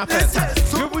any kind of fest.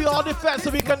 Give we all the fest so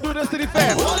we can do this to the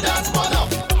fest.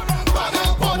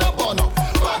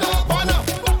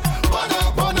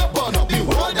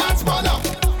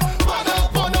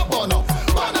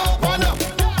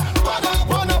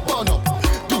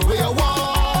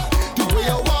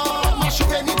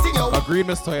 Agreed,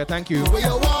 Miss Toya, thank you.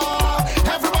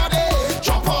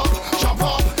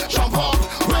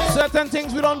 Certain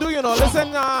things we don't do, you know.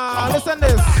 Listen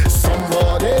this.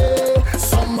 Somebody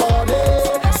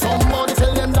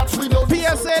tell them that we don't.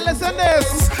 PSA, listen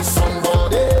this.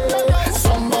 Somebody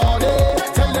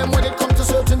tell them when it comes to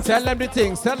certain. Tell them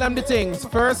the things.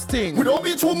 First thing. We don't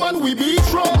beat woman, we beat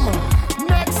drum.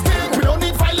 Next thing, we don't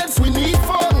need violence, we need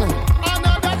fun.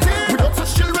 Another thing, we don't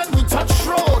touch children, we touch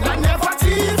road. I never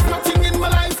tease, nothing in my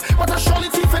life, but I surely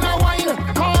thief in a wine.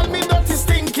 Call me dirty,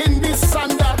 stinking, this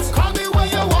and that. Call me where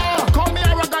you are, call me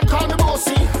arrogant, call me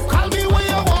bossy. Call me where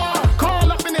you are,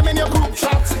 call up my name in your group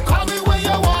chat. Call me where you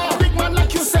are, big man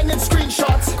like you sending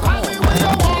screenshots. Call me where you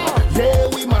are, yeah,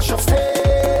 we mash up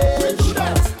stage. We do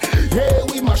that, yeah,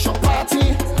 we mash up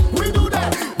party. We do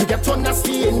that, we get to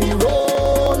nasty in the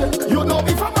road. You know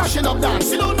me from mashing up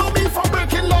dance, you don't know me from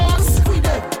breaking laws. We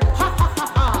dead, ha ha ha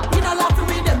ha. We don't laugh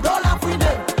with them, don't laugh with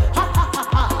them. Ha ha ha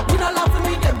ha. We don't laugh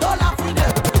with them, don't laugh with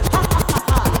them. Ha ha ha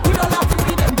ha. We don't laugh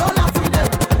with them, don't laugh with them.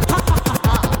 Ha ha ha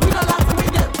ha. We don't laugh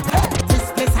with them. Hey. This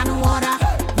place on the water,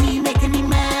 we making the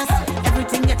mess.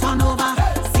 Everything get turned over,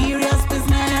 serious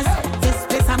business. This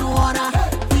place on the water,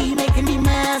 we making the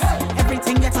mess.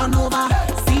 Everything get turned over,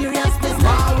 serious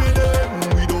business.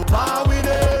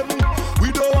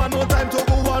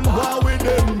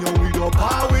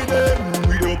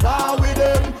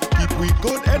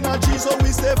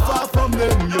 stay far from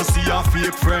them. You see a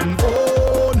fake friend.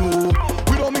 Oh no,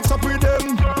 we don't mix up with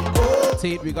them. Oh,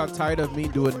 Tate, we got tired of me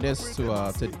doing this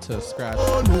to scratch.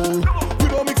 oh no, we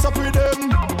don't mix up with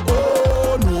them.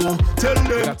 Oh no, tell We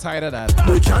them. got tired of that.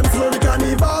 We cancel the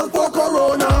carnival for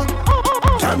Corona.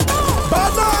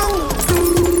 Bad now.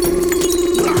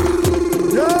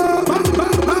 Yeah.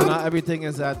 So now everything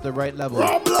is at the right level.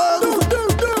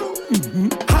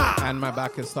 And my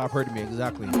back can stop hurting me.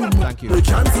 Exactly. Thank you. We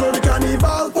cancel the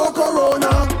carnival for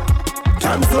Corona.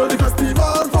 Cancel the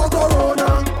festival for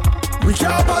Corona. We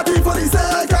can't party for the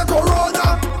sake of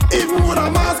Corona. Even with a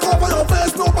mask over your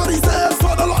face, nobody says.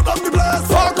 So the lot of the place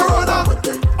for Corona.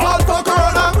 All for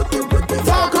Corona.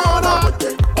 For Corona.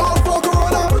 All for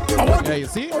Corona. Yeah, you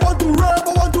see? I want to rave,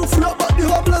 I want to flip, but the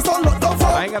hopeless are not the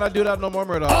fun. I ain't gonna do that no more,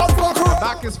 murder. All for Corona. My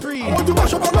back is free. I want to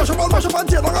mash up and mash up and mash up and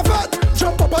tear down a fat.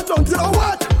 Jump up and down till I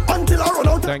wet. Until I run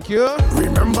out. Thank you.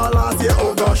 Remember last year,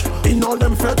 oh gosh. In all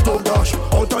them fed, oh gosh.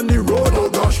 Out on the road, oh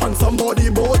gosh. On somebody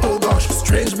boat, oh gosh.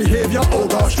 Strange behavior, oh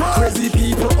gosh. Crazy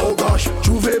people, oh gosh.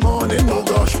 Juve morning, oh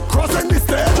gosh. Crossing the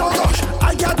stage, oh gosh.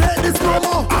 I can't take this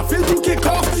promo. I feel to kick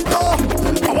off the door.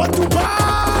 I want to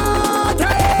party.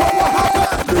 But what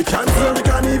happened? We cancel the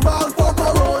carnival for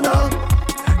Corona.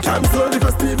 Cancel the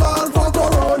festival for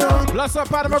Corona. Bless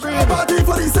up, Adam Green. Party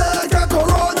for the sake of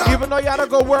Corona. Even though you had to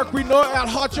go work, we know how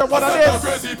hot you what it is.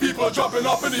 Crazy people jumping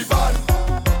up in the van.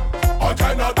 All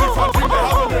kind of different things they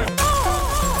happening.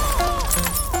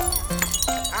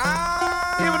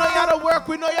 Even though you had to work,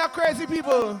 we know you're crazy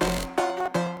people.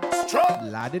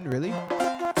 Strong. Laden, really?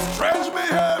 Strange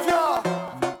behavior.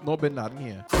 No Bin Laden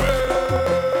here.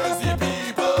 Crazy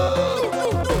people.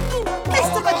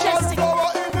 Mr. Mejustik.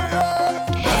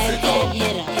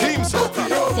 Team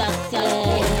Sophia.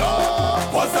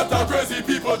 What's that the crazy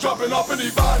people jumping up in the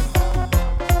van?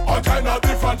 All kind of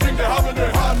different things they have in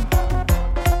their hand.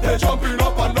 They jumping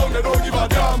up and down, they don't give a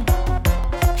damn.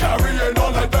 Carrying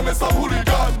on like them is some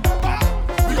hooligan.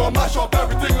 We gon' mash up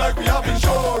everything like we have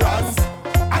insurance.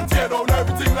 And tear down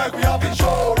everything like we have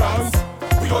insurance.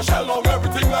 We gon' shell down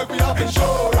everything like we have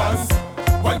insurance.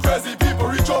 When crazy people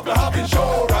reach up, they have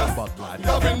insurance. We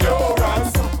have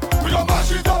endurance. We gon'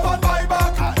 mash it up on my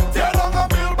back. Tear down and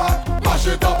build back. Mash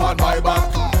it up on my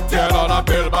back. Tear down and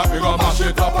build back. We gon' mash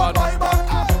it up on my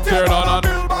back. Tear down and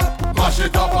build back. Mash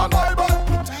it up on my back.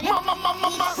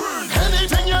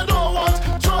 Anything you don't want,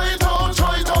 try it out,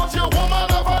 try it out. Your woman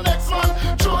have a next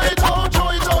man. Try it out,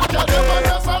 try it out. Your demon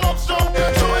has an upstone.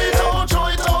 Try it out,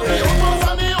 try it out. The old man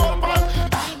and the old man.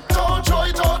 Don't try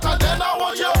it out, and then I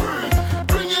want you.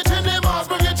 Bring it in the mass,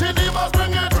 bring it in the mass,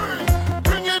 bring it.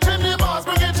 Bring it in the mass,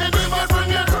 bring it in the mass,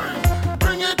 bring it.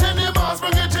 Bring it in the mass,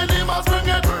 bring it in the mass, bring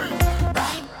it.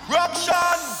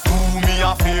 Ruction. Do me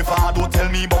a favor, don't tell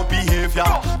me about behavior.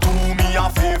 Do me a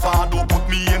favor, don't put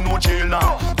me in no jail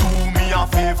now. Do me a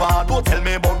favor, don't tell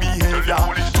me about behavior.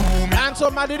 Do me. Anso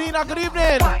Madrina, good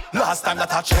evening. Last time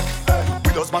that I check,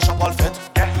 we just mash up all fit.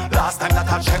 Last time that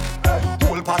I check,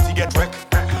 whole party get wrecked.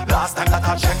 Last time that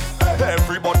I check,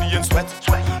 everybody in sweat.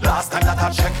 Last time that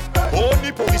I check,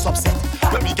 only police upset.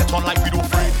 When we get on like we don't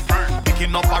afraid,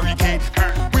 picking up barricade.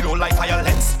 We don't like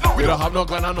violence. We don't have no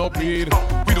gun and no bleed.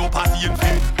 We don't party in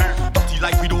vain. Dirty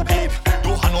like we don't bathe.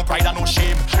 Don't have no pride and no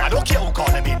shame. I don't care who call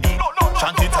them in name.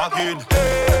 Chant it again.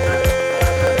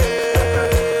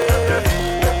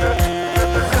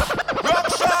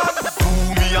 Do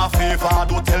me a favor,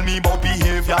 don't tell me about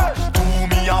behavior. Do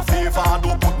me a favor,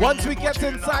 don't put me. Once we get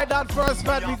inside that first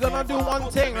fed, we're gonna do one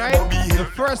thing, right? The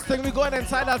first thing we going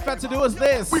inside that fed to do is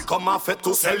this. We come a fed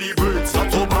to celebrate.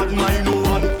 Not so bad, my no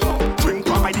one. Drink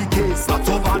by the case. Not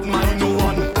so bad, my no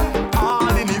one.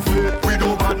 All in the faith, we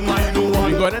don't bad, my no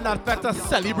one. We're going in that fed to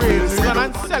celebrate. We're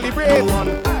gonna celebrate.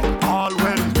 All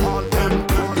when, all them.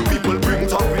 People bring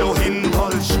talk without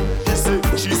indulge. He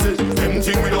said, she said, them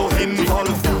thing without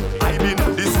involve. I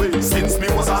been this way since me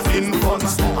was a infant.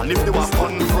 And if they was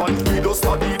confront, we don't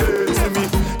study this. See me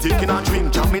taking a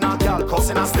drink, jamming a girl,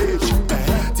 crossing a stage.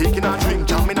 Taking a drink,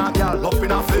 jamming a girl, up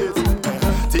in a face.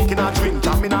 Taking a drink,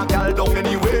 jamming a girl down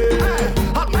anyway.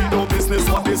 And we no business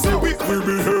what they say. We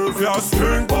behavior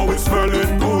stink, but we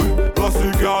smelling good. Plus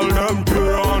the girl them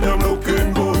pure and them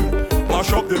looking good.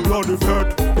 Mash up the bloody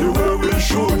fat the way we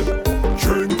should.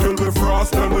 Drink till we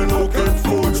frost and we looking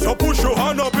food. So push your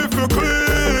hand up if you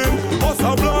clean. Bust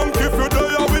a blank if you're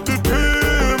there with the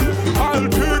team. I'll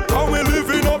take how we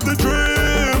living up the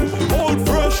dream. Old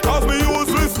fresh cause we use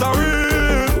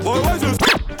Listerine. Boy, why just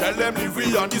tell them if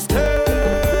we on the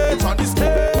stage, on the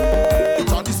stage,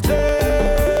 on the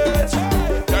stage.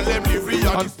 Tell them if we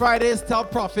on On Fridays, tell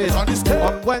Prophet.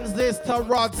 On Wednesdays, tell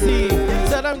Rod C.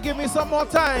 Tell them give me some more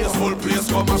time. This whole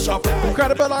place come a shop.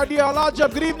 Incredible RD, all our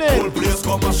job. Good evening. Whole place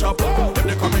come a shop. If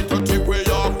they come in to take way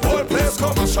off, whole place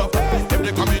come a shop. If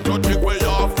they come in to take way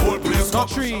off, whole place not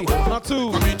three, not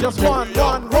two, just one.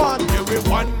 Give me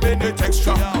 1 minute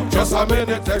extra, just a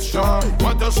minute extra.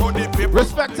 Want to show the people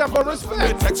respect, temple,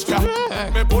 respect. Texture.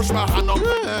 Me push my hand up.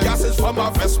 Gas is from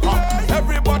my Vespa.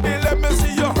 Everybody, let me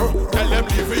see you. Tell them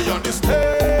leave me on the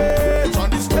stage, on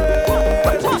the stage,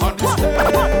 on the stage.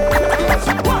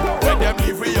 Let them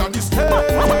leave me on the stage, on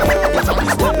the stage, on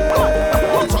the stage.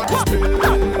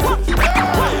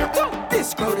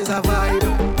 This crowd is a vibe.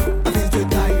 I feel to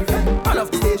dive. I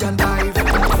love the stage and dive.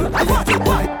 I feel to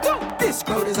dive. This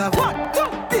crowd is a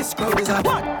vibe. This crowd is a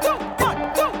vibe.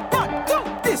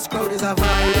 This crowd is a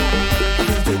vibe. I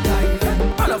feel to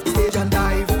dive. I love the stage and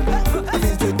dive. I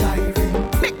feel to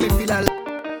dive. Make me feel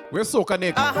alive. We're Soca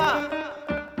Nick.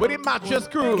 With the mattress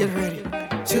crew. Get ready.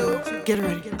 2, get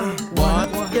ready.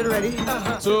 1, get ready.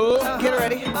 2, get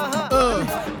ready.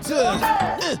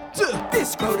 2.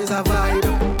 This crowd is a vibe.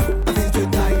 I feel to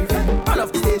dive. I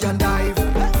love the stage and dive.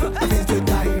 I feel to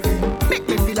dive. Make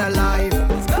me feel alive.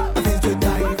 I feel to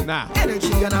dive. Nah.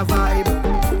 Energy and a vibe.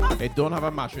 They don't have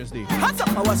a mattress, D. Hands up,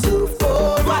 I was surf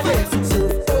over this,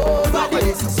 surf over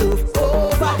this, surf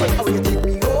over this. How you take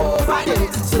me over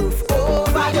this, surf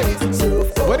over this,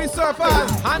 surf over. Where the surfers?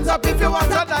 Hands up if you want to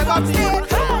dive up the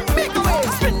make a way,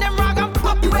 spin them rag and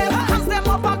pop the whale. Hands them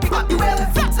up and pick up the whale.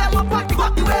 Flex them up and pick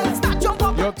up the whale. Start jump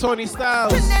up. Yo, Tony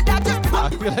Styles. I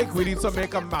feel like we need to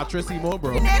make a mattress emo,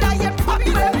 bro.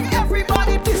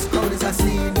 Everybody, this crowd is a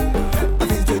scene. I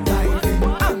feel to dive in,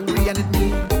 angry and it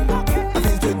mean.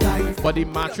 But the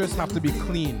mattress have to be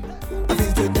clean.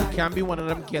 Can't be one of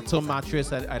them ghetto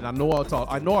mattress, and I know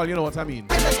all. You know what I mean.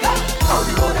 On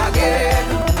the road again,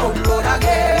 on the road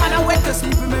again. And I went to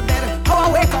sleep in my bed. How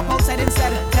I wake up outside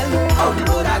instead. Tell me, on the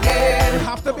road again. It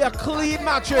have to be a clean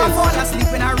mattress. I fall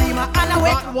asleep in a Rima and I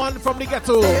wake not one from the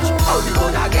ghetto. On the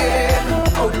road again,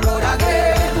 on the road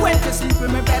again. Went to sleep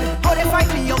in my bed. How they fight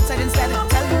me outside instead.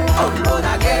 Tell me, on the road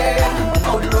again,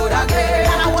 on the road again.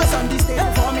 And I was on the stage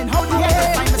performing. How the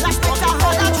hell find me like a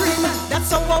dream? That's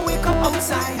how I wake up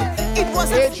outside. It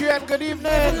was Adrian, good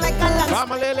evening. Like a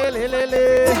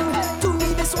to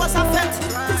me, this was a fete.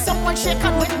 Did someone shake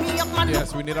and wake me up, man?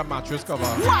 Yes, we need a mattress cover.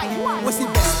 Why? Was the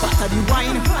best part of the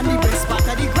wine and the best part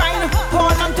of the grind?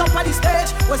 All on top of the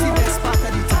stage was the best part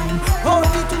of the time.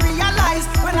 Only to realize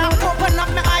when I open up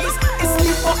my eyes, it's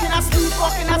sleepwalking.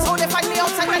 That's how they find me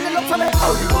outside when they look for me.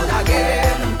 Out the road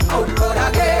again, out the road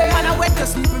again. And I went to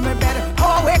sleep in my bed.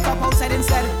 How I wake up outside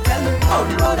instead. Tell me, out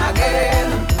the road again,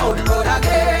 out the road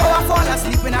again. How I fall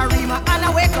asleep in a Rima and I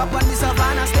wake up on the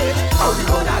Savannah stage. Out the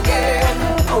road again,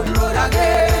 out the road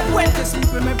again. Went to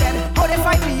sleep in my bed. How they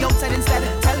find me outside instead.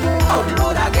 Tell me, out the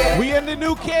road again. We in the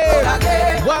new cave.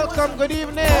 Welcome, good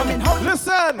evening.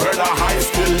 Listen. Where the high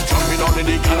still jumping on in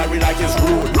the gallery like it's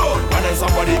rude. And then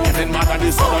somebody getting mad at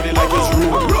this somebody like it's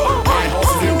rude. My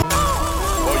house is the rude.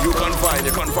 Oh, you can't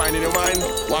find in your mind.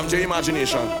 What's your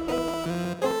imagination?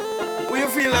 When you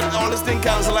feel that all this thing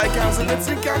cancel, like cancel, let's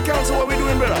see, can't cancel what we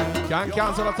doing, brother. Can't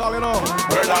cancel at all, you know.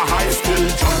 Where the high still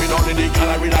jumping on in the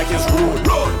gallery like it's rude.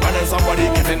 And then somebody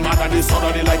getting mad at this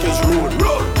somebody like it's rude.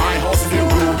 My house is the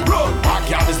rude.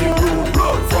 Backyard is the rude.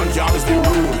 Front yard is the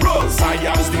rude. Side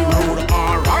yard is the rude.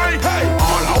 Alright, hey.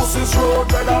 All houses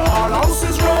road, brother. All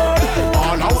houses road.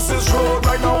 All houses road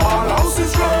right now. All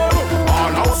houses road.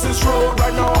 All houses road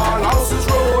right now. All houses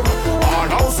road.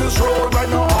 All houses road right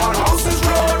now. All houses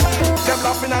road. Them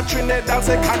laughing at Trinidad, that's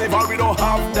a carnival, we don't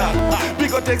have that. We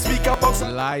go take speaker box.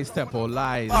 Lies, tempo,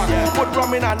 lies. Put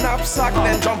rum in a knapsack,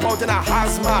 then jump out in a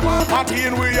hazmat. Party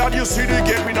in we yard, you see the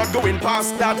gate, we not going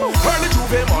past that. Early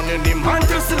Juve morning, the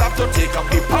mantle still have to take up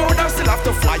the powder, still have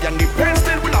to fly, and the pen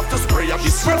still will have to spray up. The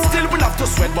sweat still will have to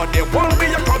sweat, but there won't be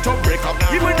a crowd to break up.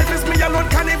 Even if it's me alone,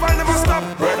 carnival never stop.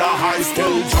 Brother high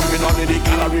still jumping on in the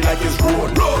gallery like it's road.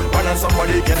 And then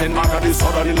somebody getting mad at this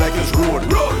other like it's road.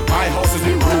 My house is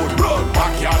the road.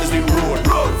 Backyard is the road.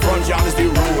 Front yard is the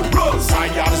road.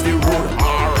 Side yard is the road.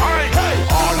 Alright, hey.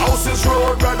 All houses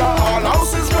road, brother. All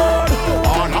houses road.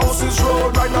 All houses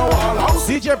road right now. All houses.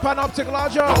 DJ Panoptic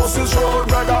Larger. Houses road,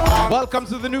 brother. Welcome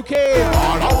to the new cave.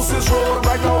 All houses road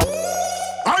right now.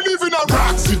 I live in a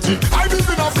rock city. I live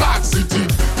in a flat city.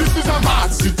 This is a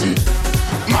mad city.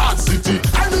 Mad city.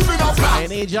 I live in a flat.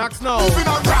 And Ajax now.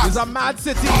 It's a mad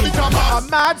city. A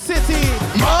mad city.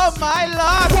 Oh my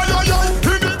lord.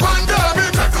 In the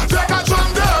pandemic, take a drum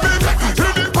derby.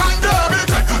 In the pandemic,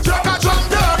 take a drum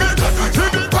derby. In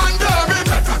the pandemic,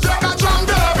 take a drum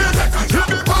derby. In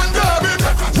the pandemic,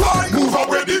 why move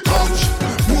away the couch?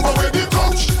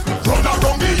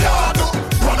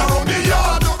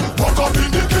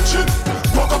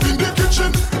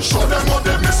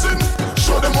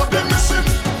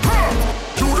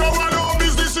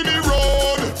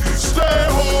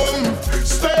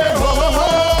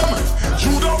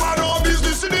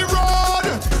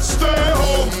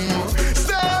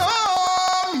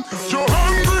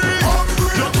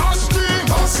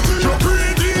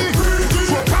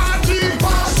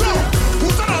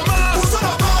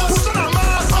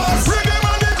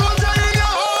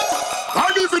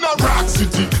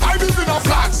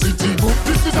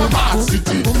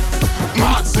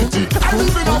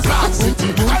 mad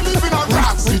city. I live in a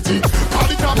rock city.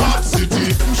 Call it a mad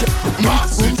city. Mad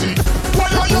city. Why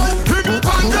are you in the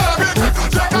pandemic?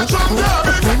 Take a jump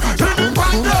debit. In the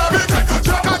pandemic.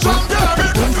 Take a jump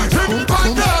debit. In the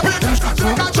pandemic.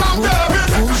 Take a jump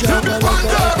debit. In the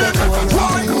pandemic.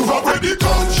 Why move away the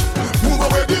couch? Move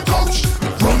away the couch.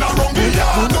 Run around the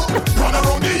yard. Run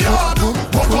around the yard.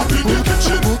 Walk up in the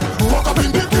kitchen. Walk up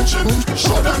in the kitchen.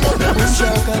 Show them what they're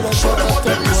missing. Show them what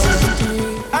they're missing.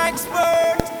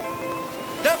 Expert.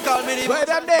 Them call me the. Where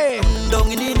them day?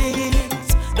 Down in the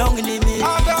knees. Down in the knees.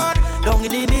 Oh God. Down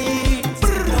in the knees.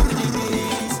 Down in the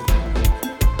knees.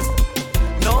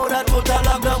 Now that put a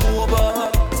lockdown over.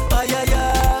 Ay, ay, ay.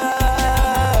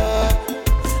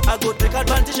 I go take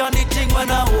advantage on the thing when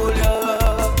I hold ya.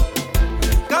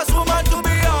 Cause woman, to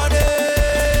be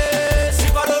honest,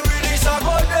 if I don't release a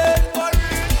golden,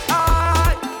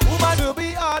 woman, to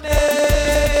be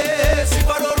honest, if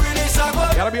I don't release a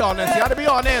golden, gotta be honest, you gotta be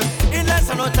honest. In less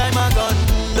than no time I gone.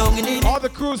 All the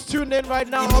crews tuned in right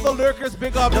now, all the lurkers,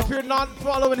 big up. If you're not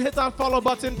following, hit that follow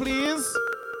button, please.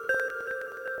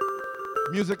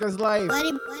 Music is live.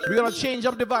 We're gonna change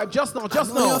up the vibe just now,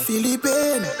 just now. You're feeling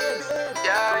pain.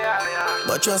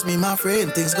 But trust me, my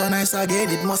friend, things go nice again,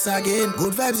 it must again.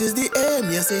 Good vibes is the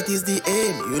aim, yes, it is the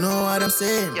aim. You know what I'm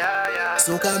saying?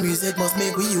 Soca music must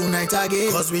make we unite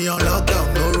again. Cause we on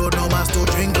lockdown, no road, no mask to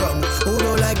drink rum. Who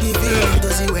don't like the feeling to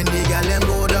see when they got them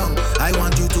go down? I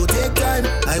want you to take time,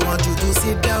 I want you to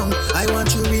sit down. I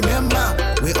want you remember,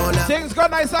 we all are. Things go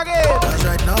nice again. Cause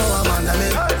right now I'm on the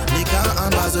make, liquor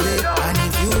and Bazole. And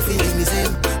if you feeling the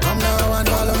same, come now and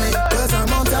follow me. Cause I'm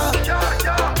on top.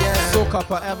 Soca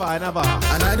forever and ever.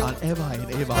 And I don't ever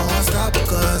and ever. I won't stop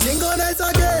cause things go nice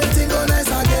again, things go nice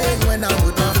again. When I'm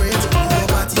with my friends, no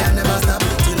party I never stop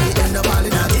till we end up all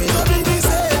in again. It could be the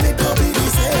same, it could be the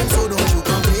same. So don't you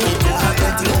complain. I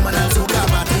plenty woman and soca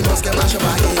party must get mash up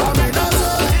again. I'm in the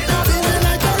zone, feeling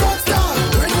like a rock star.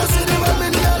 When you see the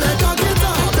women here like a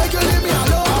guitar, make you leave me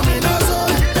alone. I'm in the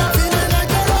zone, feeling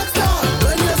like a rock star.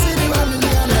 When you see the women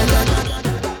here like a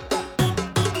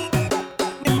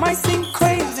It might seem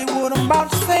crazy what I'm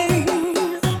about to say.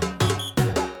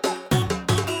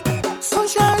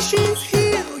 Sunshine, she's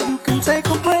here, you can take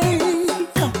a break.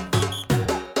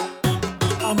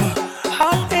 I'm a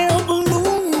hot air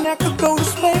balloon that could go to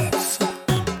space.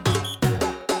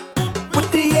 With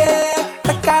the air,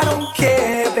 like I don't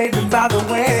care, baby, by the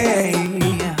way.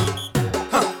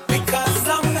 Because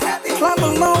I'm happy. Clap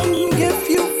along if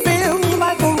you feel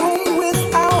like a room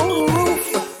without a roof.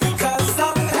 Because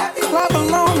I'm happy. Clap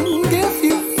along if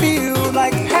you feel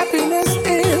like happiness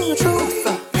is the truth.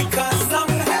 Because I'm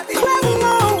happy. Clap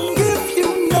along if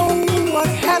you know what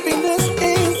happiness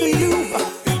is to you.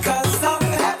 Because I'm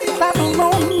happy. Clap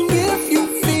along if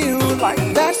you feel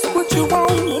like that's what you want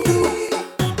to do.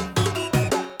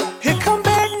 Here come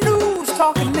bad news,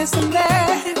 talking this and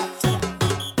that.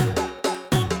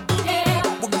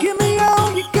 Well, give me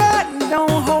all you got and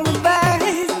don't hold it back.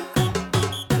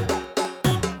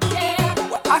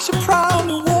 Well, I should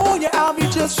probably warn you, I'll be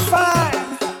just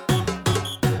fine.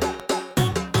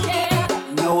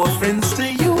 No offense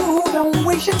to you, don't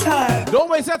waste your time. Don't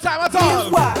waste your time at all.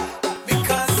 Here's why.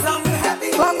 Because I'm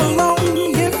happy. Clap along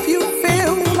if you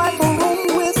feel like a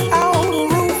room without a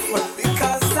roof.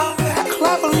 Because I'm happy.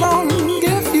 Clap along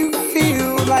if you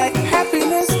feel like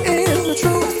happiness is the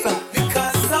truth.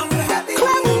 Because I'm happy.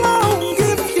 Clap along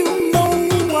if you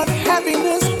know what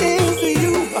happiness is to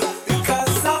you.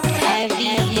 Because I'm happy.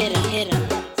 Heavy hitter.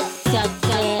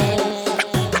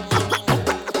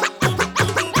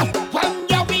 When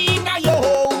you're in a your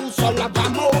house, all of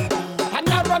them up. And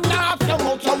I run off your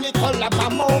mouth, all little of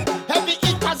them up. Heavy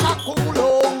hitters are cool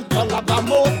out, all of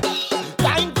them up.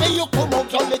 Time for you come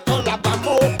out, all little of them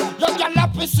up. Your girl a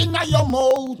pissing at your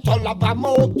mouth, all of them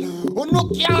up. Who no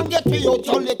can't get me out,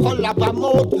 all little of them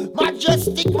up.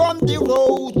 Mejustik run the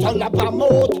road, all of them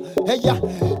up.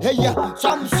 Hey ya,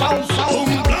 some sound.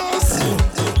 Blast,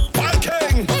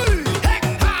 Viking,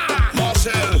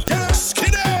 Marshall,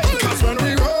 Skinny. Cause when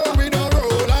we roll, we don't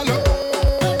roll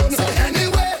alone. So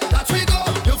anyway that we go,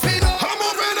 you feel go. I'm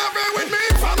moving every with me,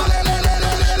 family.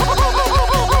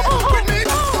 With me.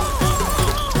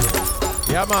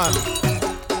 Yeah, man.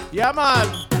 Yeah, man.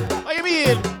 What you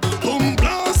mean? Boom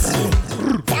blast,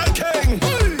 Viking.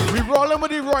 We rolling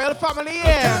with the royal family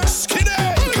here. Skinny.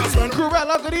 Cause when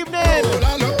Corella, good evening.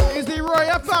 Is the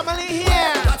royal family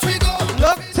here? that we go,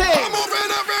 Look, take. I'm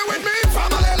moving every with me,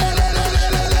 family.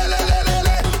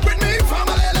 With me,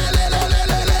 family.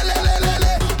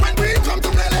 When we come to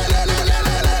play,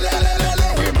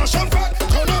 we must jump back,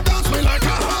 turn up, dance me like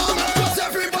a hammer. Cause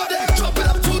everybody jump it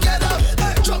up together,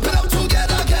 jump it up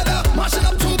together, mash it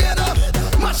up together,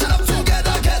 mash it up together.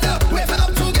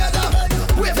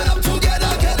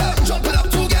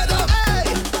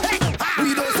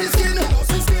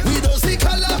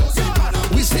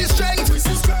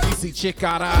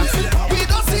 cara. We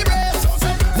don't see race,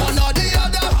 one or the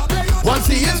other. Once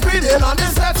he is breathing on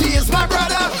this earth, he is my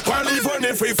brother. Well, even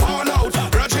if we fall out,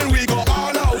 Virgin, we go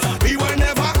all out. We will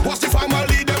never watch the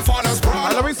family, them fathers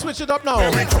brawl. Let me switch it up now.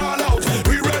 When we crawl out,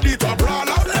 we ready to brawl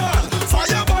out.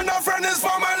 Fire burn our friend is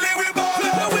family, we ball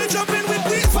out. We jump in with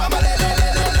we family.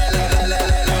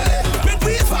 With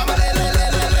we family.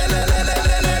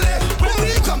 When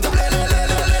we come to play,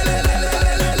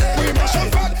 we mash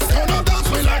up back, turn up dance,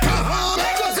 we like a hammer.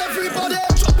 Because everybody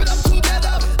chop it up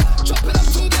together, chop it up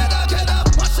together, get up,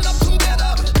 mash it up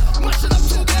together, mash it up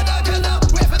together, get up,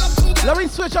 wave it up together. Let me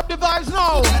switch up the vibes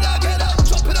now. Get up,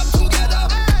 chop it up together.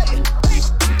 Hey,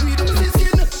 we don't see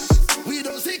skin, we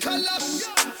don't see color,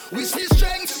 we see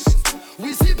strength,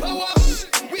 we see power.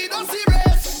 We don't see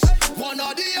race, one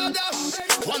or the other.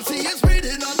 Once he is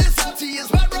breathing on this earth, he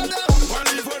is my brother. Well,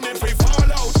 even if we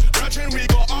fall out, Virgin, we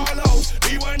go all out.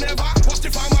 We will never watch the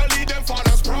family, them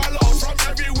fathers brawl out. From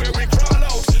everywhere we crawl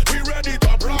out, we ready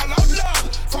to brawl out.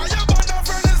 Love, fire burn our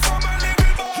friend is family, we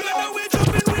ball out. We jump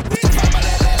in with we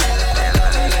family.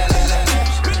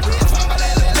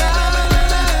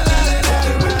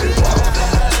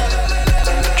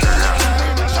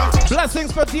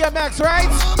 Blessings for DMX, right?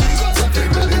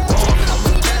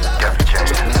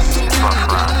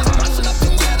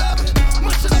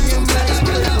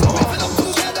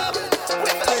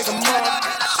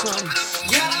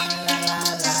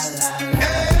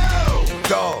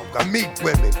 Dog, I meet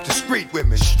women, discreet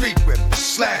women, street women,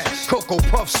 slash, Cocoa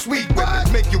Puff, sweet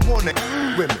women, make you wanna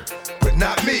women, but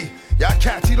not me. Y'all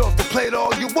cats eat off the plate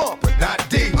all you want, but not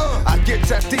D. I get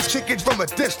at these chickens from a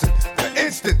distance. The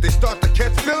instant they start to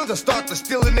catch feelings, I start to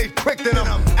steal and they quick, then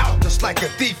I'm out just like a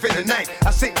thief in the night.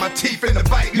 I sink my teeth in the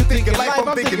bite. You thinking life,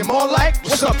 I'm thinking more like,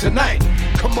 what's up tonight?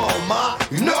 Come on, ma,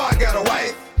 you know I got a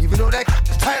wife. Even though that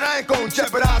is tight, I ain't gonna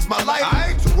jeopardize my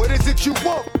life. So what is it you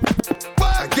want?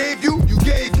 I gave you, you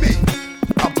gave me.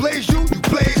 I blaze you, you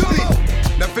blaze me.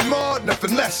 Nothing more,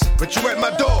 nothing less. But you at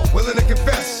my door, willing to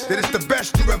confess that it's the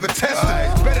best you ever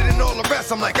tested. Better than all the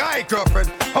rest. I'm like, all right, girlfriend,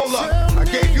 hold up. I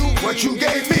gave you what you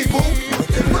gave me, boo. What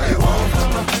you really want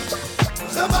from me?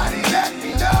 Somebody let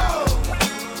me know.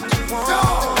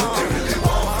 What you really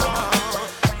want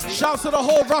from me? Shouts to the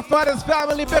whole Rough Riders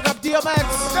family. Big up DMX.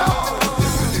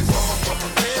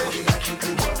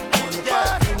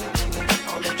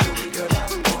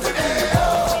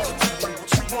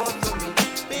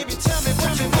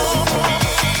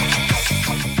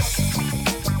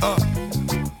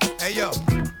 Hey yo,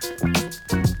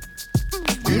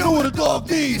 you know what a dog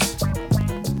needs? Do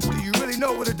you really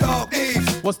know what a dog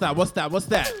needs? What's that?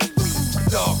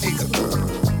 Dog needs a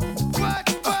what?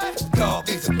 Dog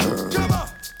needs a come on,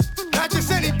 not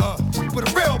just any but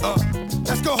a real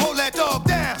let's go hold that dog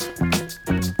down.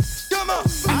 Come on.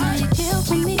 You kill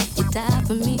for me, you die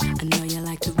for me. I know you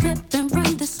like to rip and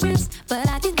run the streets, but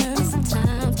I deserve some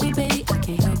time too, baby. I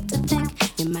can't help to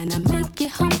think you might not make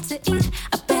it home to eat.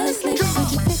 I barely sleep.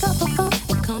 Would you pick up a phone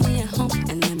and call me at home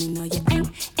and let me know you ain't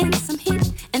in some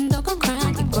heat? And don't go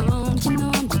crying, you're grown. You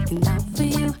know I'm looking out for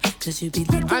you, 'cause you be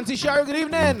looking. Auntie Sherry, good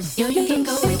evening. Yo, you can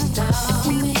go with the dog.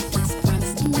 You make this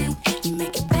promise to me. You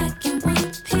make it back in one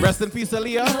piece. Rest in peace,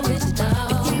 Aaliyah. Go with the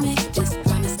dog. You make this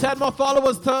promise. 10 more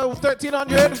followers to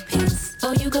 1,300.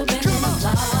 Oh, you go back in the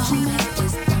law. You make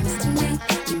this promise to me.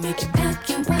 You make it back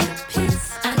in one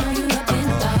piece. I know you up in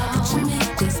the law. You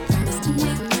make this promise to me.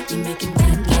 You make it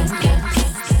back in one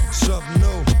piece. Something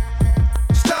new.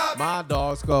 Stop. My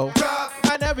dogs go. Drop.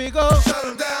 And there we go. Shut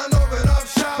them down, open up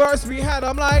shop. First we had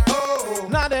them like, oh.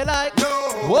 Now they like, no.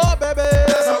 Whoa, baby.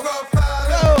 That's how rough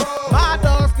riders go. My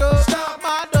dogs go. Stop.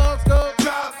 My dogs go.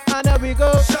 Drop. And there we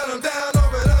go. Shut them down,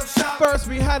 open up shop. First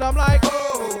we had them like,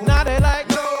 oh. Now they like,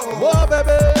 no. Whoa,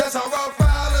 baby. That's how rough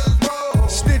riders roll.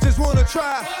 Snitches wanna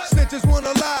try, snitches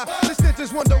wanna lie. The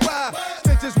snitches wonder why,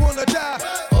 snitches wanna die.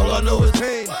 All I know is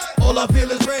pain, all I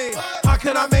feel is rain. How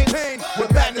can I maintain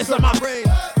with madness on my brain?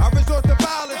 I resort to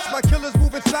violence, my killers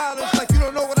move in silence. Like you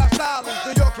don't know what I style is,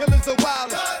 then your killers are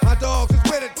wild. My dogs is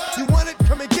with it, you want it,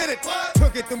 come and get it.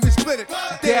 Took it, then we split it,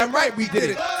 damn right we did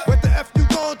it. What the F you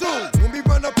gon' do when we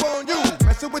run up on you?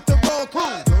 Messing with the wrong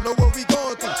crew, don't know what we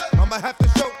gon' do. I'ma have to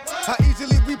show how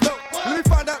easily we blow. Let me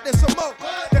find out there's some more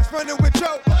that's running with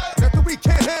Joe. Nothing we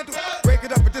can't handle, break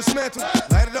it up and dismantle.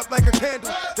 Light it up like a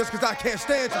candle, just 'cause I can't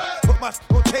stand you. Put my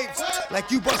on tapes, like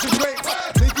you bustin' grapes.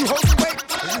 Think you hold the weight,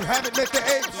 and you haven't met the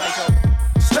age.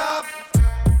 Stop,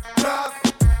 drop,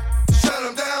 shut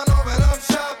them down, open up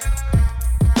shop.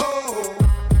 Oh,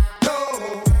 no,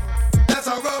 that's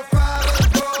how rough riders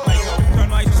roll.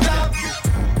 Stop,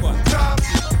 drop,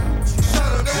 shut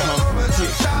them down, open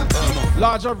up shop.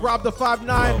 Large up, Rob the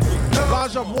 5'9".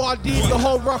 Bunch of Ward Deep, the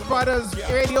whole Rough Riders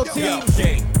radio team.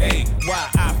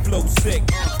 J-A-Y-I flow sick.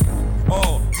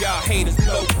 All y'all haters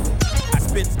blow. I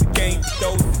spit the game,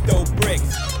 throw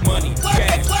bricks. Money,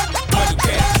 cash,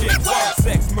 chicks.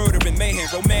 Sex, murder, and mayhem.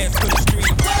 Romance to the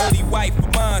street. Only wife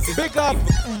of mine is big up.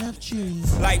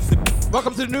 Life's a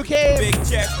welcome to the new cave. Big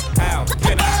chest. How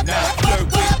can I not flirt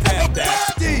with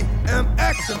that?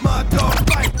 DMX and my dog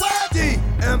fight.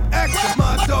 DMX and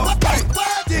my dog fight.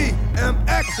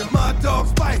 DMX and my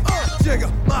dogs fight.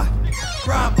 Jigger my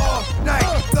rhyme all night.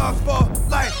 Dogs for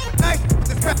life. Night.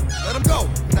 Let them go.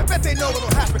 I bet they know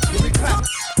what'll happen when we clap.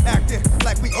 Acting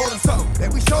like we owe them something.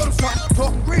 Then we showed them something.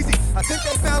 Talking greasy. I think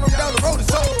they found them down the road or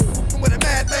so. I'm with a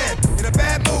mad man in a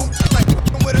bad mood. Like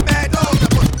I'm with a mad dog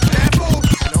that was bad food.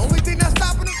 And the only thing that's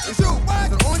stopping him is you.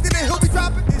 The only thing that he'll be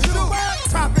dropping is you.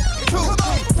 Drop it, it's true.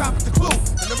 Drop it, the clue.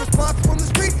 And the response from the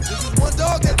street. This is one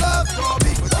dog that loves raw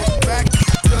meat. But get back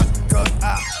just cause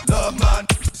I love mine.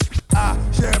 I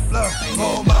share blood,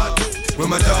 oh my. Where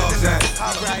my dogs at?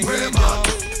 Where am I?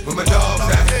 Where my dogs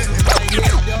at?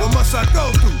 What must I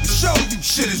go through to show you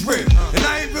shit is real? And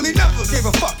I ain't really never gave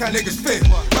a fuck how niggas feel.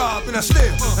 Rob and I steal,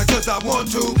 not cause I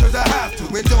want to, cause I have to.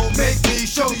 It don't make me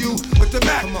show you what the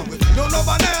matter with. You don't know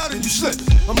by now, then you slip.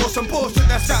 I'm on some bullshit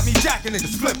that's got me jacking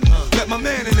niggas flip. Let my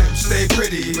man in them stay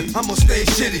pretty, but I'm gonna stay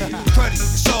shitty. Cruddy,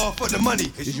 it's all for the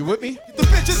money. Is you with me? The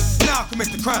bitches, now I can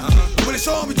make the crime. When it's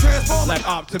all we transform like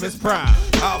Optimus Prime.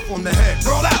 Out from the head,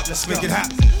 roll out, let's make it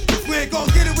happen. If we ain't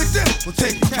gonna get it with this, we'll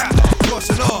take it cap.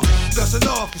 Bustin' off, dustin'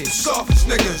 off, the softest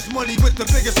niggas. Money with the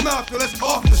biggest mouth, yo, let's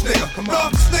off this nigga. Come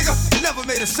on, this nigga never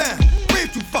made a sound.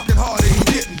 Breathe too fucking hard and he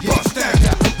getting bust down.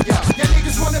 Y'all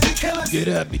niggas wanna be killers? Get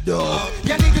at me, dog.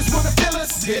 Y'all niggas wanna fill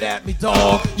us? Get at me,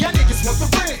 dog. Y'all niggas want the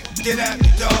ring? Get at me,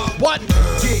 dog. What?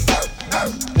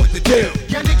 What the deal?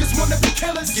 Y'all niggas wanna be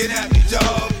killers? Get at me,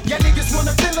 dog. Y'all niggas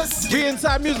wanna fill us? We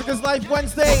Inside Music is Life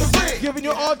Wednesday, giving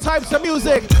you all types of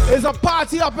music. There's a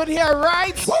party up in here,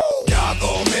 right? Woo! Y'all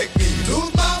gon' make me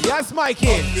lose my mind. Yes, Mikey.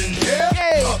 Up in here,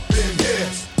 hey. Up in here.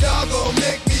 Y'all gon'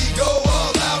 make me go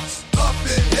all out. Up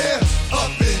in here,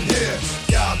 up in here.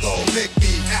 Y'all gon' make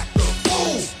me act a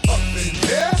fool. Up in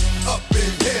here, up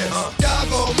in here. Y'all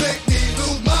gon' make me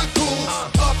lose my cool.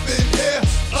 Up in here,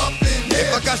 up in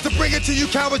here. If I got to bring it to you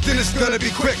cowards, then it's gonna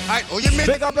be quick. Alright, oh you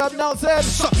big up Nelson.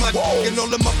 Suck my dick and all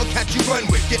the motherfuckers you run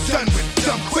with. Get done with,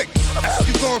 dumb quick.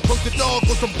 You gon' poke the dog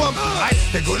with some bump. Alright,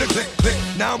 they go to click, click.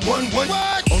 Now I'm 1-1.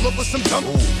 All over some dumb.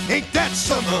 Ain't that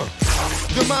something?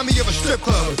 You remind me of a strip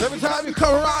club. Every time you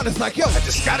come around, it's like, yo, I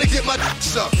just gotta get my dick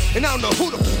sucked. And I don't know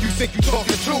who the f you think you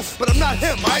talking to, but I'm not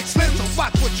him, alright, Slim? So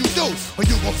watch what you do, or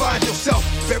you gon' find yourself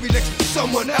buried next to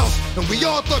someone else. And we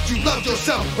all thought you loved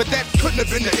yourself, but that couldn't have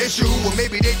been the issue. Or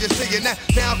maybe they just saying that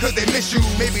now cause they miss you.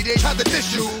 Maybe they tried to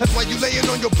diss you. That's why you laying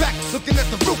on your back, looking at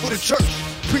the roof of the church.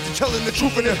 Preacher telling the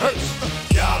truth and it hurts.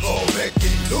 Y'all gon' make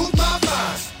me lose my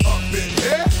mind. Up in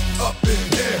here, up in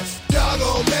here. Y'all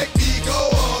gon' make me go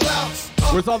all out.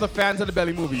 Where's all the fans of the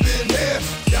Belly movie? Up in here,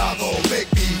 y'all gon'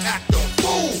 make me act a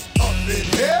fool. Up in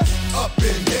here, up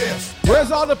in here.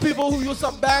 Where's all the people who used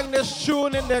to bang this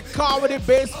tune in their car with the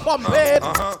bass pumping? Here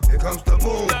comes the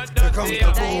boom, here comes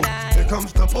the boom, here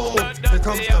comes the boom, here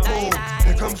comes the boom,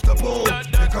 here comes the boom,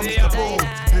 here comes the boom,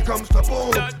 here comes the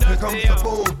boom, here comes the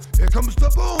boom, here comes the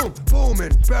boom,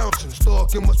 booming, bouncing,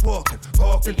 stalking what's walking,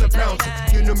 walking to bouncing,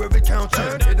 you know every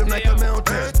counter, hit him like a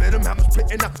mountain, spit him, I'm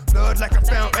spitting out blood like a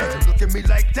fountain. Look at me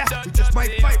like that, we just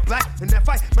might fight black, and that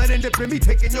fight might end up in me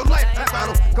taking your life. I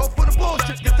don't go for the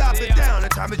bullshit, cause I've been down,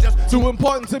 and time is just too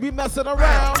important to be messing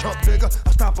around. Chump nigga,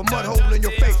 I stop a mud hole in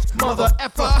your face. Mother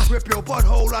effer. Rip your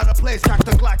butthole out of place. Cock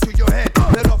the Glock to your head.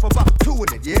 Let off about 2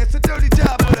 in it. Yeah, it's a dirty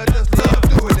job, but I just love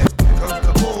doing it. Here comes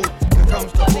the boom. Here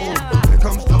comes the boom. Here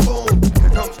comes the boom.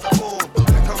 Here comes the boom.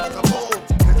 Here comes the boom.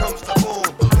 Here comes the boom.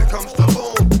 Here comes the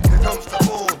boom. Here comes the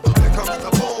boom. Here comes the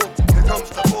boom. Here comes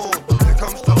the boom. Here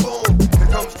comes the boom. Here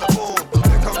comes the boom.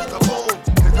 Here comes the boom.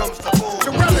 Here comes the boom.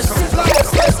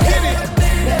 Let's get it.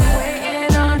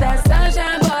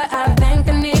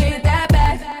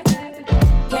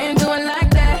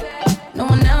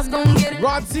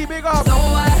 Rod C, big up. So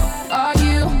what are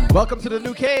you? Welcome to the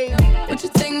new cave. Would you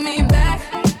take me back?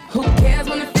 Who cares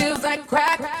when it feels like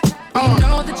crack? You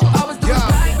know that you always do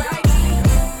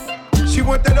right. She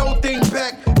want that old thing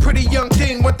back. Pretty young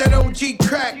thing, want that OG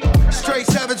crack. Straight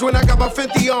savage when I got my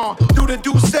 50 on. Do the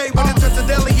say when it touch the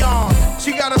deli on.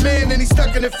 She got a man and he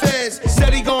stuck in the feds.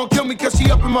 Said he gon' kill me cause she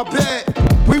up in my bed.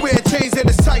 We wear chains and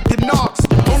it's tight to knocks.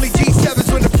 Only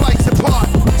G7s when the flights apart.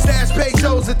 Stash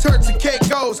pesos and Turks and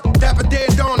Caicos. Dapper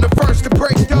dead on the first to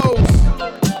break those.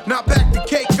 Not back to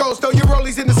Caicos, throw your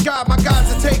rollies in the sky, my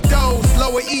guys will take those. Low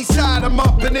Lower East Side, I'm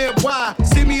up in NY.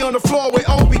 See me on the floor with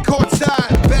Obi courtside.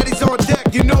 Baddies on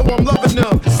deck, you know I'm loving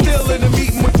them. Still in the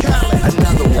meeting with Khaled.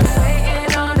 Another one.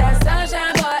 Waiting on that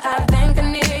sunshine, but I think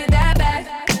I need that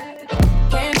back.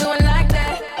 Can't do it like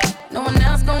that. No one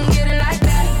else gon' get it like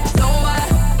that. So why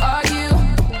are you,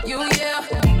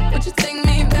 yeah? Would you take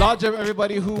me back? Large of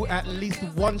everybody who at least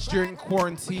once during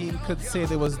quarantine could say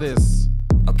there was this.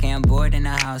 Okay, I'm bored in the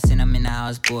house and I'm in the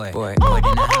house, boy. Bored in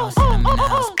the house and I'm in the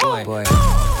house, boy.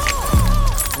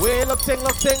 Wait, look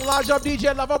thing, large up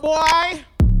DJ Lover Boy.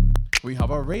 We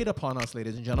have a raid upon us,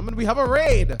 ladies and gentlemen. We have a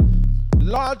raid.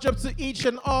 Large up to each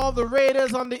and all the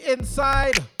raiders on the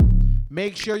inside.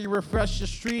 Make sure you refresh your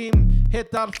stream,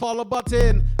 hit that follow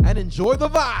button, and enjoy the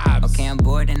vibes. Okay, I'm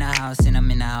bored in the house and I'm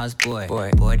in the house, boy.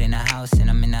 Bored in the house and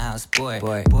I'm in the house, boy.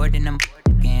 Bored in the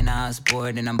house,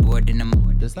 bored and I'm bored in the.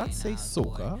 Does that say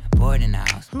soca? Bored in the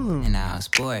house, in the house,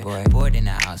 boy. Bored in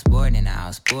the house, bored in the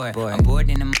house, boy. I'm bored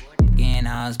in the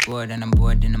house, bored and I'm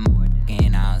bored in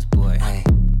the house, boy. Hey.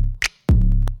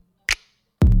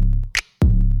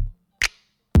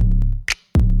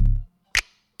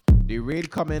 The raid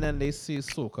come in and they say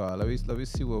soca. Let me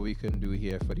see what we can do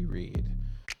here for the raid.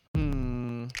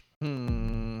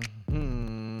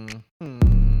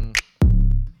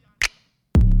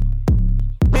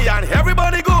 Me and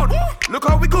everybody good. Look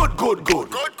how we good.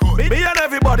 Me and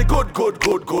everybody good.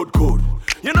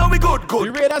 You know we good.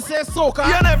 The raid says soca.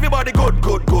 Me and everybody good.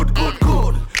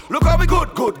 Look how we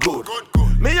good.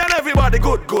 Me and everybody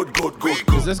good.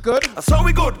 Is this good? So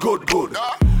we good.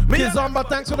 Kizomba,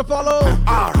 thanks for the follow.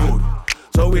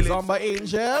 So we Kizomba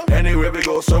Angel. Anywhere we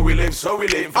go, so we live.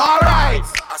 All right.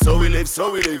 So we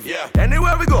live. Yeah.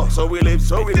 Anywhere we go, so we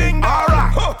live. All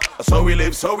right. So we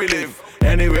live.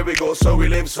 Anywhere we go, so we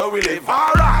live.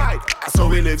 All right. So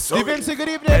we live. Vinci, good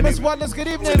evening. Miss Wonders, good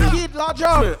evening. Heat, large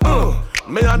up.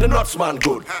 Me and the nuts man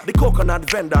good. The coconut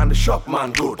vendor and the shop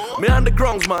man good. Me and the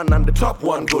grounds man and the top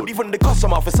one good. Even the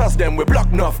custom officers them we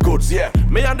block enough goods, yeah.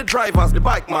 Me and the drivers, the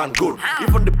bike man good.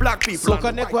 Even the black people.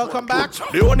 Soca Nick, welcome back.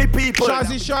 The only people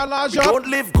Shazzy Shah, large up. don't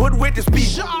live good with is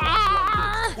people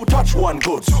who touch one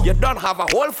goods. You don't have a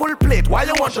whole full plate. Why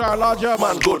you want Shah, large up,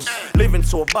 man goods? Living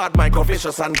so bad, man,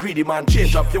 vicious and greedy, man.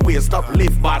 Change up your ways, stop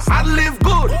live bad and live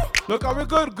good. Look how we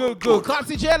good.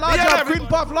 Classy J, large up. Green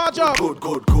Puff, large up. Good.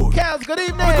 Kels, good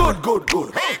evening. We good.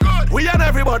 We and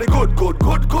everybody good. So we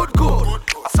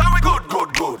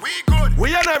good.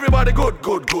 We and everybody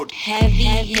good. Heavy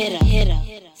hitter.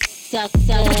 Suck.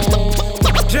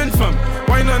 Gen fam,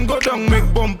 why not go down,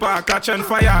 make bumper, catch and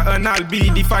fire, and I'll be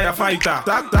the firefighter.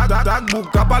 Tag book,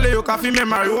 kapale yo kafi me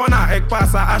marijuana, ek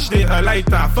pasa ashde a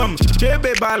lighter. Fam,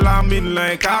 chebe bala min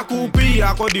like a kupi,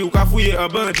 akodi yo kafuye a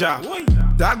banja.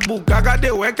 Tag book,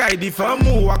 agade wekai di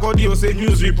famu, akodi yo se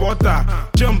news reporter.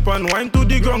 Jump and wine to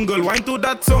the grungle, wine to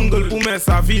that songle, pou me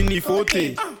sa vini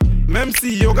fote. Même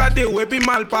si yo gade wepi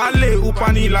mal parle, ou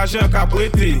pani l'argent ka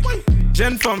prêté.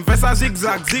 Jeune femme fait ça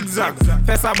zigzag,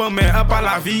 fait ça bon mais up à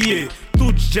la vie.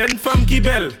 Toute jeune femme qui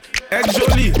belle, est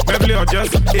jolie, meuble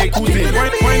just écoutez.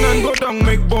 Why not go down,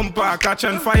 make bumper, catch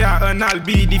and fire, and I'll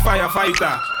be the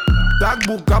firefighter. Tag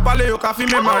book, kapale yo kafi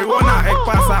me marijuana, ek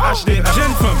pasa HD.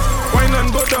 Jeune femme, why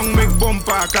not go down, make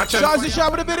bumper, catch and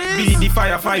be the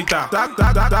firefighter.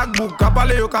 Tag book,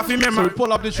 kapale yo kafi me marijuana.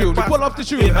 Pull up the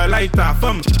tune. A lighter,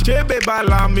 femme, chebe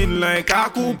bala min like a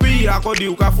kupi, akodi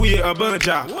yo kafuye a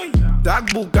banja.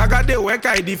 Tag book, agade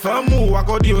wekai di famu,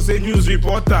 akodi yo se news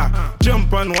reporter.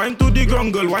 Jump and wine to the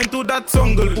grungle, wine to that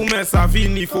songle, pou me sa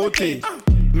vini fote.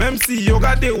 Même si yo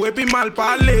gade wepi mal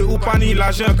parle, ou pani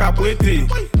l'argent ka prêté.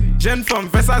 Jeune femme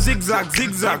fait ça zigzag,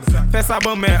 fait ça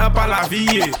bon mais up à la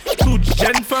vie. Toute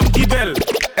jeune femme qui belle,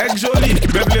 est jolie,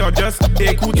 meuble just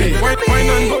écoutez. Why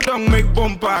not go down, make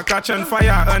bumper, catch and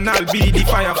fire, and I'll be the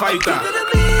firefighter.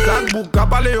 Tag book,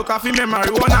 kapale yo kafi me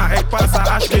marijuana, ek pasa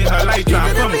ashde a lighter.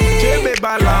 Come, chebe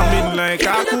bala min like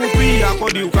a kupi,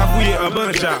 akodi yo kafuye a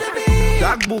banja.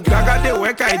 Tag book, agade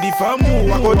wekai di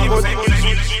famu, akodi yo se.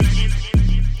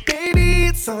 Baby,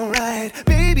 it's alright.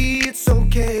 Baby, it's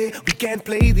okay. We can't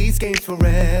play these games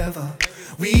forever.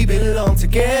 We belong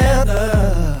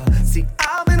together. See,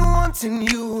 I've been wanting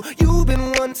you. You've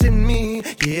been wanting me.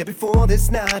 Yeah, before this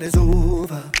night is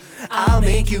over, I'll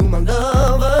make you my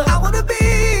lover. I wanna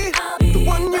be the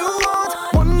one you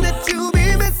want, one that you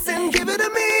be missing. Give it to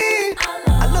me.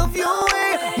 I love your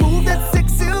way. Move that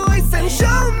sexy waist and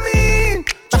show me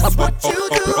just what you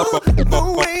do. The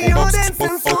way you're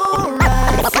dancing so right.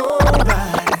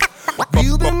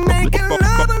 We've been making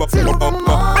love until the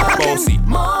morning.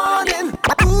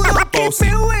 Ooh, don't keep me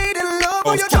waiting. Love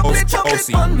on your chocolate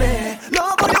on me.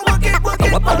 Love on your work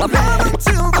it, love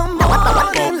until the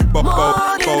morning.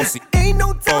 Ain't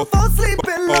no time for sleeping.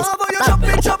 Love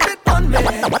how you chop it on me.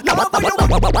 Love how you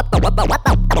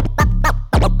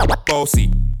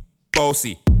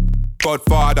Bossy,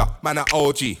 Godfather, man a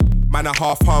OG, man a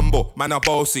half humble, man a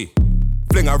bossy.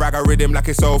 Fling a rag a rhythm like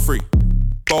it's all free.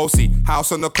 Bossy,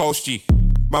 house on the coast G.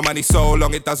 My money so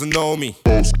long it doesn't know me.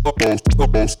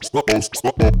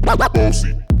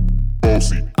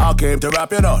 I came to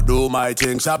rap, do my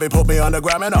thing. Sabi put me on the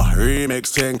gram,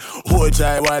 remix thing. Hold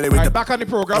tight while it with the back on the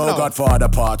program now. Godfather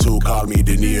part 2, call me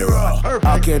De Niro.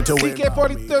 I came to win.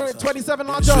 CK27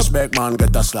 on job. Respect man,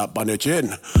 get a slap on the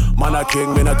chin. Man a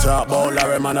king, me a top ball,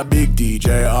 Larry, man a big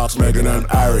DJ, Ox, Megan and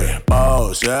Harry.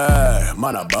 Boss, yeah,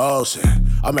 man a bossy.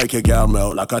 I make your girl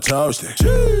melt like a toasty.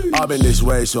 I've been this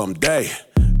way someday.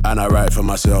 And I write for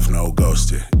myself, no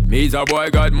ghosting. Me's a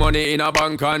boy got money in a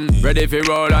bank and ready for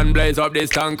roll and blaze up this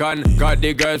tank and got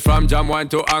the girls from Jamwan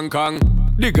to Hong Kong.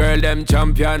 The girl them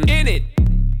champion in it.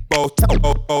 Okay,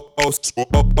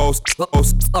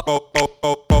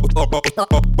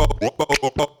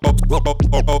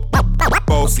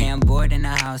 I'm bored in the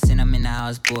house and I'm in the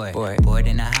house, boy. Bored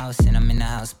in the house and I'm in the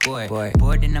house, boy.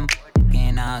 Bored in the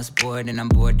house, bored and I'm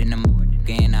bored in the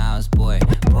house, boy.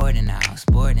 Bored in the house,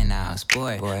 bored in the house,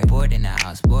 boy. Bored in the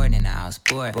house, bored in the house,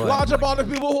 boy. Large amount of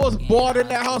people who was bored in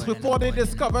their house before they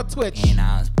discovered Twitch. In the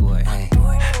house, boy.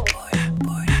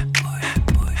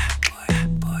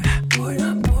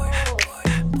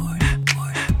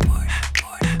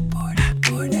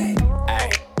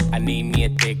 I need me a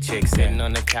thick chick sitting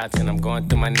on the couch and I'm going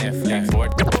through my Netflix.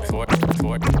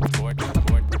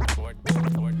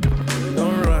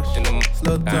 Don't rush,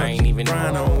 slow touch,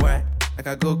 brown and white. Like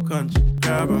I go country,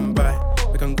 grab and buy.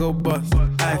 We can go bust,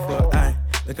 eye for eye.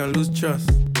 We can lose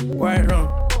trust. White rum,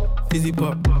 fizzy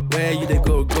pop. Where you they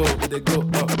go, where they go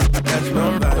up. Catch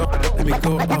my vibe, let me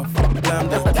go off. Blam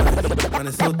that touch, man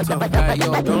it's so tough. Alright,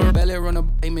 yo, don't belly run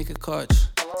a make a catch.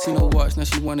 See no watch, now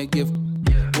she wanna give.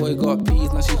 Boy got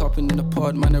peas, now she hopping in the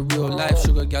pod. Man, a real life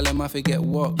sugar gal, I might forget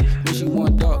what. When she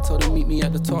want dark, told her meet me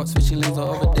at the top. Switching lanes the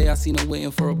other day, I seen her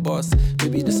waiting for a bus.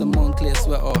 Maybe this a Moncler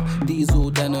sweater, diesel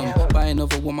denim. Buy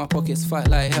another one, my pockets fight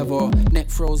like heather. Neck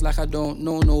froze like I don't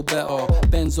know no better.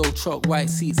 Benzo truck, white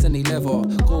seats and they leather.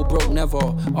 Go broke never,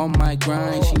 on my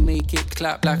grind. She make it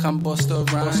clap like I'm Busta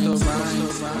Rhymes.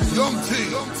 Young T,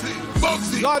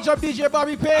 Bugsy. Large up DJ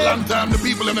Bobby Payne. Long time the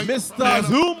people in the Mr.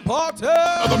 Zoom Party.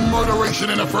 The murderation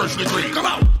in the first degree. Come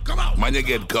out. Man, you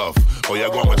get cuffed. Oh, you're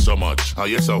going with so much. Oh,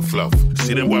 you're so fluff.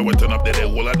 See them boy we turn up there, they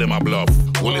all of them a bluff.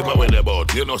 Who live away their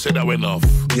boat, you know, say that we enough.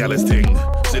 Yeah, let's think.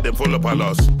 See them full up a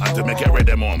loss. And to make it read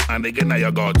them home. And they get now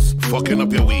your gods. Fucking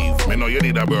up your weave. Me know you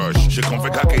need a brush. She come for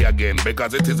cocky again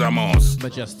because it is a mouse.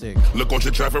 Majestic. Look how she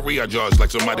try for readjust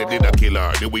like somebody did a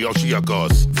killer. The way how she a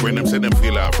cause. Friend them say them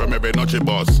feel her from every noche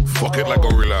boss. Fuck it like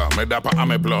gorilla. Me dapper and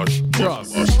me blush.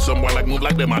 Someone like move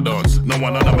like them a dance. No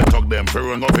one on them me talk them. Fear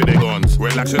run off with the guns.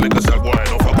 Relax your nigga self boy.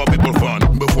 Don't fuck up people fun.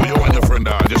 Before you and your friend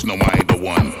die, just know I ain't the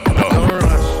one. Don't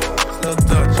rush, slow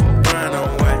touch, brown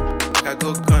and white. I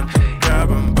go country, grab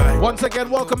and buy. Once again,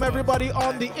 welcome everybody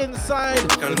on the inside.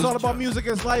 It's all about Music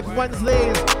is Life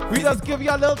Wednesdays. We just give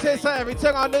you a little taste of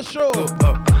everything on this show.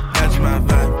 Catch my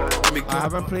vibe. I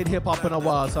haven't played hip hop in a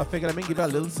while, so I figured I'd give you a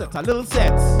little set.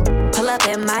 Pull up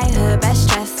in my hood, best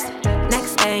dress.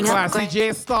 Next thing up, Classy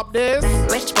J, stop this.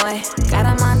 Rich boy, got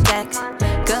him on deck.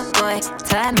 Good boy,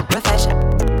 time to refresh.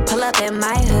 Pull up in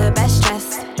my hood, best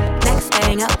dress. Next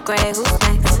thing upgrade, who's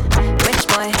next? Rich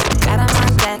boy, got him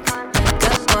on deck.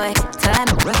 Good boy, time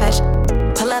to refresh.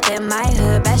 Pull up in my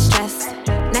hood, best dress.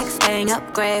 Next thing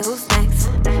upgrade, who's next?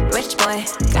 Rich boy,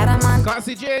 got him on.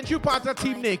 Classy J and you part of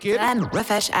Team Naked. Time to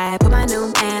refresh, I put my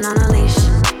new man on a leash.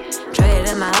 Traded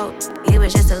him out, he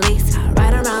was just a lease.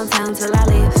 Ride around town till I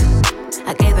leave.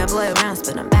 I gave that boy rounds,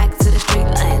 but I'm back to the street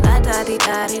like la da di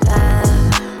da di da.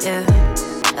 Yeah,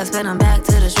 I spin him back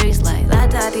to the streets like la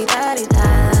da di da di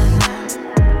da.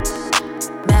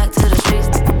 Back to the streets,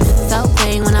 so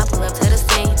clean when I pull up to the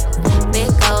scene. Big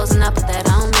goals and I put that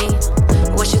on me.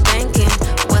 What you thinking?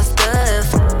 What's good?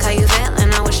 How you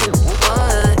feeling? I wish you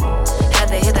would. Had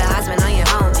to hit the husband on your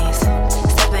homies.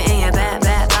 Stepping in your bad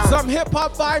bones. Some hip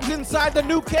hop vibes inside the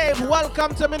new cave.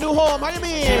 Welcome to my new home. How you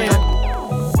mean?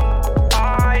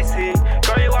 I see,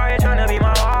 girl, you are trying to be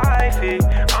my wifey.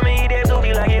 I'm eat it to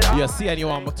be like it. You see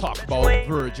anyone to talk about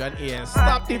Virgin Ian.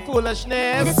 Stop the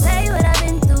foolishness. Just tell you what I've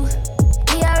been through.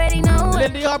 He already know.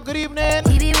 Lindy Hop, good evening.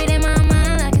 He be reading my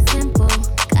mind like it's simple.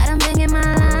 Got him thinking my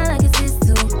line like it's his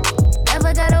too.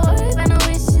 Never gotta worry about no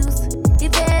issues. He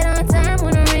paid on time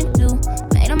when the rent due.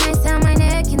 Made him ice down my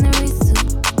neck in the wrist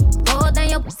too. Hold down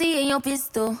your pussy and your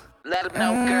pistol. Let him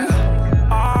know, girl.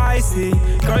 I see,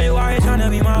 girl, you are trying to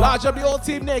be my Large up the whole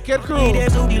team naked crew. Eat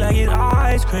that booty like it's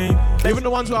ice cream. Even the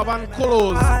ones who have on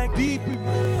colos.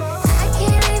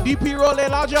 DP rolling,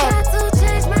 large up.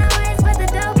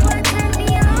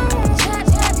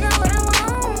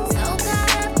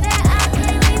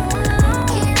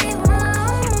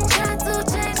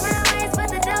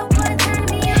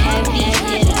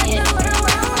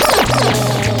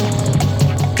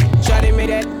 Shawty made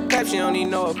that clap, she don't need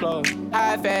no applause.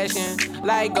 High fashion,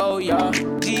 like Goya,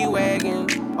 G-Wagon,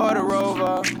 or the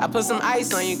Rover. I put some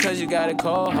ice on you cause you got a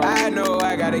cold heart. I know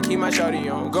I gotta keep my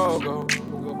shawty on go.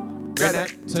 Get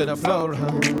that to the floor,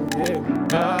 huh?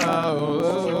 Yeah.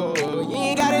 Oh. You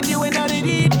ain't gotta do it none of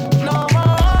these no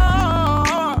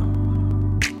more.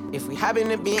 If we hop in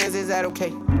the Benz, is that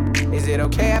okay? Is it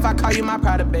okay if I call you my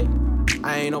pride, babe?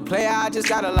 I ain't no player, I just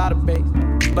got a lot of bass.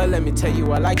 But let me tell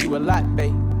you, I like you a lot,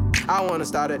 babe. I wanna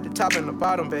start at the top and the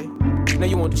bottom, babe. Now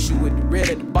you want to shoot with the red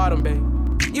at the bottom, babe.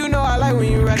 You know I like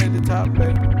when you right at the top,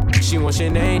 babe. She wants your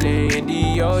name and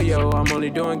D-Yo-Yo. I'm only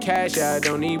doing cash, I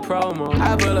don't need promo.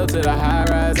 I pull up to the high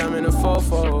rise, I'm in a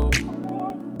fofo.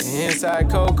 Inside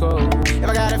Coco. If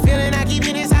I got a feeling, I keep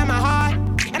it inside my heart.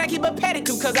 And I keep a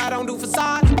pedicure cause I don't do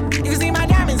facade. You can see my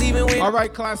diamonds even when.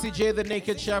 Alright, Classy J, the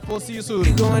Naked Chef. We'll see you soon.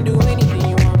 You go and do anything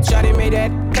you want. Shawty made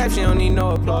that clap, she don't need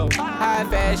no applause. High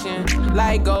fashion,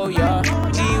 like Goya,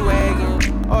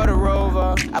 G-Wagon, or the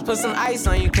Rover. I put some ice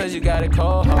on you cause you got a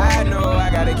cold heart. I know I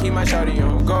gotta keep my shawty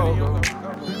on go.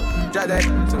 Drop that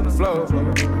to the floor.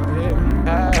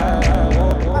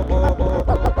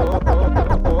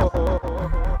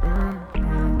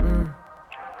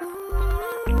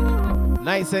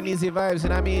 Nice and easy vibes,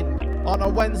 and I mean, on a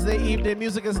Wednesday evening,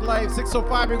 music is live.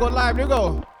 6:05, we go live, you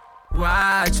go.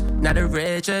 Watch, not the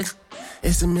richest.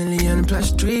 It's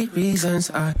 1,000,000+3 reasons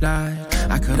I lied.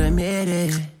 I could admit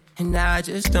it. And I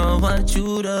just don't want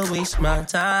you to waste my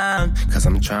time. Cause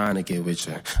I'm trying to get with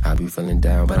you. I be feeling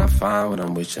down, but I'm fine when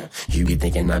I'm with you. You be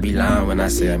thinking I be lying when I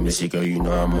say I miss you, girl. You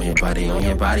know I'm on your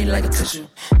body like a tissue.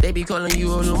 They be calling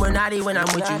you Illuminati when I'm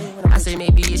with you. I say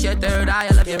maybe it's your third eye,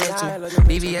 I love your mental.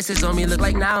 BBS is on me, look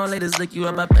like now, laters look you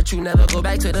up. I bet you never go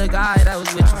back to the guy that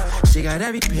was with you. She got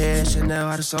every pair, Chanel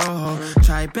out of Soho.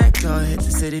 Try back, go hit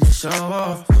the city to show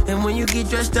off. And when you get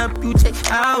dressed up, you take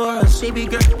hours. Baby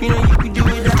girl, you know you can do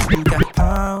it up. You got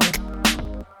power.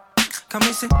 Come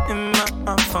and sit in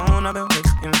my phone. I've been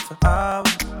waiting for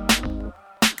hours.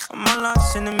 I'm all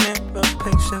lost in the mirror.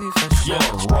 Picture you for sure.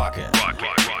 You're rockin'.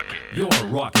 You're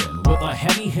rockin' with a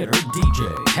heavy hitter DJ.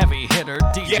 Heavy hitter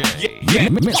DJ. Yeah.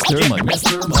 Mr.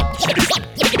 Mejustik.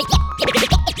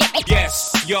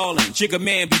 Yes, y'allin', Jigga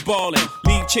man be ballin'.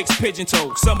 Leave chicks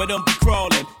pigeon-toed, some of them be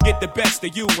crawlin'. Get the best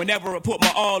of you whenever I put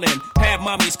my all in. Have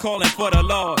mommies callin' for the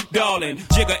Lord, darling.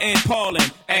 Jigga and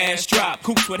Paulin', ass drop.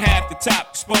 Coops with half the top,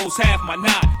 expose half my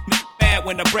knot. Bad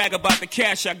when I brag about the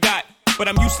cash I got. But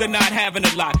I'm used to not having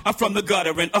a lot. I'm from the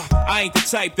gutter and I ain't the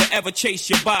type to ever chase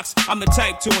your box. I'm the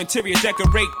type to interior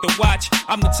decorate the watch.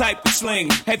 I'm the type to sling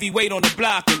heavyweight on the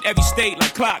block in every state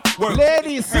like clockwork.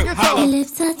 Ladies, sing it Your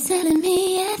lips are telling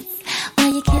me yes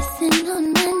while you're kissing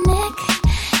on my neck,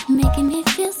 making me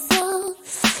feel so.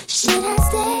 Should I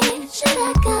stay? Should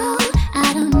I go?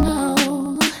 I don't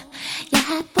know. Your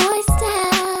hot boy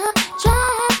style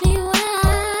drive me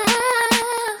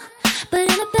wild, but in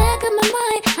the back of my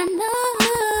mind, I know.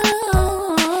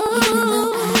 Even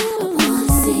though I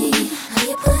wanna see how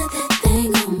you put that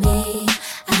thing on me,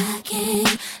 I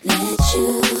can't let you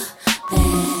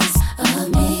pass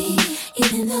on me.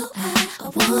 Even though I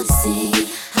wanna see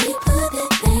how you put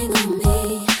that thing on me,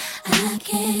 I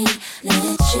can't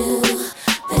let you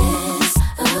pass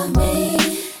on me.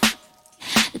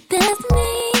 That's me.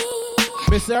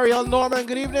 Miss Ariel Norman,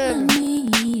 good evening.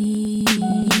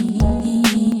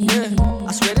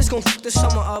 I swear this gon' fuck this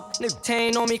summer up. Nigga,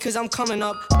 ain't on me cause I'm coming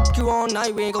up. Fuck you all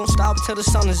night, we ain't gon' stop till the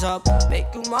sun is up.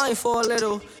 Make you mine for a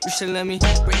little. You should let me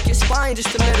break your spine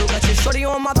just a little. Got your shorty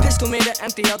on my pistol, made her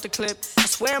empty out the clip. I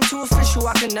swear I'm too official,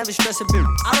 I can never stress a bit.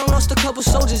 I done lost a couple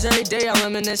soldiers every day, I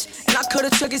reminisce. And I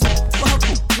could've took his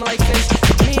like this.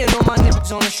 Me and all my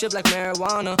niggas on the ship like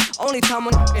marijuana. Only time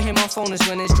I hit my phone is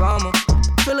when there's drama.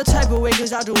 Feel a type of way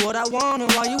cause I do what I wanna.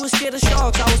 While you was scared of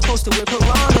sharks, I was posted with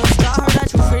piranhas. I heard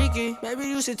that you freaky, maybe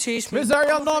you should teach me. Miss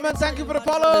Ariel Norman, thank you for the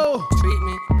follow. Treat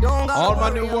me. All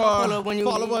my new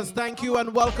followers, thank you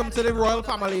and welcome to the royal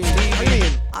family.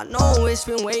 I know it's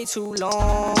been way too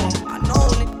long. I know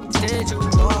niggas did you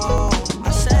wrong. I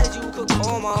said you could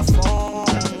call my phone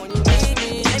when you need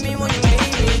me. Hit me when you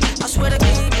need me. I swear to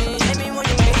keep me. Hit me when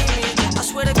you need me. I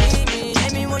swear to keep me.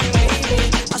 Hit me when you need me.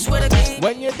 I swear to keep me.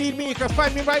 When you need me, you can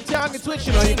find me right here on the Twitch,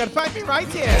 you know. You can find me right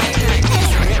here.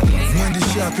 Monday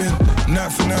shopping,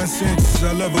 Not for nonsense.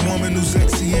 I love a woman who's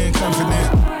sexy and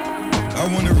confident. I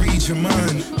wanna read your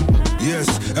mind. Yes,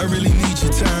 I really need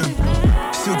your time.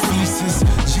 Silk pieces,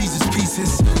 Jesus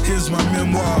pieces. Here's my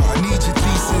memoir. I need your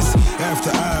thesis.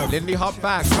 After I've Lindy Hop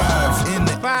back. 5 in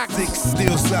the 6,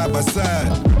 still side by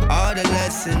side. All the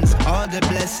lessons, all the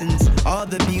blessings, all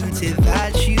the beauty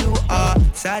that you are.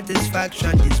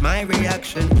 Satisfaction is my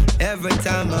reaction every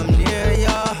time I'm near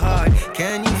your heart.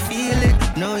 Can you feel it?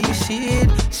 No, you see it.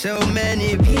 So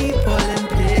many people in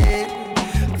play.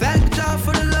 Thank God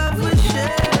for the love we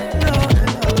share.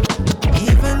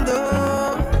 Even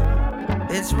though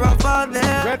it's rough out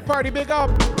there. Red Party, big up.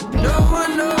 No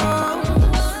one knows.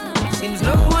 Seems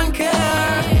no one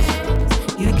cares.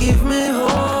 You give me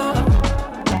hope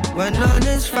when none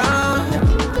is found.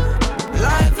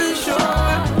 Life is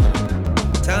short.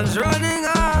 Time's running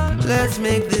out. Let's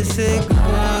make this a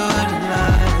good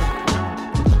life.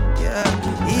 Yeah,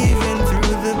 even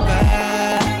through the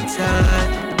bad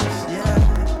times. Yeah,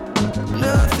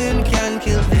 nothing can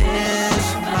kill this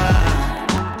vibe.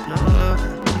 No,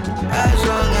 as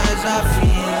long as I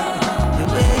feel the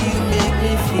way you make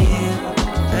me feel.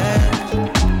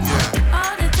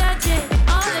 All the touching,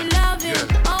 all the loving,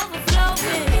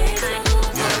 overflowing.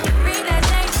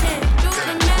 Relaxation, through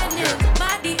the madness,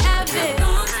 body avid.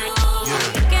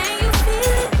 Can you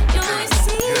feel it? You ain't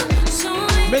see it. So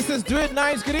Mrs. Do It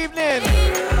Nice, good evening.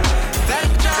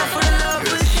 Thank God for the love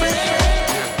we share.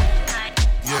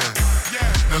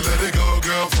 Now let it go,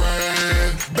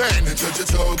 girlfriend. Bang and touch your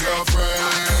toe,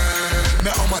 girlfriend.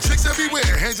 Now all my chicks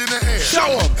everywhere, hands in the air. Show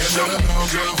 'em. And let 'em know,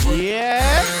 girlfriend.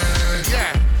 Yeah.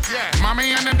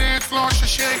 Mommy on the dance floor, she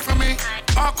shake for me.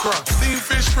 Okra, steamed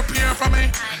fish, prepare for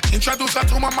me. Introduce her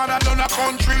to my mother down the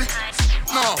country.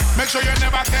 No, make sure you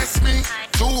never test me.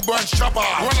 2 bunch chopper,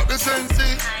 roll up the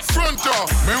sensi. Front door,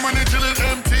 me run it till it's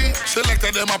empty.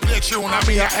 Selected them a play tune, I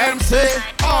be a MC.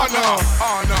 Oh no,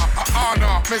 oh no, oh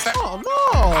no. Me say, oh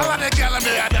no. I like the girl in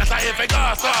there, that's how you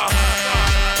figure so.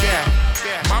 Yeah.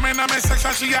 Mommy in my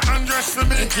section, she get undressed for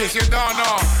me. In case you don't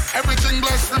know, everything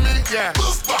blessed for me. Yeah.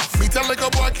 Goof buff, me tell like a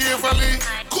boy carefully.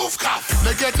 Goof cough,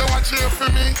 they get to watch here for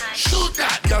me. Shoot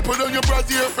that, girl, put on your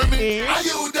brassiere for me. Are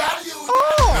you that?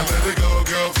 Oh. Now let it go,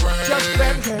 girlfriend. Just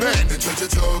bend her. Bend and touch your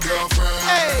toe, girlfriend.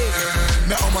 Hey.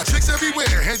 Now all my chicks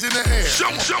everywhere, hands in the air. Show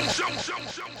 'em, show 'em, show 'em, show 'em,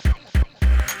 show 'em.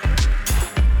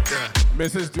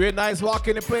 Mrs. Do It Nice walk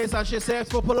in the place and she says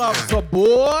for pull up. So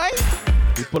boy,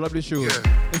 we pull up the shoes.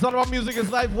 It's all about music is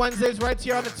live Wednesdays right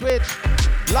here on the Twitch.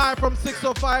 Live from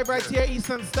 6:05 right here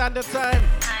Eastern Standard Time.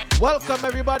 Welcome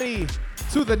everybody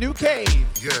to the new cave.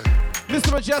 Yeah.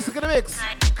 Mr. Mejustik in the mix.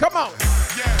 Come on.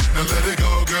 Now let it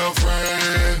go,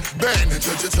 girlfriend. Bang and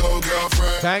touch your toe,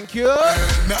 girlfriend. Thank you.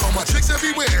 Now all my chicks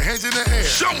everywhere, hands in the air.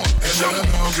 Show 'em, And show let 'em.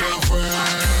 'em know,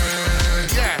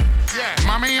 girlfriend. Yeah.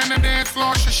 Mommy on the dance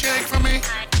floor, she shake for me.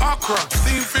 Okra,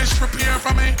 steamed fish, prepare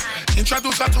for me.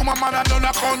 Introduce her to my mother down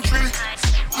the country.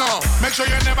 No, make sure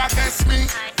you never test me.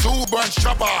 2 bunch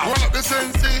chopper, roll up the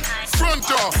sensi. Front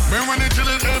door, me run it till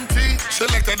it's empty.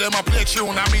 Selected them a play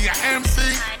tune, I be a MC.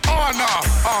 Oh no,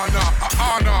 oh no,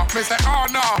 oh no. Me say oh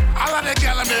no, I like the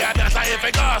girl in there, that's how you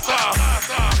figure so.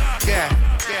 Yeah.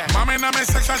 Mommy in my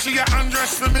section, she get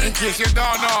undressed for me. In case you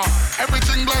don't know,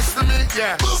 everything blessed for me.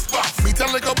 Yeah. Goof buff, me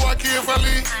tell like a boy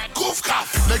carefully. Goof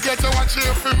cough, they get to watch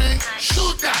here for me.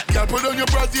 Shoot that, girl, put on your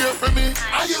brassiere for me.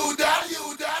 Are you that?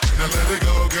 Now let it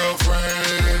go,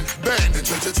 girlfriend. Bang and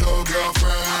touch your toe,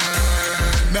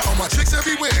 girlfriend. Now all my chicks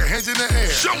everywhere, hands in the air.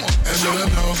 Show 'em, and let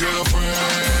 'em know,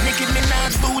 girlfriend. Nicki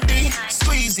Minaj booty,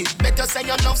 squeeze it. Better say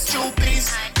you love stupid.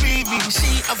 Baby,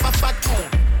 she have a fat tone.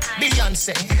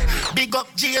 Beyonce, big up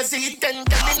Jay-Z. 10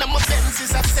 gal in my Benz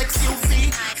is a sex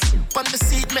UV. On the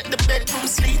seat, make the bedroom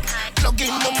sleep. Plug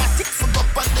in my matic, fuck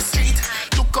up on the street.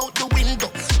 Look out the window.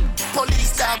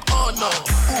 Police dog, oh no.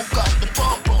 Who got the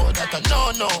purple? That I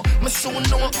no. Me soon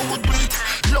know who do it.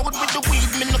 Load with the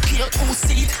weed, me no care who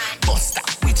see it. Buster,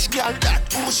 which girl that,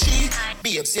 who she?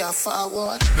 Babes, you're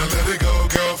forward. Now let it go,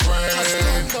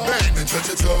 girlfriend. Bang and touch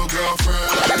your toe, girlfriend.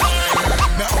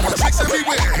 Now all my chicks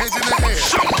everywhere, hands in the air.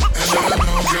 And let 'em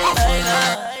know, girlfriend.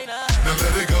 Now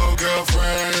let it go,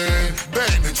 girlfriend.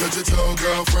 Bang and touch your toe,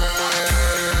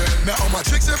 girlfriend. Now all my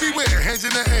chicks everywhere, hands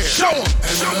in the air. Show 'em.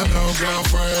 And let 'em know,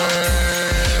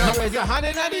 girlfriend. Now raise your hand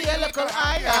in the air, look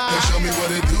eye. Now show me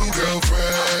what it do,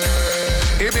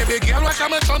 girlfriend. Hey baby girl, watch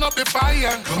me turn up the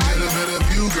fire. Come get a bit of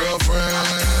you, girlfriend.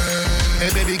 Hey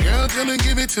baby girl, come and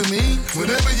give it to me.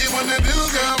 Whatever you wanna do,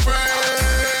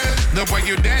 girlfriend. The way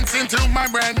you dancing to my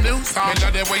brand new song. I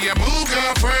love the way you move,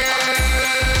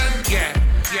 girlfriend. Yeah.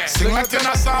 Sing like you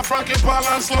not saw Frankie Paul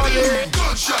and Slowly.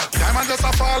 Good shot. Diamond just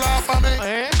a fall off of me.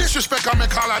 Disrespect on me,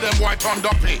 call of them boy turned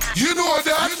up me. You know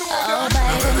that.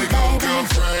 Now let me go,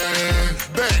 girlfriend.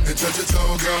 Bang the touch your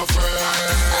toe,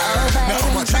 girlfriend. Now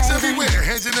all my chicks everywhere,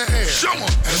 hands in the air. Show 'em.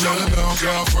 And show them no,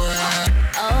 girlfriend.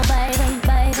 Oh baby,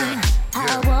 baby,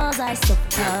 how was I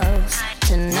supposed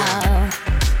to know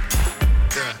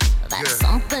that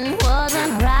something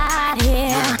wasn't right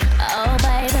here? Oh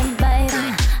baby,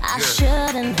 baby, I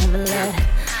shouldn't have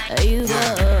let you go.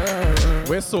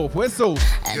 Whistle.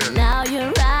 And now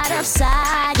you're right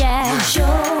outside, yeah.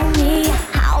 Show me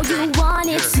how you want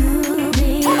it to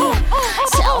be.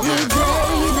 Tell me,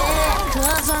 baby,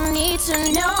 'cause I need to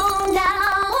know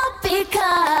now.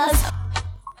 Because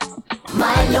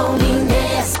my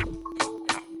loneliness,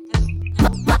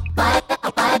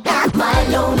 my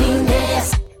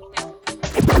loneliness,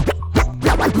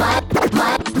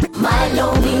 my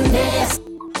loneliness,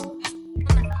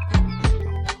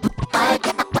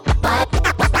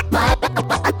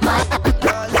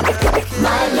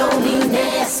 my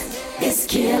loneliness is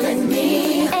killing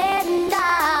me. And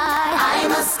I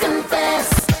must confess,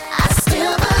 I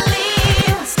still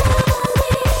believe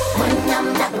when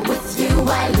I'm not with you,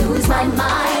 I lose my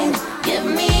mind. Give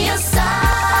me a sign.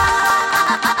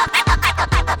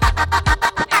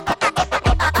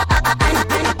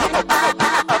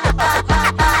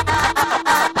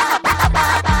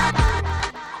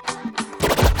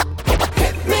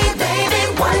 Hit me, baby,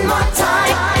 one more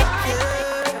time.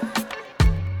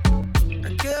 I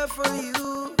care for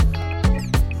you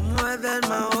more than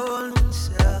my own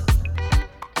self.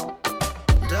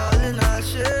 Darling, I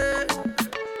share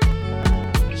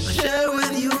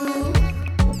with you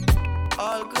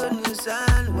all good news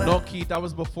and well. No, Keith, that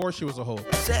was before she was a hoe.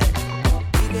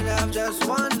 We can have just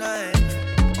one night,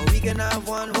 or we can have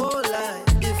one whole life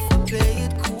if we play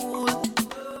it cool.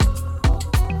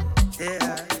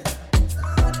 Yeah.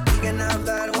 We can have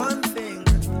that one thing,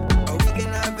 or we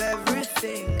can have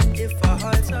everything if our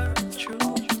hearts are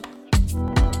true.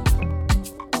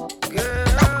 Girl,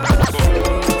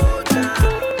 slow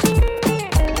down.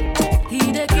 He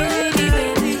the kitty,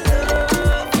 baby.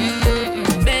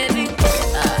 Baby.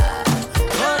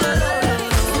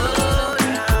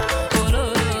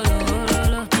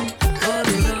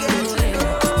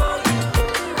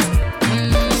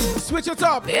 Switch it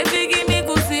up. Baby, give me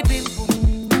goosey pimple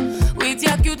with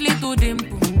your cute little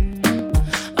dimple.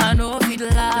 I know if it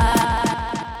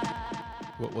lie.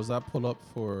 What was that pull up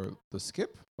for the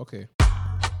skip? Okay.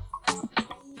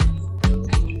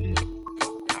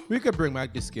 We could bring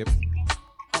back the skip.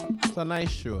 It's a nice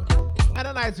show. And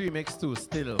a nice remix too,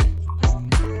 still.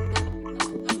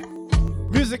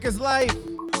 Music is life.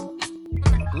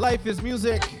 Life is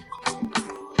music.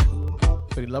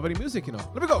 For the love of the music, you know.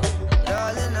 Let me go.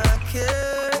 Darling, I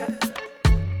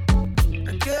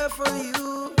care for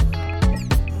you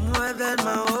more than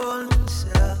my own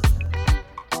self.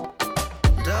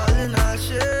 Darling, I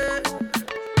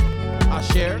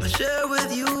share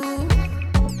with you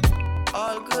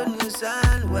all good news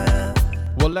and well.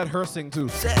 We'll let her sing too. We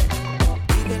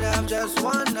can have just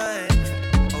one night,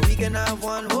 or we can have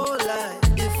one whole life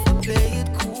if we play it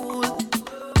cool.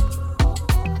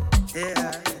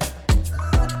 Yeah.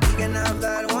 We can have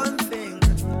that one thing,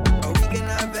 or we can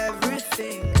have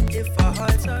everything if our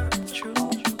hearts are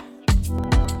true.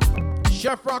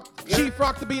 Chef Rock, Chief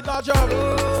Rock the beat, not job.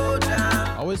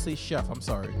 I always say chef, I'm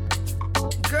sorry.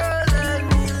 Girl, let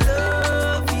me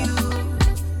love you.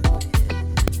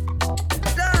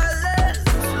 Darling,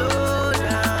 slow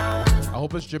down. I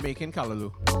hope it's Jamaican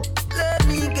Callaloo. Let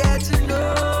me get to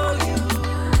know you.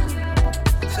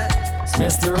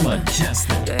 Mr.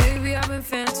 Mejustik. Baby, I've been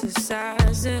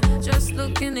fantasizing, just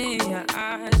looking in your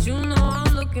eyes. You know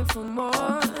I'm looking for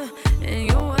more, and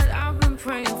you're what I've been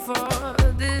praying for.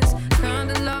 This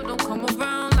kind of love don't come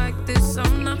around like this.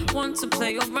 I'm not one to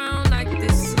play around like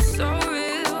this. It's so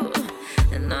real,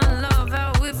 and I love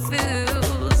how it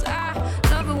feels. I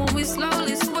love it when we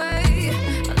slowly sway.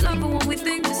 I love it when we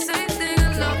think the same thing.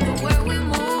 I love the way we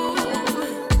move,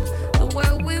 the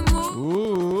way we move.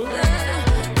 Ooh.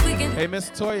 Hey, Miss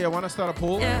Toya, want to start a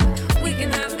poll? We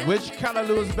can have it. Which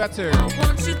Callaloo is better?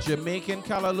 Jamaican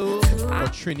Callaloo or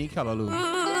Trini Callaloo?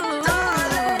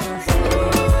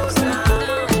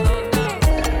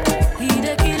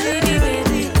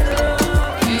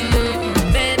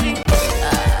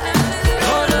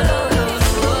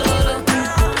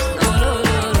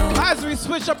 As we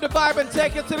switch up the vibe and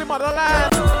take it to the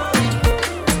motherland.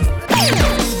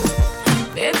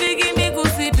 Baby, give me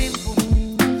goosey pimple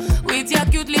with your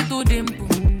cute little dimple.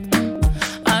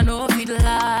 I know if it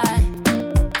lie.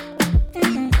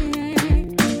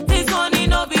 This money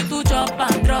no be to chop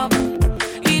and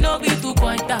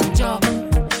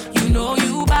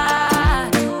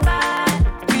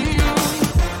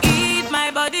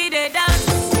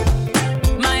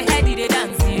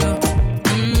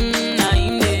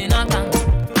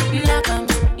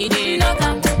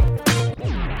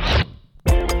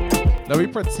Now we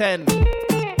pretend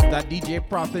that DJ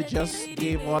Prophet just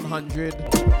gave 100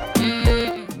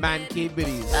 man cave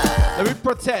biddies. Let me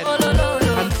pretend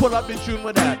and pull up the tune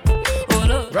with that.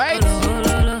 Right?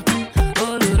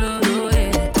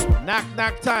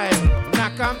 Knock time.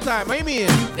 Knock on time. What do you mean?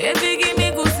 Baby, give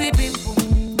me goosey pimple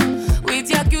with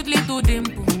your cute little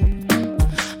dimple.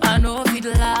 I know it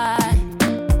lie.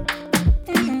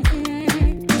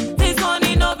 This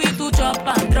money no be to chop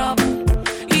and drop.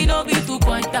 It no be to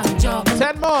point and chop.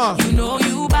 10 more. You know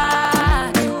you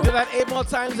bad. Do that 8 more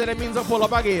times and it means I pull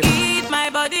up again. Eat my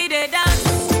body, they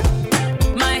dance.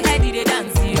 My head, they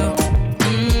dance, yo.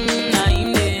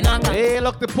 Hey,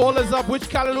 look, the poll is up. Which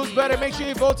Kalaloo's better? Make sure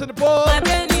you vote in the poll. My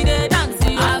belly, they dance,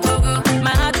 yo. I go go.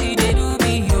 My heart, they do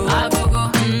me, yo. I go go.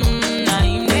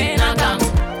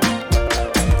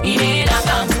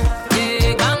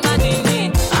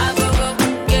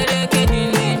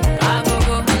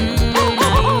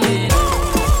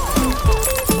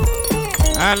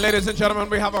 And ladies and gentlemen,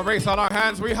 we have a race on our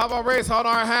hands. We have a race on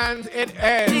our hands. It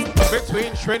ends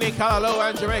between Trini Kalaloo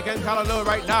and Jamaican Kalaloo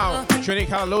right now. Trini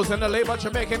Kalaloo's in the lead, but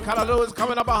Jamaican Kalaloo is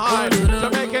coming up behind.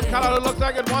 Jamaican Kalaloo looks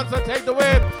like it wants to take the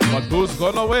win. But who's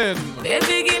gonna win?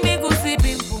 Baby, give me goosey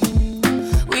pimple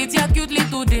with your cute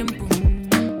little dimple.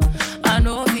 I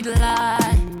know it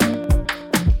lie.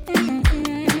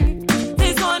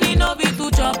 This money no be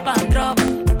to chop and drop.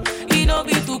 It no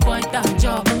be to point and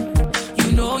chop.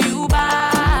 You know you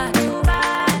bad.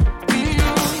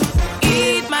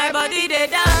 Eat my body, they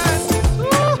dance.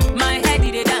 My head,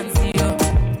 they dance, yo.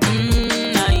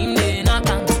 I'm the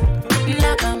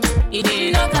knock-em. It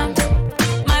they knock-em.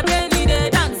 My belly, they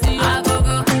dance, yo. I go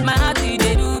go. My heart, they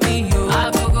do me, yo.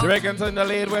 I go go. Jamaicans in the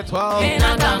lead with 12.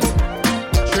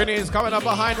 Trini is coming up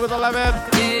behind with 11.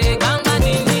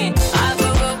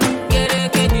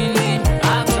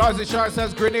 Jersey Shore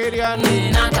says Grenadian.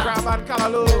 Crab and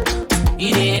Kalaloo.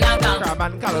 Crab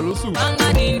and Kalaloo soup.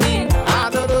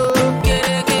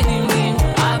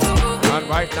 And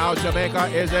right now Jamaica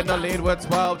is in the lead with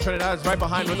 12. Trinidad is right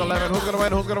behind with 11. Who's gonna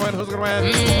win? Who's gonna win? Who's gonna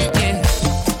win?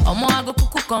 I go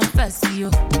cuckoo confess you.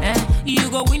 You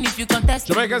go win if you contest.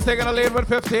 Jamaica's taking the lead with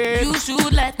 15. You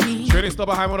should let me. Trini's still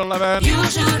behind with 11. You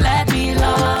should let me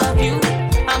love you.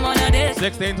 I'm on a date.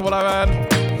 16 to 11.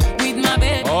 With my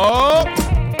baby. Oh!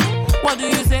 What do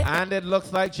you say? And it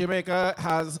looks like Jamaica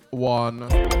has won.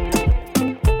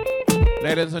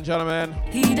 Ladies and gentlemen,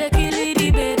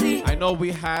 I know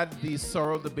we had the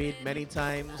sorrel debate many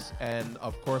times, and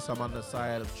of course I'm on the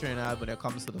side of Trinidad when it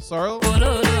comes to the sorrel.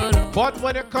 But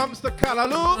when it comes to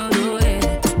Kalaloo,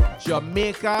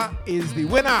 Jamaica is the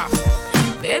winner.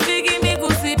 Baby, give me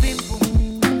goosey pimple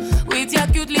with your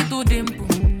cute little dimple.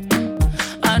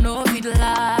 I know it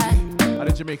lie. How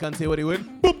did Jamaican say what he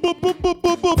win?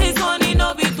 This money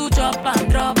no be to chop and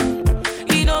drop.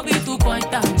 It no be to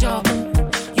point and chop.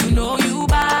 You know you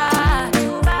bad.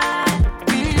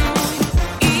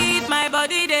 Eat my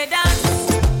body, they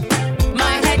dance.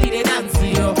 My head, they dance,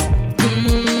 yo. I'm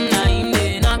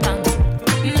the knock-em.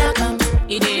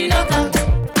 It they knock-em.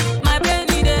 My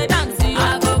belly, they dance, yo.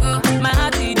 I go go. My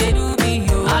heart, they do me,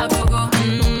 yo. I go go.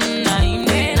 I'm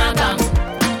the knock-em.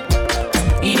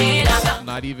 It they knock-em.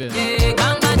 Not even. I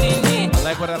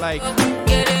like what I like.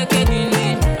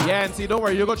 Yeah, and see, don't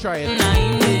worry, you'll go try it.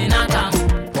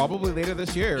 Probably later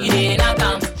this year.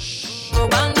 Shh.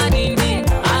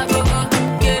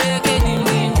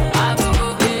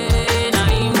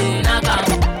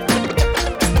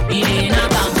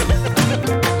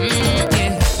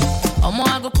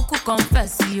 I go cuckoo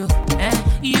confess you.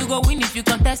 You go win if you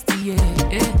contest, yeah.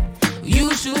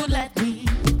 You should let me.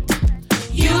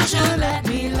 You should let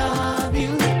me love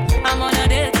you. I'm on a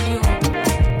date, you.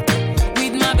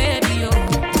 With my baby, yo.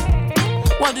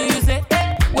 What do you say?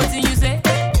 What do you say?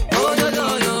 Oh, yo,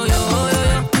 yo, yo, yo, yo,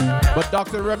 yo. But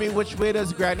Dr. Remy, which way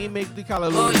does Granny make the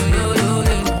Kalaloo? Oh, yo, yo,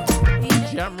 yo,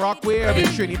 yo. Jam rock way or the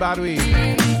Trini bad way?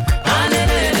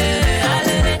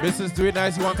 Mrs. Do It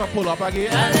Nice, you want to pull up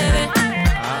again?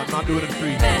 I'm not doing it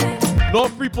free. No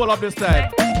free pull up this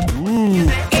time. Ooh.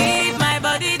 Eat my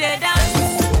body, they dance.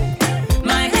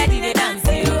 My head, they dance,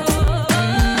 yo.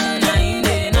 I'm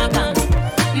the knock-em.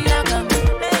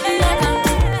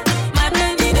 My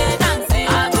belly, they dance, yo. I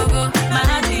go go. My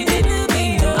heart, they do me,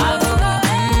 yo. I go go.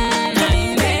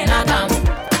 I'm the knock-em.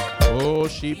 Oh,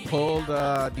 she pulled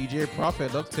DJ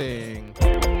Prophet up thing.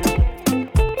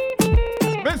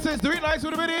 Mrs. Do It Nice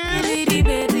with the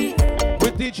biddies.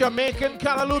 With the Jamaican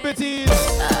Kalaloo bitties.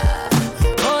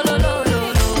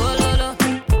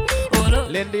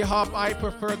 Lindy Hop, I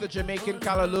prefer the Jamaican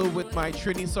Kalaloo with my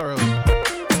Trini sorrel.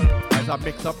 As a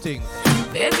mix-up thing.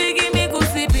 Baby, give me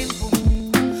goosey pimple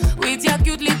with your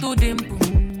cute little dimple.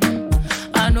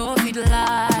 I know it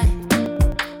lie.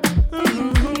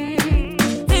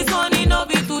 This one it no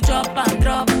be to chop and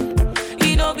drop.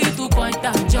 It no be to point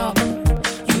and chop.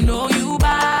 You know you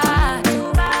bad.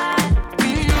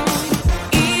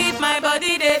 Eat my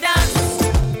body they dance.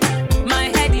 My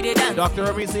head they dance. Dr.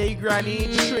 Remy say Granny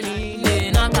Trini. They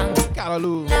not come.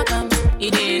 Callaloo.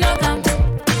 It they not come.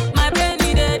 My brain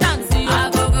they dance. I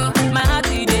go go. My heart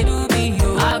they do me.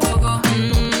 I go go.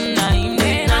 Nah him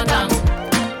they not come.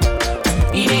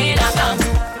 It they not come.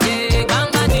 Yeah,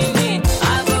 banga ding ding. I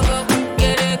go go.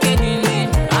 Get ding ding.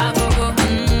 I go go.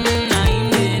 Nah him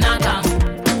they not come.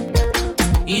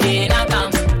 It they not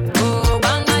come. Oh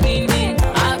banga ding ding. I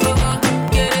go go.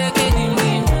 Get ding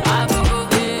ding. I go go.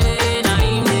 Nah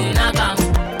him they not come.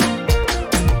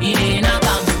 It they not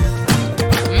come.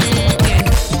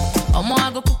 Omo, I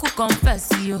go cuckoo confess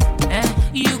you.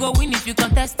 You go win if you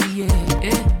contest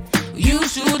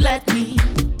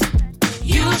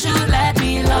You should let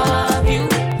me love you.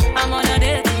 I'm on a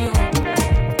date you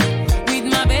with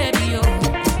my baby yo.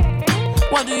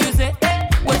 What do you say?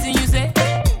 What do you say?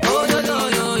 Oh yo yo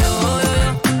yo yo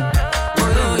oh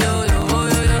yo yo yo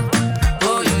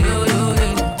oh yo yo yo yo.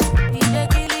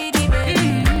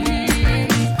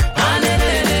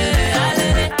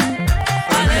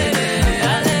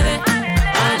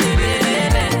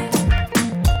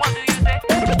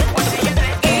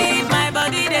 Eat my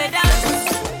body they dance,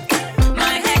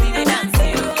 my head they dance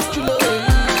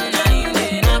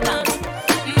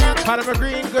Panama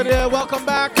Green, good day, welcome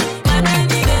back.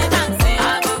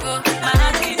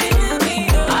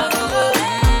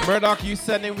 Murdoch, you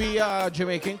sending we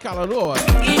Jamaican Callaloo.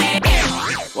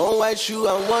 One white shoe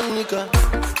and one nigga.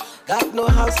 Got no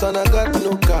house and I got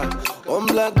no car. One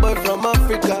black boy from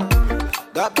Africa.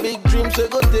 Got big dreams, so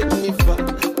go take me far.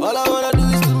 All I wanna do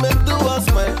is to make the world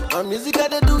smile. And music I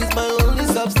do is my only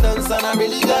substance. And I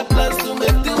really got plans to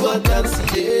make the world dance.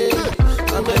 Yeah,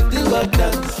 I make the world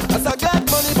dance. As I get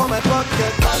money for my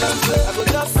pocket, balance it. I go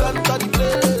just enter the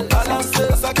place, balance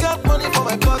it. As I get money for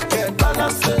my pocket,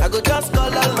 balance it. I go just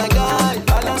call all my guys,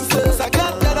 balance it. As I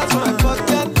get dollars for my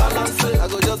pocket, balance it. I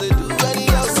go just do any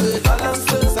else, balance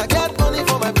it. As I get money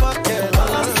for my pocket,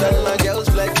 balance it. My girls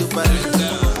fly to my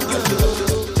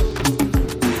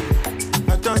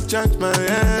I don't charge my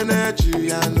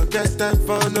energy. I no get time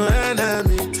for no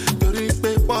enemy.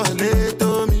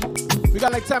 We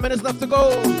got like 10 minutes left to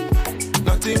go.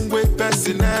 Nothing with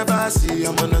person never see.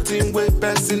 I'm on nothing with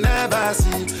person never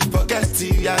see. Forget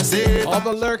it, I say. All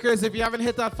the lurkers, if you haven't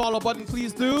hit that follow button,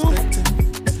 please do.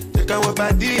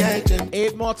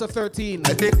 8 more to 13.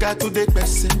 I take her to the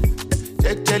person.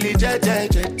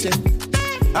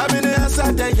 I'm in the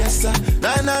answer, yes sir.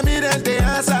 Then I'm in the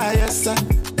answer, yes sir.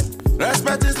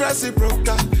 Respect is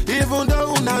reciprocal, even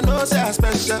though una know say I'm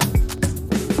special.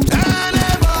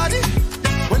 Anybody,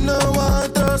 we no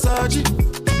want to search it.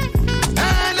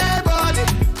 Anybody,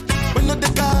 we no the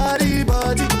carry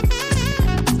body.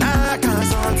 I can't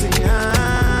something,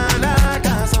 I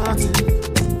can't something.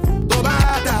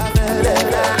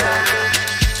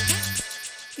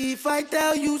 If I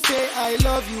tell you, say I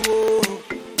love you, oh.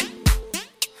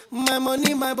 My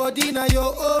money, my body, now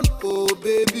your own, oh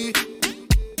baby.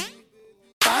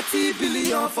 30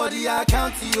 billion for the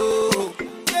account, yo.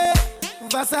 Yeah.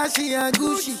 Versace and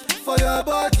Gucci for your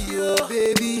body, oh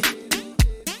baby.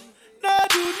 No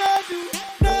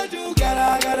do,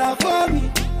 gotta for me.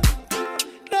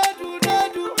 No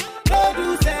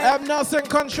do, say. M. Nelson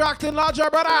contracting larger,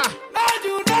 brother. No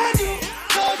do,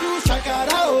 shakara,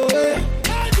 oh yeah.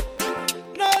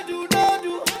 No do,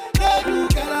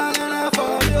 gotta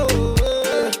for you,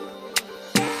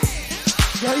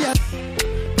 oh yeah.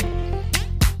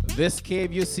 This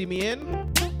cave you see me in,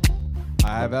 I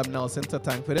have M. Nelson to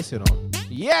thank for this, you know.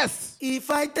 Yes!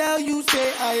 If I tell you,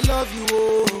 say I love you,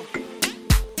 oh.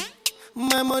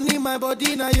 My money, my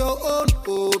body, now your own,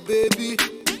 oh baby.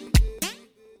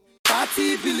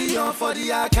 30 billion for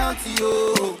the account,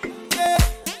 yo. Yeah.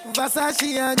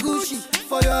 Versace and Gucci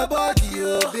for your body,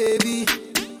 oh baby.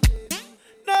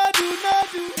 No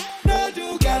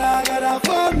do, gotta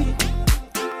for me.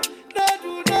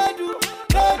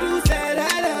 No do, say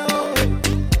that, oh.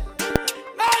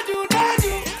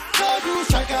 No do,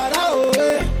 shakara, oh.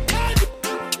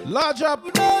 Large up.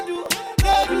 No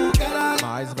do, gotta.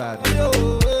 Nah, it's bad.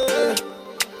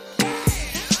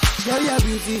 Girl, you're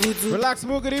beautiful too. Relax,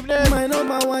 Moo, good evening. My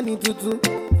number one in tutu.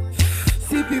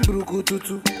 Sipping bruku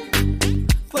tutu.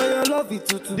 For your love it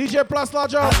tutu. DJ Plus,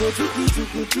 large up. I go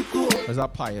chuku. Is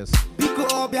that pious? Biko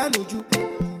obianuju.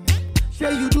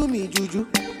 Say you do me juju.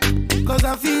 Cause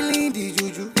I'm feeling the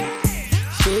juju.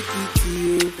 Take it to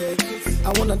you. Take it.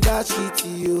 I wanna dash it to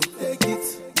you. Take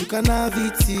it. You can have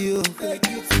it to you. Take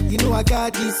it. You know I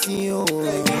got this in you.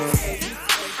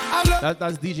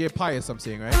 That's DJ Pius I'm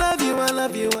saying, right? I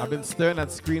love you. I've been staring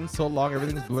at screen so long,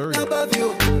 everything's blurry. Above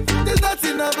you. There's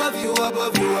nothing above you.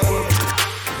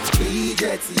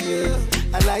 Get you.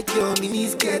 I like your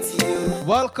minis, get you.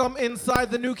 Welcome inside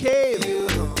the new cave.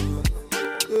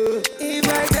 If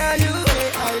I tell you,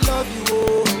 hey, I love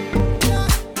you,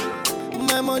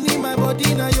 my money, my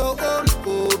body, now your own.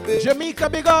 Oh, baby. Jamaica,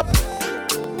 big up.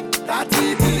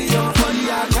 30 billion for the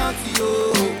account,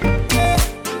 yo. Hey,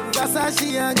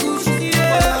 Versace and Gucci,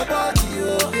 yeah. Body,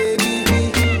 oh, baby.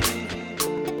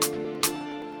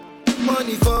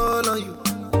 Money fall on you,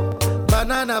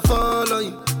 banana fall on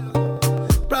you.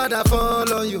 Prada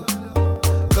fall on you,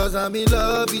 cause I'm in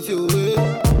love with you.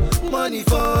 Money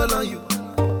fall on you,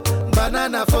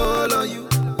 banana fall on you,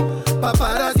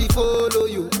 paparazzi follow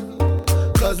you,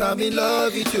 cause I'm in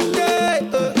love with you. Yeah,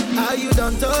 are you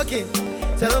done talking?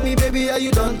 Tell me baby, are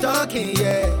you done talking?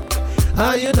 Yeah,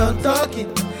 are you done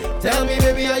talking? Tell me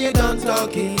baby, are you done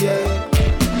talking? Yeah,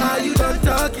 are you done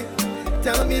talking?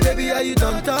 Tell me baby, are you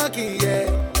done talking? Yeah.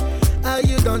 Are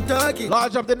you done talking?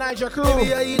 Large up the Niger crew.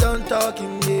 Baby, are you done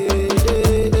talking? Yeah.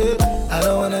 I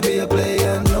don't wanna be a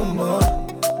player no more.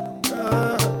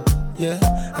 Yeah,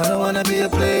 I don't wanna be a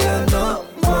player no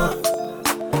more.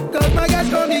 Cause my guys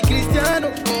call me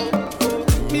Cristiano,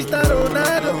 Mr.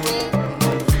 Ronaldo,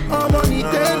 I'm on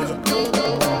Nintendo.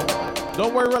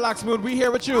 Don't worry, relax mood, we here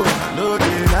with you. No,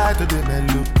 they like to the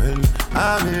melu.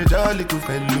 I'm a jolly good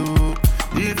fellow.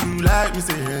 If you like me,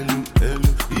 say hello, hello.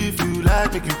 If you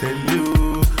like, make you tell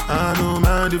you. I don't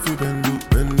mind if you bend.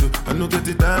 I don't get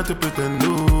it down to pretend,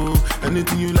 no.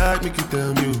 Anything you like, make you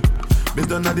tell me.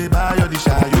 Based on how they buy or they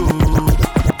shy, you.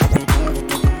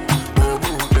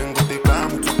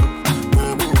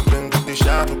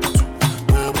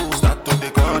 Start to they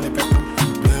call the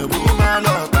people. My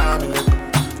love,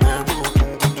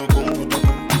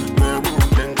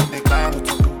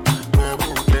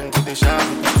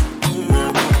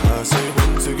 I say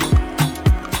once again,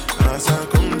 as I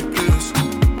come to place,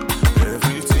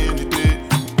 everything you did,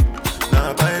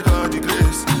 now by God the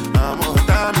grace, I'm all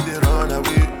time they run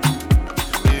away,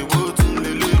 they wouldn't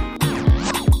really.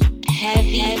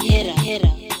 Heavy hitter,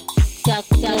 suck.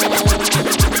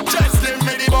 Just give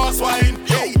me the boss wine,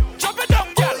 hey, chop it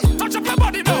down, girl, touch up your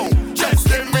body now. Just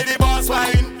give me the boss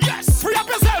wine, yes, free up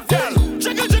yourself, girl,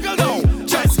 jiggle now.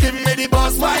 Just give me the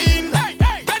boss wine, hey,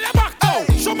 bend your back, oh,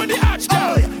 show me the arch,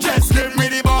 girl. Just give me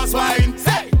the boss wine,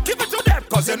 hey, give it to them,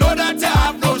 cause you know that you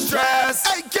have no stress.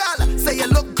 Hey, girl, say you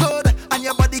look good and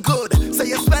your body good, say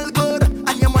you smell good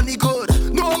and your money good.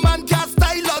 No man can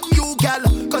style on you, girl,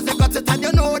 cause you got it and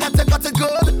you know that you got it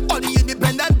good. All the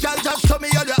independent girl, just show me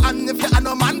all your hand. If you have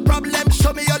no man problem,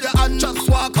 show me all your hand. Just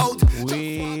walk out. Just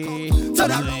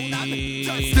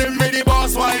give me the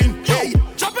boss wine, hey,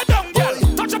 chop it down, girl,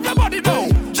 touch up your body now.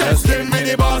 Just give me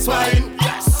the boss wine,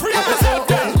 yes, free up yourself,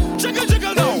 girl,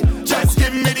 jiggle now. Just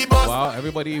give me the boss. Wow,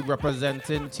 everybody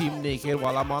representing Team Naked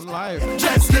while I'm on live.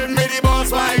 Just give me the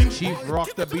boss wine. Chief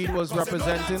Rock the Beat was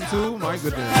representing too. My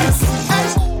goodness. This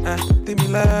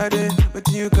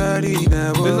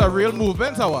is a real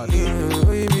movement, or what?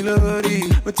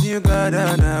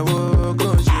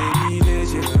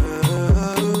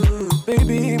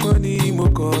 Baby, money,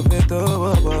 moko,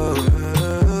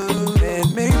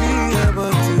 and maybe I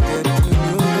want to get to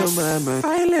know my mind.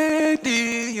 My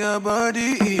lady, your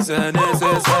body is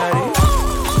unnecessary.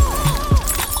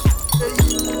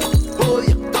 Oh,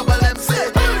 yeah, double MC.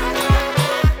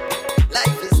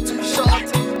 Life is too short.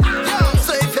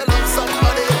 So if you love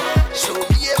somebody, show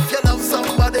me if you love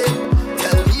somebody.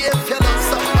 Tell me if you love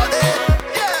somebody.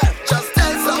 Yeah, just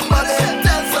tell somebody.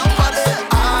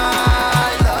 I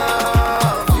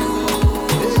love you.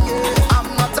 I'm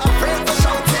not afraid to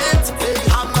shout it.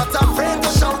 I'm not afraid to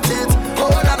shout it.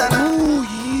 Oh, na na na. Ooh,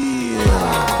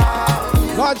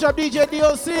 yeah. Watch up, DJ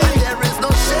DOC. There is no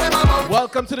shame about.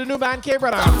 Welcome to the new man cave,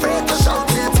 brother. Afraid to shout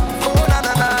it. Oh, na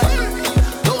na na.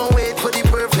 Don't wait for the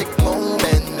perfect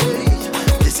moment.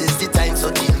 This is the time,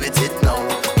 so deal with it now.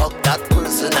 Hug that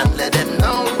person and let them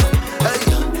know. Hey,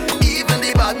 even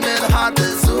the bad man heart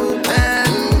is open.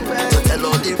 To tell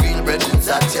all the real brethren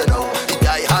that you know the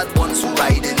guy had ones who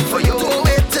riding for you. Don't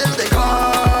wait till they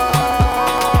come.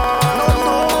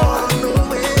 No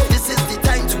way. This is the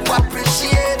time to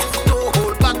appreciate. Don't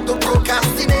hold back, don't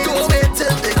procrastinate. Don't wait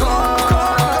till they come.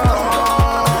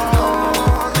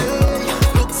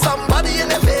 Look somebody in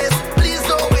the face, please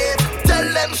don't wait. Tell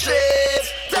them straight,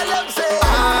 tell them say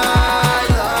I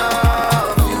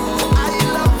love you. I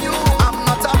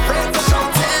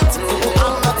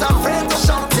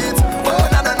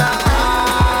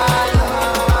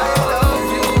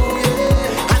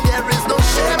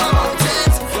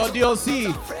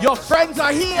Your friends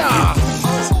are here.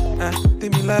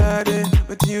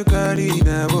 But you got it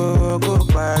now, go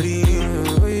party.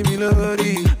 Me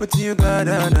lordy, but you got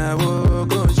it now,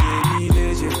 go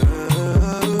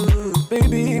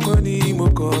baby, money,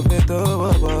 moko, beto,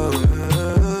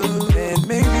 and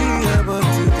maybe I'm about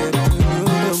to get to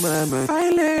know mama. My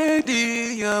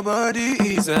lady, your body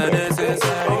is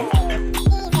unnecessary.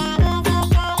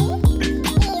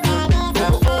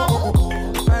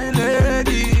 My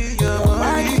lady, your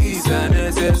body is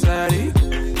unnecessary.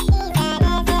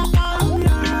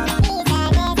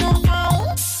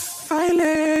 My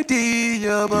lady,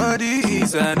 your body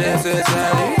is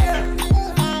unnecessary.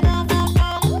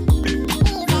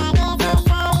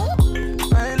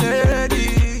 My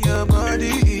lady, your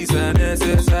body is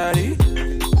unnecessary.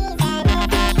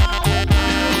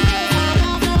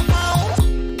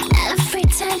 Every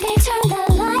time they turn the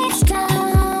lights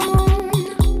down,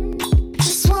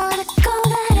 just wanna go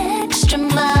that extra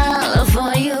mile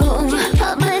for you.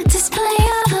 Public display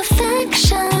of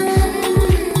affection.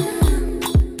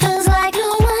 Feels like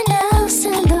no one else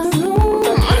in the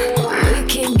room. We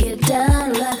can get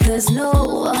down like there's no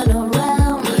one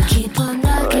around. We keep on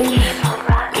rocking.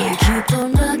 We keep on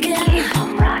rocking.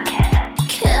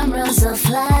 Cameras are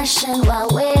flashing while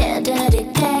we're dirty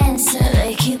dancing.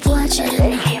 They keep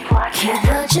watching. Keep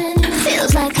watching.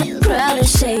 Feels like the crowd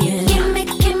is saying, give me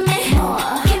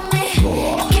more. Give me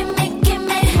more. Give me more. Give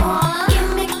me more.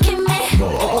 Give me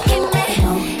more. Give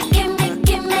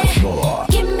me more.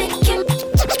 Give me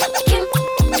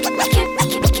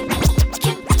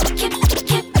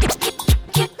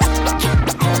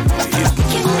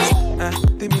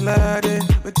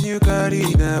but you got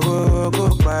it now, go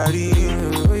party.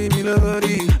 Me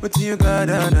lordy, but you got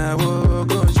it now, go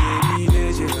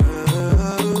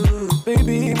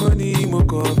baby, money,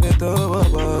 moko, beto,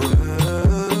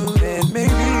 and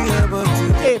maybe I'm about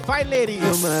to. Hey, fine lady.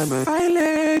 My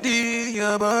lady,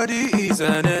 your body is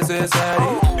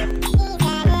unnecessary.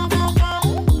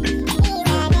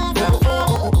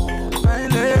 My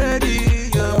lady,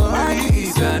 your body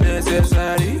is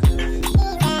unnecessary.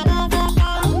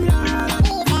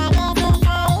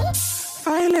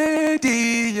 My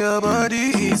lady, your body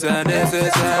is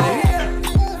unnecessary.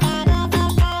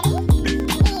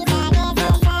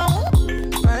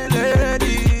 My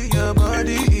lady, your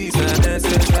body is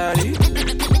unnecessary.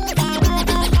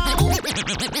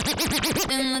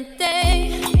 In the day,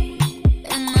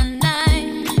 in the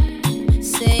night,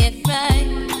 say it right,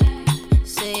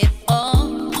 say it all.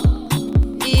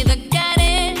 Either got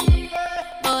it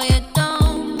or you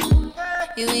don't.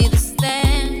 You either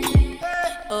stand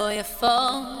or you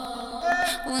fall.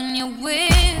 When your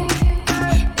will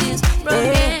is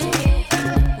broken,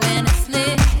 when it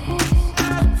slips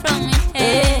from your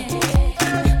head,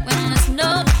 when there's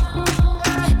no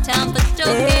time for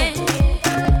joking,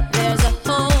 there's a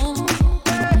hole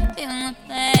in the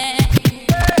plan.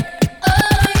 Oh,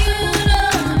 you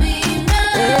don't mean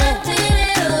nothing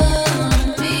at all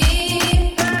to me.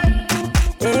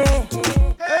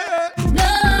 No,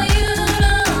 you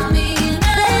don't mean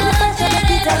nothing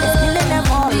at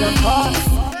all to me.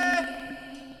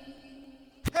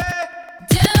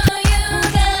 Do you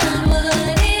got what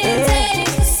it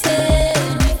takes to set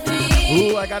me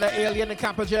free? Ooh, I got an alien in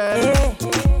Camperjen.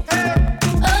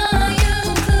 Oh, you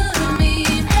could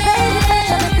mean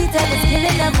It's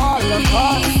killing them all, of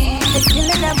course. It's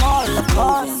killing them all, of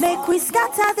course. Make we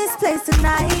scatter this place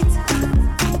tonight.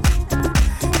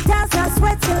 Dance and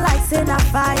sweating like in a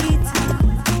fight.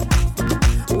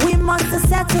 We must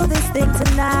settle this thing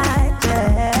tonight.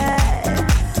 Yeah.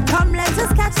 Come, let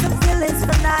us catch some feelings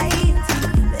for night.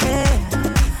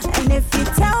 Yeah. And if you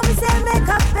tell me, say make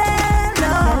a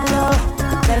bello.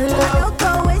 I don't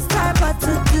go waste time, but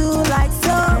to do like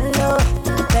so.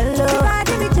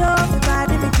 Everybody be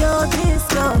Joe, this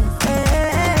love.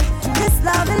 This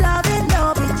loving, no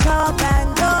be chop and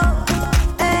go.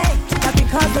 Hey, not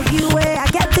because of you, I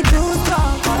get the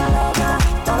goosebumps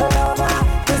all over.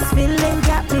 This feeling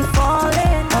got me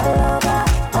falling all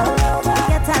over.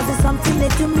 Get tired of something they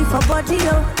do me for body,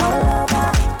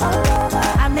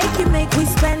 I make we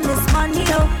spend this money,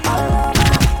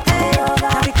 Hey,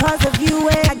 not because of you,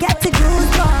 I get the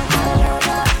goosebumps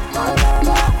all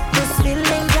over. This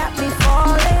feeling got me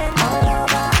falling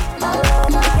all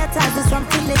over. Get tired of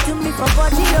something they do me for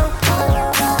body,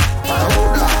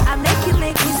 I make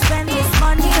we spend this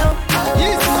money,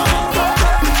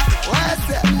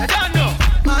 I don't know.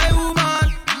 My woman,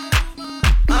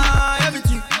 my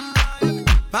everything.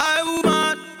 My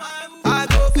woman, I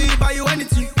go feel by you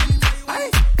anything.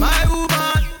 My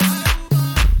woman,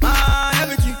 my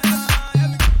everything.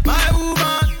 My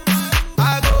woman, I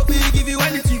go feel give you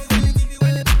anything.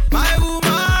 My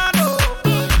woman.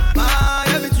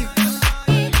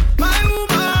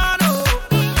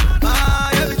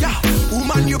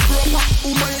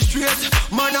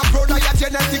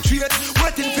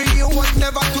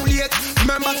 never too late.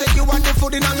 Remember, say you want the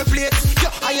food in on the plate.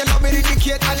 Yeah, I am not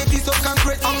indicate, and it is so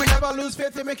concrete. And we never lose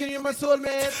faith in making you my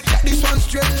soulmate. Get this one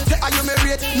straight, say I am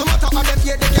married. No matter how them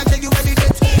here, they can tell you any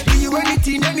date. Do you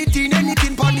anything,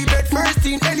 on the bed. First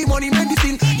thing, any money,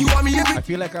 medicine. You want me everything. I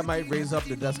feel like I might raise up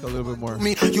the desk a little bit more.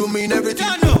 Me, you mean everything.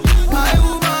 My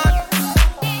woman.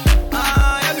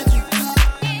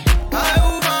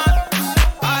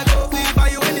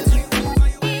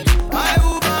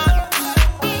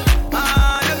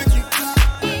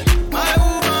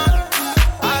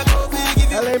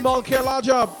 Ball care large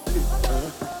job.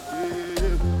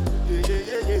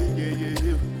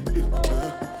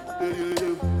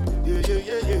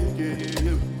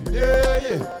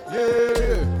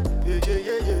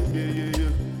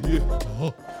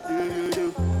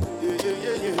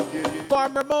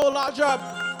 Farmer Mo large job.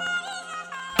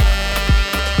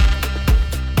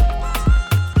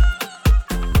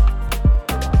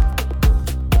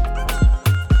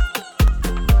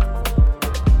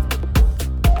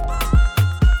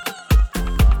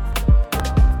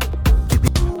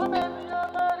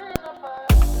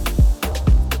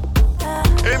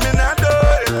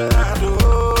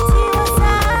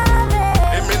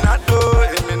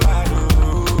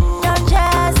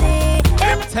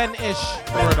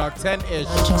 Murdoch, 10-ish.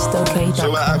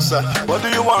 So I ask her, what do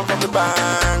you want from the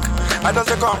bank? I just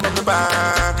come from the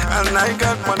bank, and I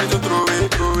got money to throw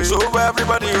it. So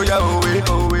everybody, oh yeah,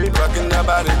 rocking that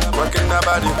body, rocking that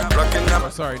body, rocking that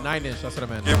body. Sorry, 9-ish, that's what I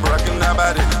meant. Keep rocking that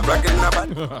body, rocking that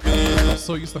body. I'm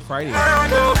so used to Friday. Oh, here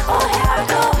I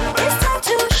go. It's time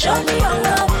to show me your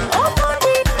love.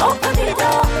 Open the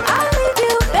door. I'll leave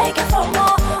you begging for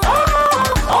more.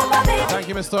 Oh, my baby. Thank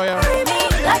you, Miss Toya. Treat me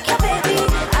like your baby.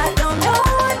 I don't know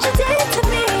what you did to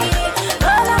me,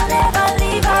 but I'll never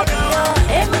leave. I'll be your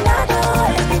Eminado.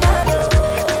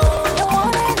 The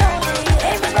one and only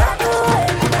Eminado.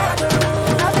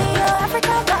 I'll be your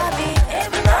African Barbie.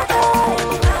 Eminado.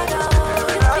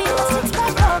 You'll be my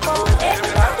six-pack couple.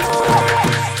 Eminado.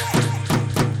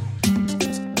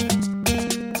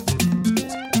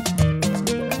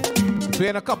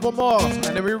 Playing a couple more, and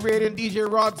then we're rating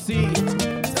DJ Rod C.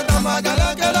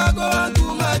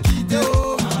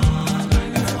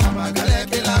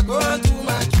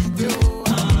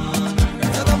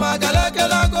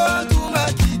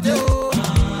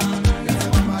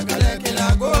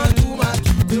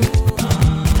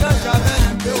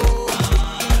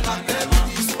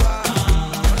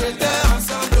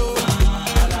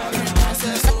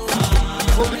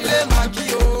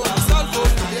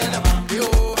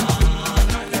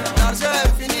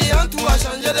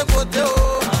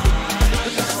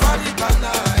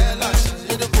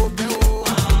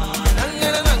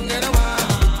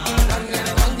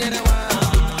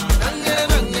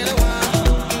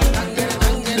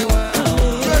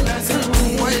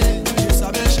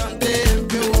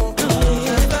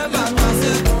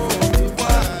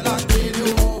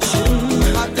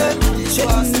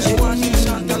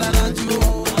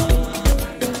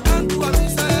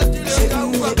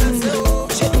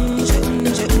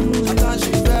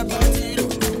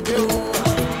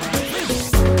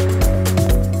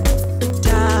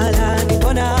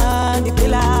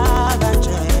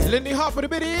 For the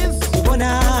biddies.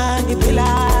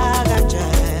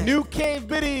 New Cave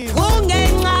biddies.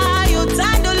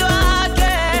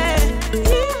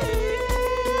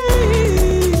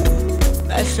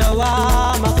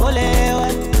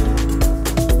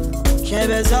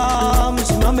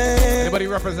 Anybody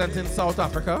representing South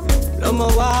Africa?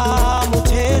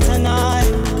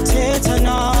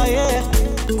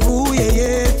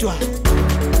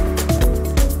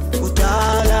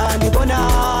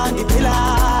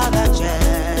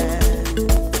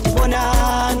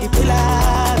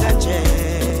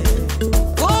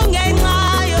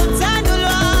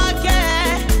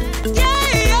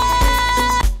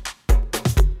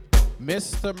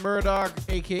 Mr. Murdoch,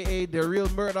 aka the real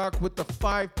Murdoch with the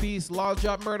 5-piece large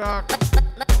job Murdoch.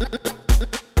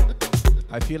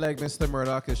 I feel like Mr.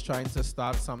 Murdoch is trying to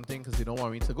start something because he don't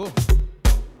want me to go.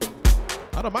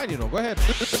 I don't mind, you know. Go ahead.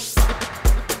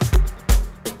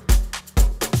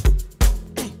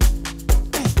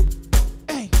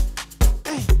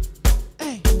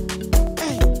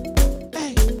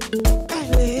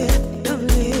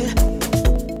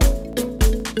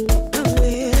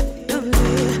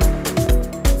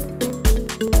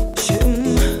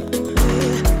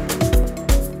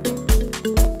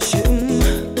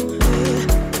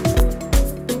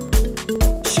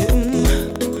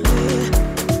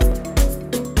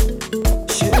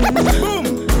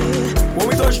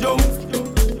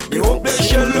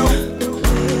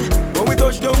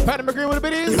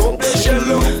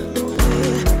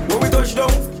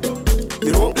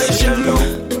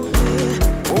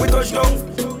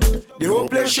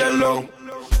 long.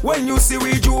 When you see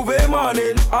we Juve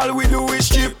morning, all we do is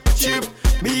chip.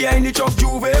 Behind the truck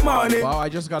Juve morning. Wow, I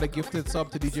just got a gifted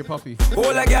sub to DJ Puffy.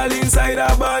 All a girl inside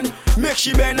a band, make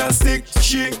she bend and stick.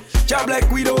 She job like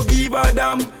we don't give a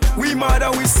damn. We mad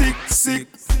and we sick.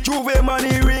 Juve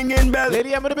money ringing bell.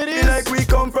 Lady, I'm gonna be like we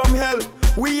come from hell.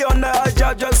 We under a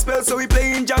jab spell, so we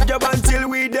playing jab until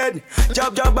we dead.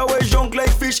 Jab always junk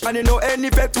like fish, and you know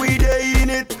any pet we dey in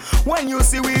it. When you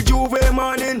see we Juve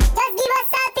morning, just give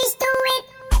us a fish to it.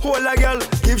 Hold a girl,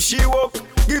 if she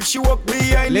walk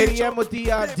behind Lady M with the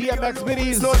DMX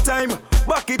videos. No time,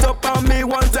 back it up on me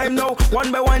one time now.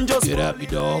 One by one, just get up, me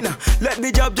dog. Let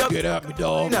the jab get up, me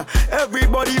dog.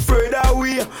 Everybody further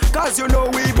away, cause you know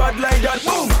we bad like that.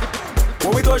 Boom!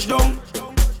 When we touch down,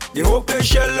 the whole place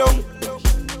shell down.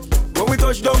 When we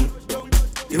touch down,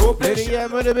 the whole place Lady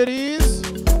M with the videos.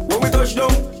 When we touch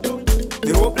down,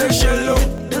 the whole place shell down.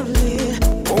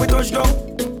 When we touch down,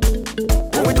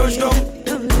 when we touch down.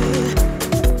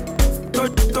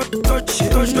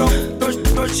 Touchdown.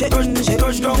 When we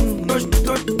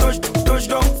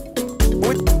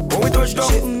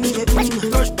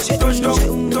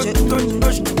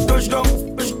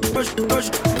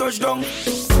touchdown.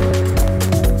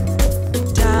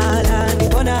 Jala ni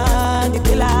bona ni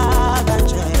pila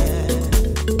ganja.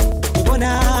 Ni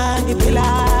bona ni pila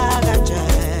ganja.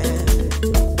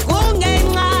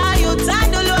 Kungenga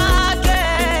yutando lwake.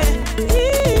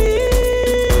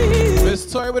 Miss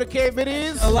Toy with the K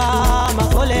videos.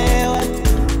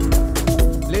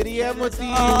 Lady M with the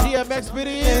DMX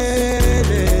videos.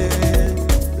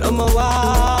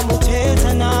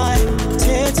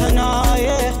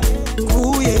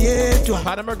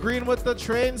 Panama Green with the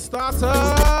train starter.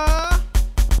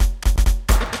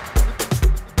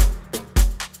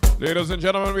 Ladies and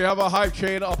gentlemen, we have a hype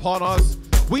train upon us.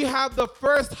 We have the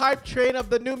first hype train of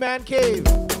the new man cave.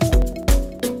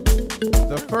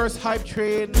 The first hype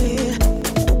train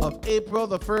of April,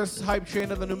 the first hype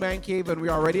train of the new man cave, and we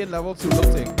are already in level 2.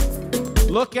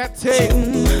 Look at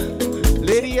Ting.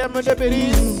 Lady M with the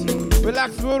biddies.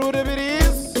 Relax mood with the biddies.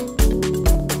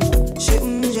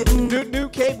 New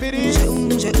Cape biddies.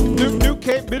 New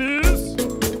Cape biddies.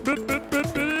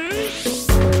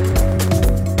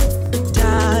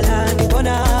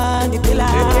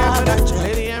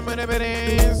 Lady M with the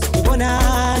biddies.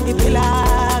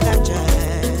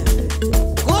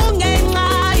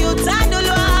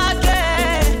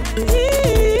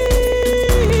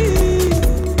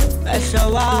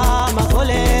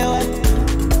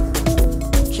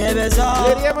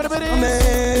 M with the biddies.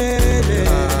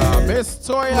 Miss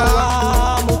Toya.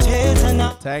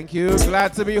 Thank you.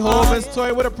 Glad to be home, Miss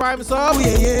Toya with a prime sub.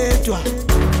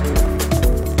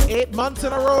 8 months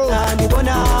in a row. I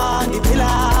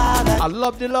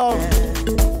love the love.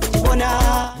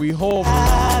 We home.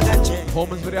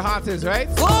 Home is where the heart is, right?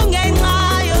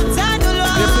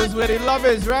 This is where the love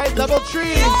is, right? Level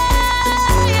 3.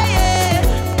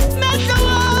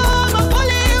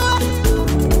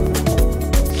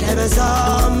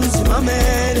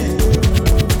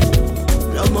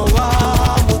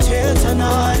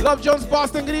 Love Jones,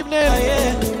 Boston, good evening.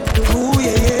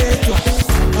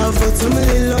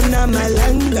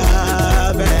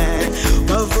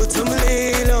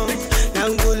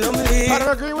 Part of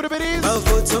agree with the biddies.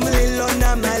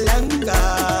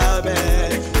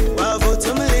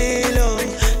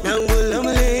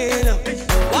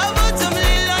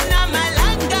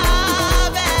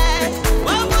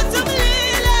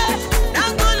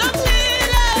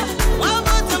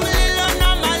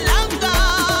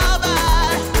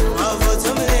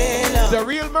 The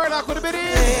real Murdoch with the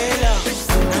biddies.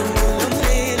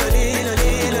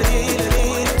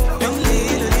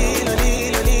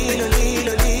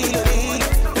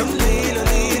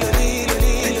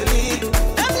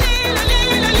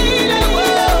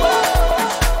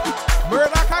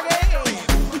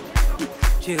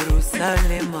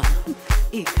 Jerusalema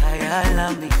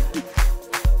ikayalami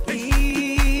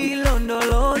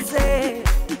ilondoloze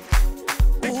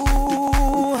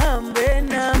uhambe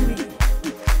nami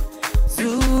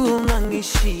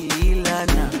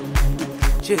zungangishilana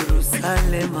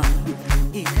Jerusalema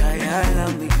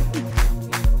ikayalami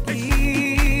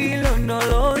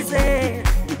ilondoloze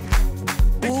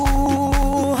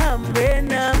uhambe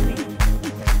nami.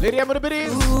 Lady M with the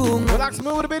biddies. Relax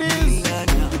mood with the biddies.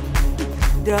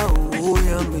 Dawo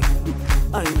yami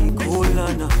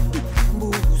ayikholana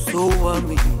buso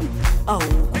wami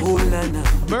awukholana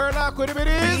Murdoch with the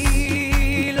biddies.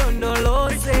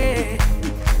 Ilondoloze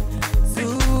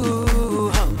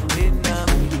zuhambe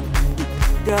nami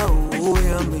dawo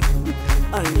yami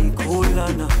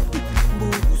ayikholana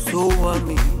buso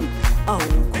wami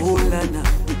awukholana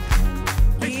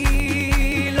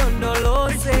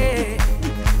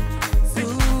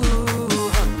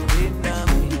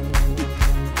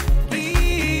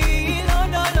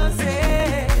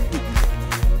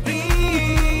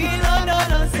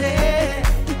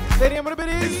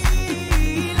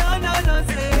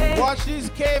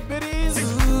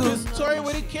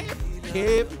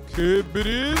Cape it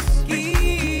is.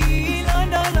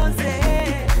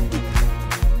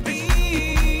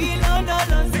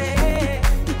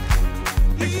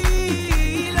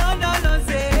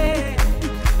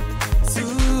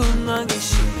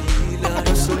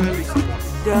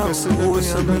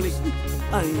 Personally,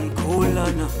 I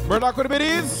colana. Murdoch with the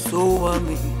biddies. So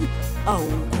me, I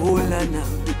colana.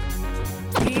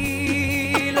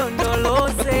 No lo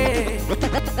sé.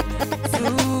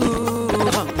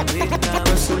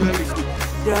 Personally,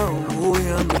 I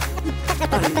colana.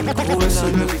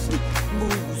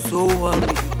 So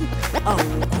me, I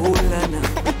colana.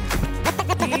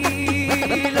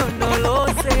 No lo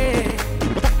sé.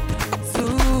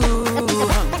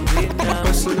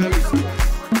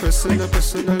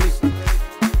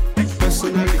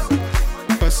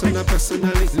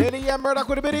 Personally. Lady and Murdoch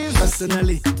with the biddies.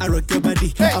 Personally, I rock your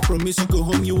body. Hey. I promise you go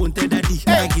home, you won't tell daddy.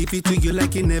 Hey. I give it to you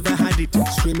like you never had it.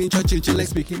 Screaming, church, like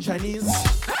speaking Chinese.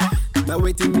 Now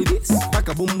waiting me this, back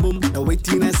a boom boom. Now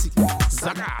waiting I see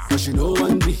Zaka. But she know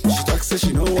one me, she talks so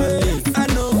she know one me. I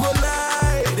know go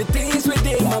lie, the things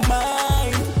within my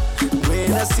mind.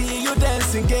 When I see you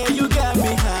dancing, girl, you got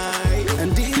me high.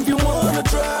 And if you wanna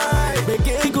try, make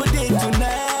a good day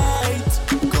tonight.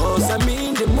 Cause I'm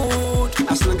in the mood,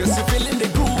 as long as you feeling the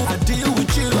groove, I deal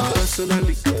with you.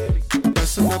 Personally.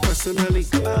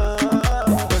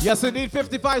 Yes, indeed,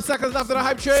 55 seconds after the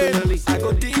hype train. I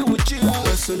go deal with you.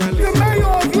 Personally. The mayor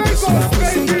of Lagos,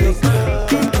 baby.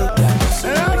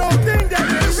 And I don't think that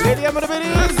Lady and the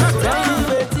biddies.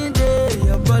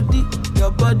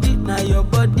 Your body, now your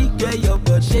body, girl, your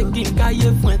body shaking, can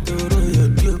you find the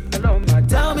road?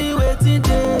 Tell me waiting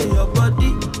there, your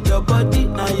body,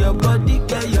 now your body,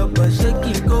 girl, your body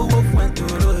shaking, go find the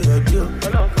road.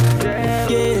 Yeah,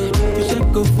 you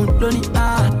shake go from Tony,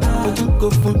 you go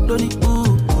from Tony,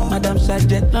 Madame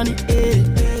Sajet, Tony,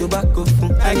 tobacco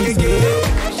from Alice,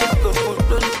 shake go from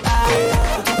Tony,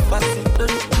 you pass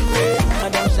Tony,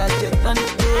 Madame Sajet, Tony,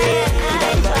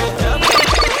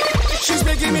 she's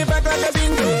making me back like a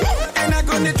bingo, and I'm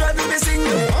gonna try to be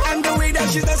single. And the way that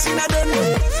she's dancing, I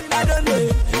don't know.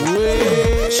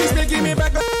 She's making me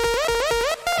back like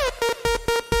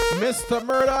Mr.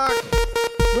 Murdoch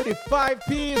with the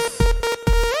 5-piece.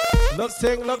 Look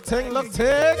ting.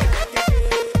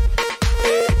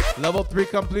 Level 3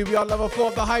 complete. We on level 4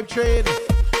 of the hype train.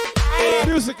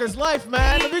 Music is life,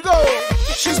 man. Let me go.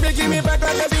 She's making me back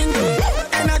like a bingo,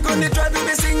 and I'm gonna try to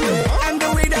be single. And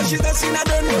the way that she's dancing, I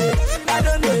don't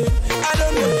know.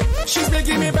 She's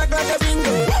making me back like a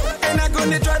bingo, and I'm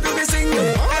gonna try to be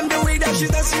single. And the way that she's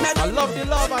dancing, I love the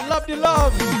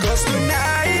love. Cause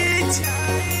tonight,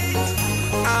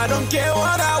 I don't care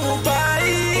what I will buy,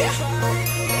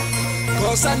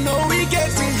 cause I know we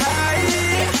getting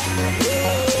high.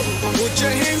 Put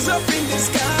your hands up in the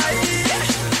sky.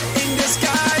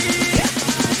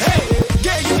 Hey,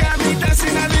 yeah, you got me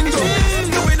dancing a lingo.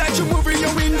 The way that you move in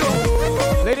your window.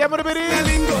 Lady, I'm gonna be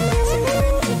lingo.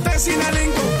 Dancing a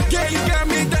lingo. Yeah, you got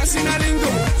me dancing a lingo.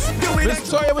 The way that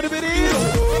you move in your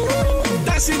window.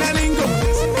 Dancing a lingo.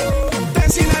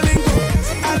 Dancing a lingo.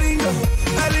 A lingo.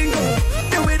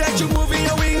 The way that you move in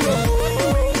your window.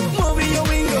 Move in your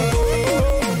window.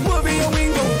 Move in your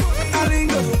window. A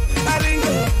lingo.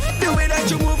 The way that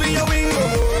you move in your window.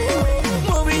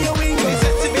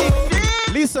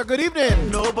 Lisa, good evening.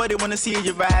 Nobody wanna see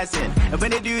you rising, and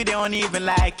when they do, they don't even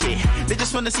like it. They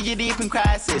just wanna see you deep in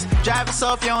crisis. Drive us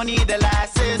off, you don't need a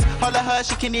license. Holler her,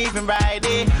 she can even ride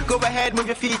it. Go ahead, move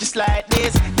your feet just like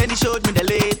this. Then he showed me the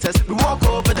latest. We walk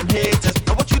over them haters.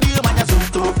 Now what you do, man,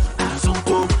 Azonto.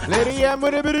 Lady, I'm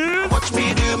with it. Watch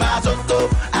me do my Azonto.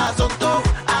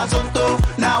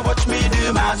 Now watch me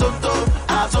do my Azonto.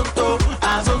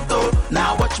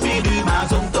 Now watch me do my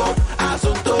Azonto.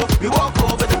 We walk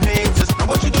over them haters. Now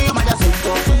what you do, man,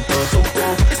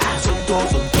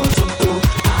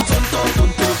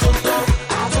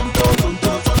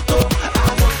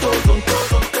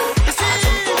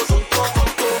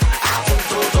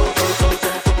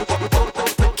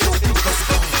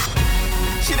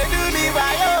 She done do me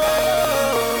right,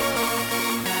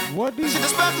 What do you? She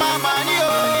just spent my money,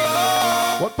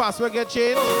 oh. What password get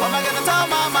changed? What am I gonna tell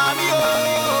my mommy,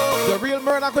 oh? The real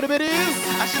Murdoch with the biddies.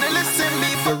 I should've listened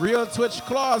before. The real Twitch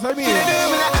claws, I mean. She done do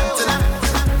me like Antenna.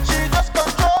 She just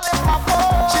controlling my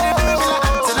phone. She done do me like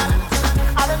Antenna.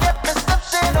 I don't get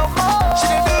prescription no more. She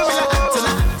done do me like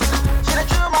Antenna. She done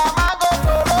chew my mind go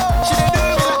solo. She done do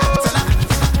me like Antenna.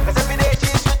 Cause every day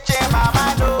she's switching my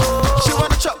mind, oh. She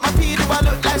wanna chop my pee, do I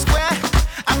look like square?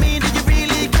 I mean, do you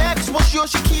really care? Cause what's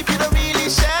yours, she keep, you don't really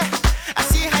share. I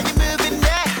see how you moving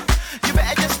there. You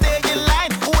better just stay in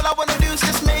line. All I wanna do is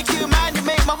just make you mine. You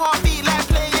make my heart beat like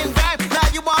playing rhyme. Now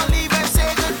you want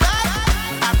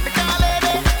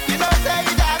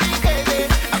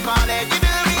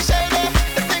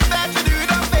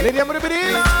I'm gonna be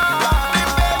there.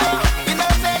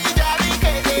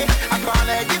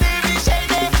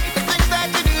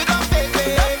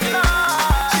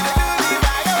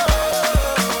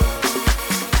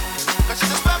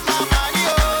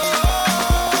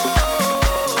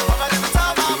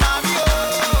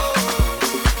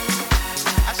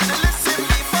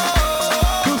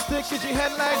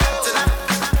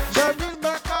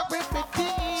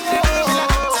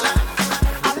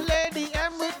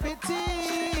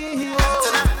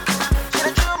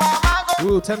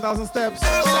 Ooh, 10,000 steps.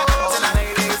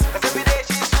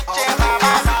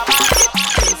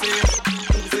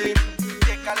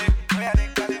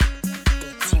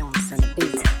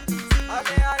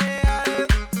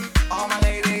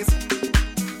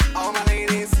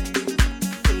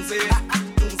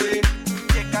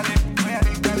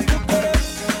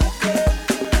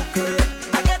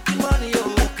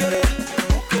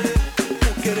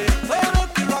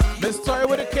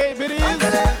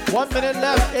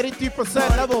 Left,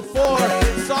 83%, level 4.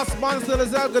 Sauce Monster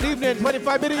Lizelle, good evening,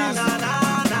 25 biddies.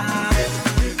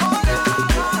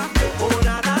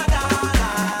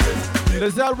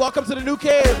 Lizelle, welcome to the new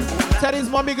cave. Teddy's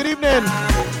mommy, good evening.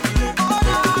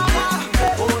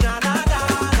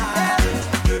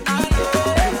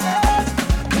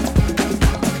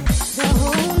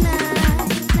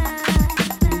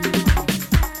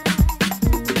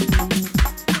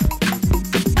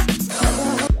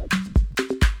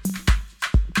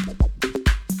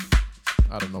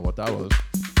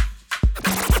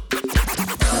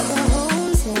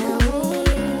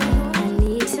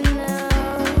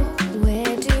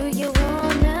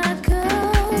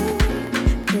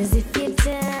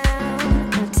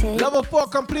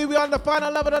 Complete, we on the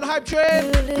final level of the hype train.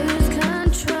 You lose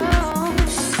control.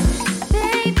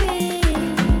 Baby,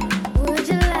 would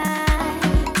you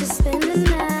like to spend the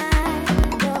night,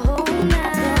 the whole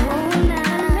night,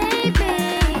 maybe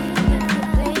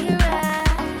play it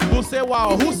right. Who say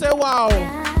wow? Who say wow?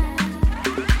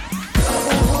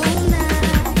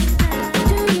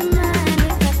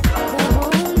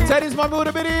 Teddy's mommy with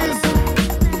the biddies.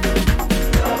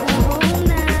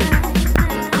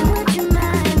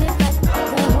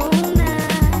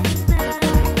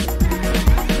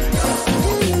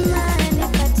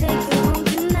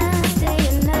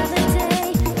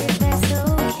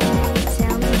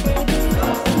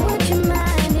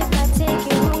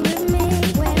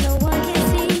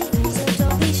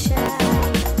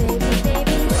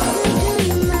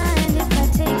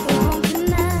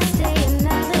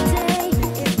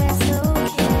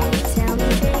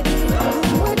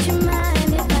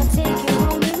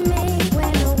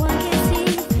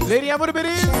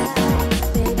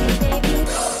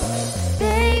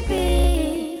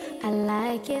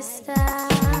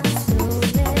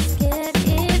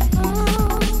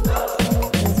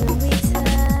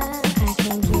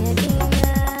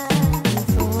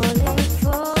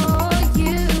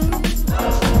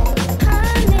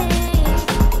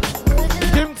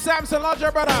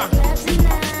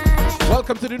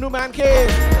 Welcome to the new man cave.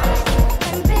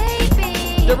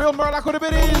 The real Murloc with the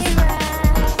biddies.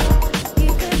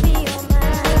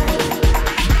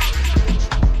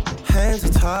 Hands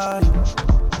are tied.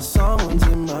 Someone's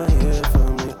in my ear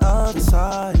from the other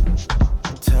side,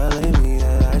 telling me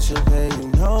that I should pay you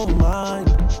no mind.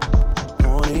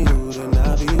 Wanting you to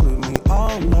not be with me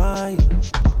all night.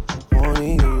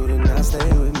 Wanting you to not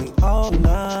stay with me all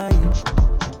night.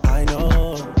 I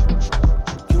know,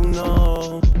 you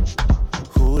know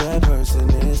who that person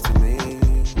is to me.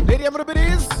 Lady, I'm gonna be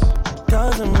this.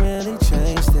 Doesn't really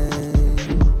change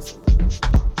things.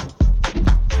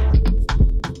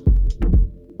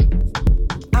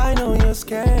 I know you're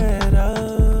scared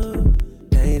of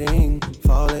dating,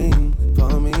 falling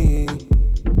for me.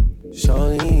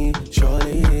 Surely,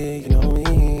 you know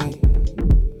me.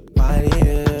 Right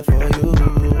here for you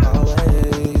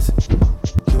always.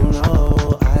 You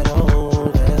know I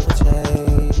don't ever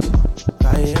change.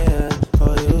 Right here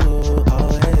for you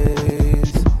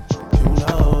always. You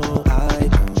know I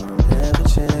don't ever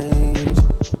change.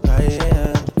 Right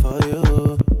here for you.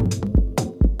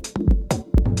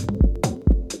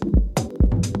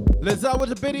 Lizelle with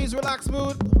the biddies, relax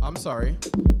mood. I'm sorry.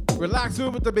 Relax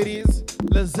mood with the biddies.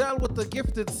 Lizelle with the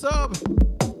gifted sub.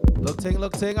 Look ting,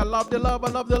 I love the love,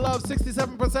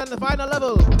 67% the final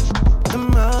level.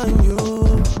 Remind you,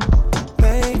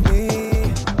 make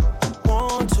me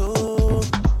want to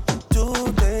do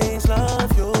things,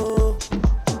 love you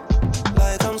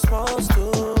like I'm supposed to.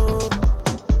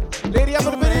 Lady, I'm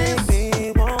gonna make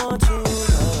me want to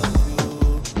love you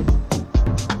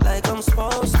like I'm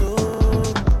supposed to.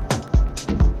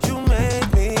 You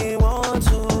make me want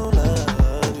to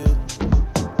love you.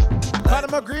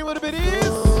 I'm agreeing with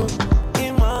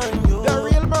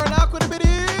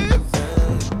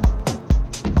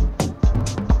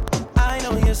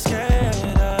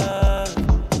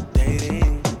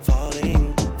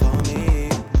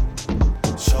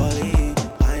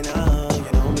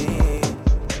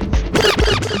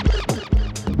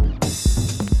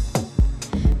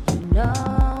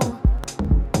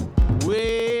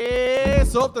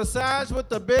Soap the Sage with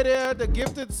the bidder, the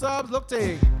gifted subs. Look,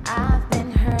 thing. I've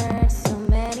been hurt so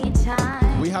many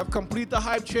times. We have complete the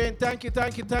hype train. Thank you,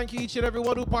 each and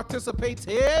everyone who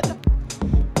participated.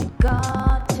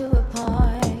 Got to a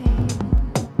point.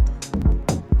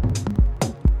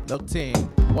 Look, team,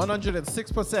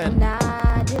 106%. And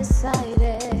I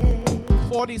decided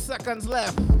 40 seconds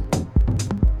left.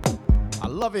 I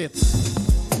love it.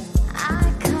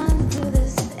 I can't do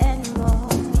this anymore.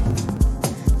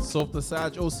 Soap the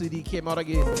Sage OCD came out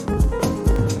again.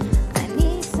 I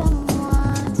need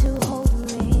someone to hold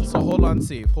me. So hold on,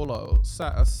 Safe. Hold on.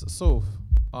 Soph,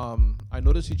 I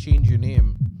noticed you changed your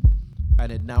name.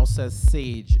 And it now says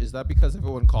Sage. Is that because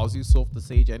everyone calls you Soph the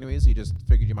Sage anyways? You just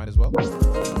figured you might as well? I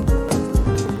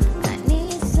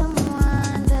need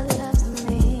someone that loves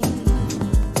me.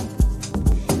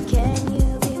 Can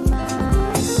you be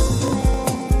my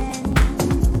Superman?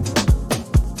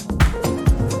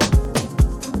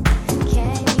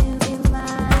 Can you be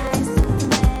my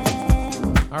Superman?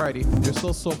 Alrighty. You're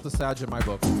still Soph the Sage in my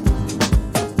book.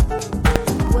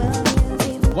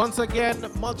 Once again,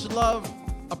 much love.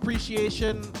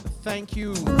 Appreciation, thank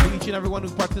you to each and everyone who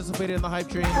participated in the hype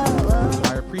train.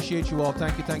 I appreciate you all.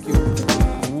 Thank you.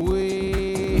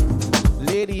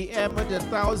 Lady Emma, the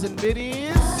 1,000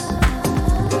 biddies.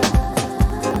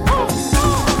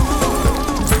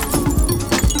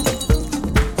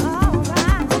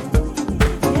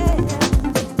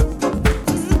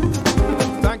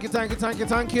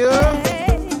 Thank you.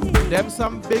 Them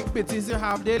some big biddies you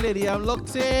have there, lady. I'm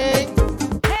looking.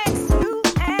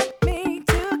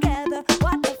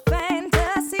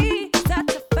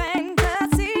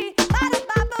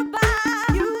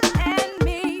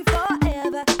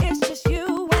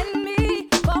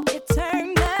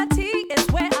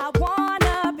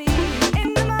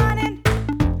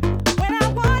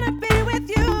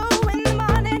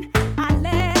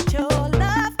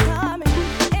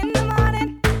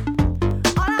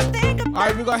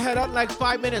 We're gonna head out like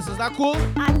 5 minutes. Is that cool?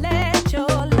 I let your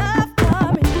love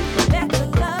come in. Let your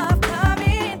love come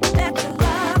in. Let your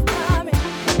love come in.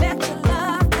 Let your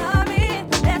love come in.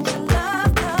 Let your love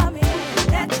come in.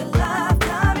 Let your love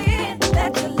come in.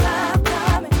 Let your love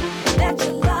come in. Let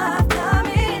your love come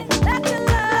in. Let your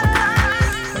love.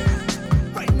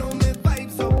 Right now my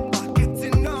vibes up,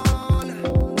 getting on.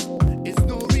 It's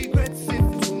no regrets if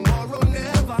tomorrow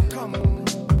never come.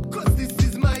 'Cause this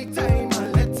is my time, I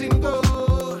let him go.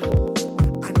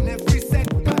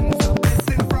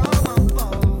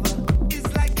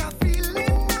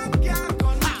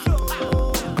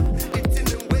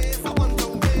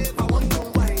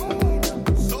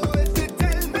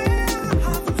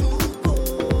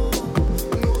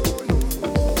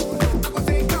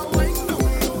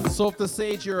 So if the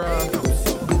sage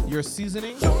you're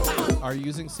seasoning, are you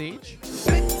using sage?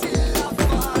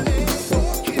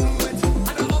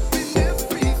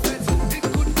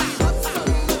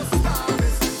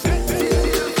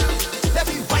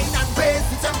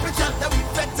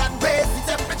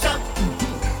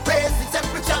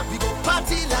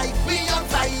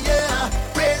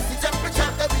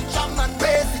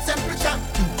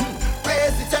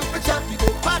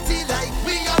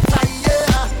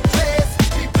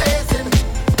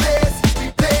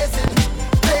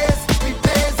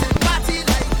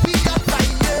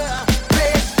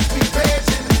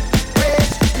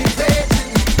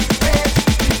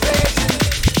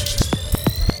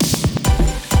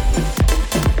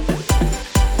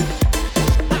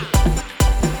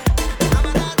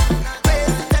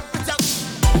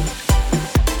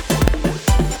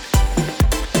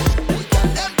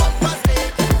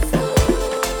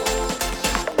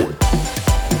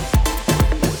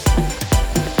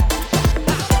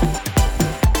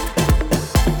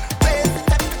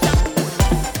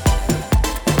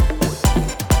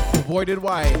 Avoided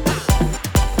why?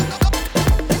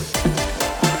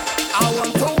 I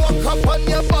want to walk up on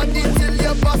your body till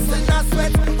you're busting a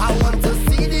sweat. I want to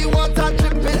see the water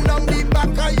dripping on the back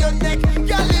of your neck.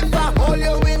 Girl, if I hold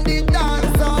you in the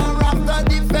dance or after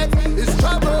the fete, it's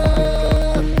trouble.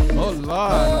 Oh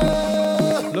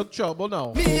Lord, look trouble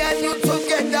now. Me and you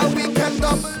together, we can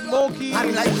double. Smokey.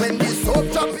 And like when the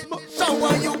soap drop in the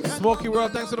shower, you. Smokey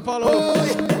World, thanks for the follow.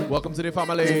 Welcome to the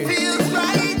family. It feels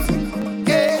right.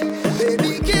 Yeah,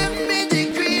 baby, give me the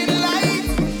green light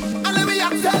and let me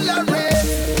accelerate.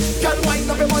 Girl, wind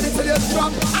up your body till you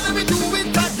drop and let me do it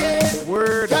again.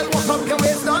 Word. Girl, walk up your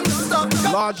waist non-stop.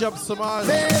 Large up, Samaj.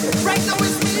 Right now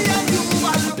it's me and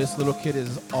you. This little kid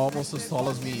is almost as tall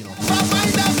as me, you know. My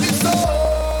mind has been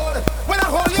sold. When I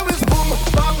hold you, it's boom,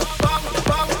 bang, bang,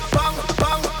 bang, bang,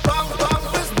 bang, bang, bang,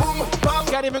 it's boom, bang.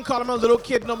 Can't even call him a little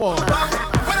kid no more. When I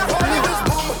hold you, it's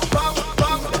boom, bang,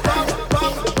 bang, bang, bang.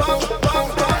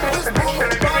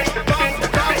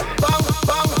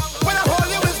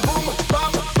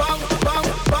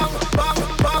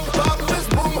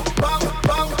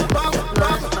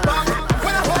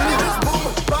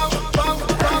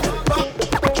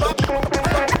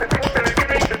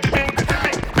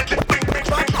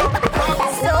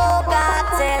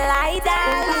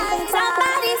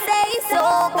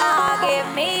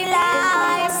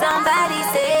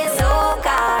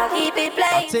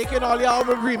 place. Taking all the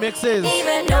album remixes.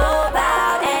 Even know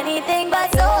about anything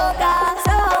but soca,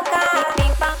 soca.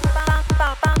 Bing bang, bang,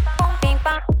 bang, bang, bing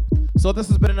bang. So this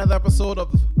has been another episode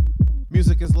of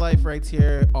Music is Life right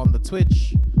here on the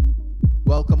Twitch.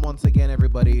 Welcome once again,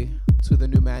 everybody, to the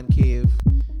new man cave.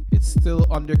 It's still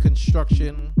under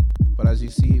construction, but as you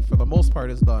see, for the most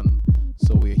part, it's done.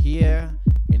 So we're here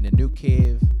in the new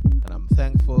cave, and I'm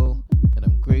thankful, and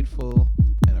I'm grateful,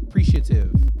 and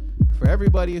appreciative for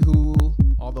everybody who,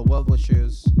 all the well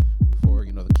wishers for,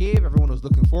 the cave, everyone who's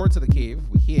looking forward to the cave,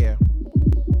 we're here.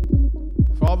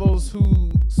 For all those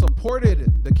who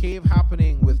supported the cave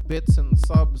happening with bits and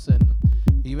subs and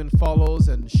even follows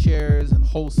and shares and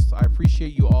hosts, I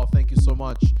appreciate you all. Thank you so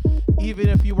much. Even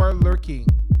if you are lurking,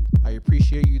 I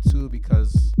appreciate you too,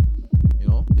 because,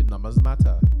 the numbers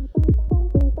matter.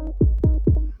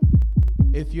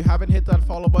 If you haven't hit that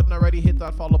follow button already, hit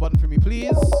that follow button for me,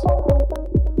 please.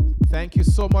 Thank you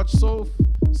so much, Soph.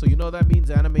 So that means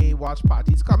anime watch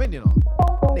parties coming,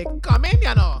 They come in,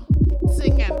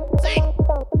 Sing and sing.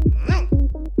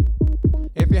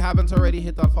 If you haven't already,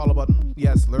 hit that follow button.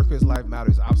 Yes, Lurkers Live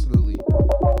matters, absolutely.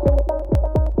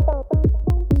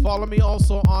 Follow me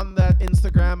also on that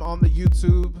Instagram, on the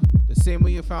YouTube, the same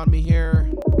way you found me here.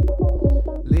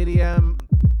 Lady M,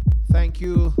 thank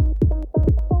you.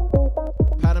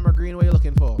 Panama Green, what are you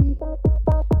looking for?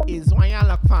 Is what you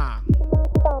look for.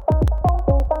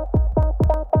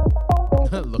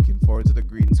 Looking forward to the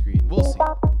green screen. We'll see.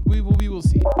 We will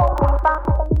see.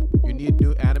 You need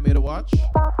new anime to watch?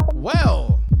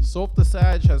 Well, Soap the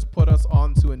Sage has put us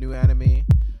on to a new anime.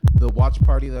 The watch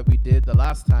party that we did the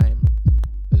last time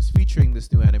is featuring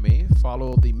this new anime.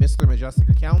 Follow the Mr. Mejustik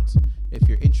account if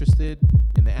you're interested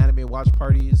in the anime watch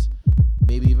parties,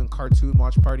 maybe even cartoon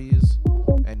watch parties,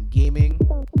 and gaming.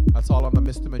 That's all on the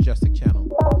Mr. Mejustik channel.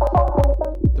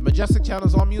 The Mejustik channel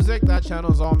is all music. That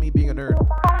channel is all me being a nerd.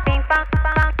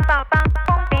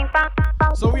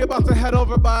 So we're about to head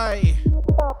over by...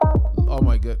 Oh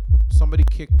my god. Somebody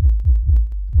kicked...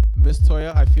 Miss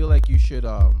Toya, I feel like you should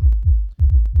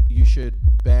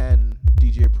ban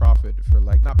DJ Prophet for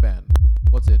not ban.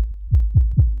 What's it?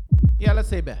 Yeah, let's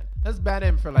say ban. Let's ban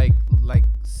him for like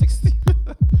 60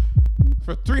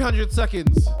 for 300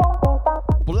 seconds.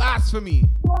 Blasphemy.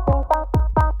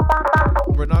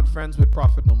 We're not friends with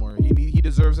Prophet no more. He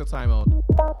deserves a timeout.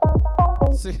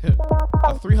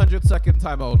 A 300-second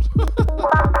timeout.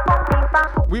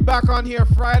 We back on here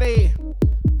Friday.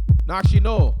 No, actually,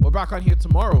 no. We're back on here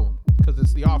tomorrow because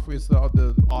it's the off week, the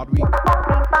odd week.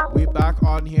 We back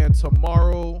on here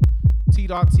tomorrow,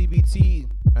 T.TBT,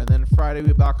 and then Friday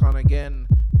we're back on again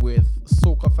with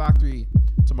Soca Factory.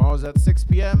 Tomorrow's at 6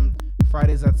 p.m.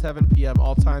 Friday's at 7 p.m.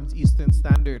 all times Eastern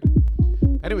Standard.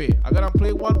 Anyway, I gotta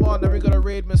play one more, and then we're gonna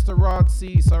raid Mr. Rod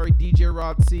C. Sorry, DJ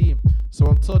Rod C. So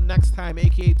until next time,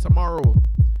 aka tomorrow,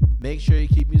 make sure you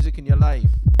keep music in your life,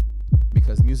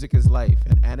 because music is life,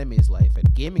 and anime is life,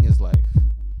 and gaming is life.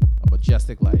 A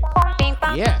majestic life.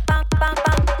 Yeah.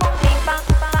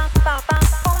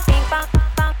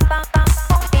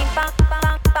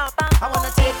 I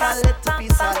wanna take a little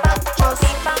piece of that trust.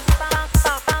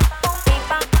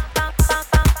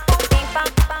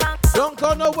 Don't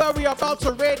go nowhere, we are about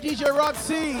to raid DJ Rod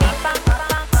C.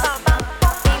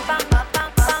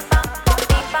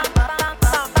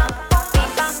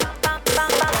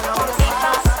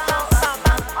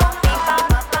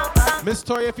 Miss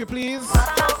Toya, if you please.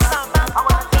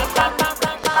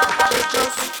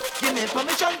 Give me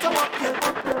permission to walk you.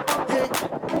 Hey,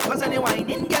 cause any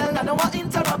whining girl, I don't want to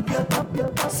interrupt you.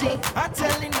 See, I'm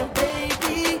telling you,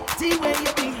 baby, see where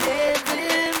you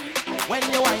behaving. When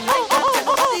you whine like that, tell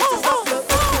nobody to stop you.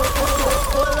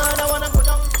 Hold on, I wanna go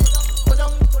down, go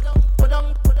down, go down, go down,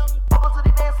 go down, over to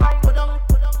the baseline, go down,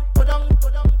 go down, go down,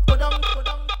 go down, go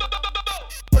down, go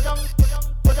down, go down, go down,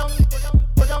 go down, go down,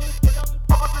 go down, go down,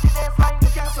 over to the baseline. You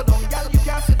can't sit down, girl, you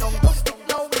can't sit down, just stop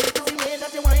now. See way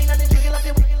that you whine and you jiggle up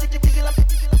your, jiggle up,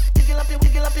 jiggle up your,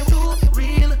 wiggle up your too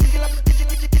real, jiggle up,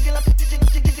 jiggle up,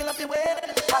 jiggle up your way.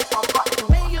 The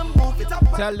way you move it up.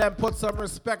 Tell them put some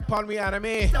respect upon me, anime.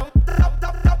 I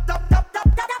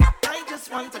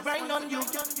just want to grind on you.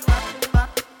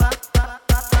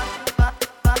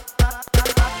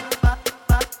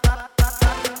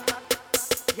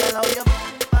 Yellow, you.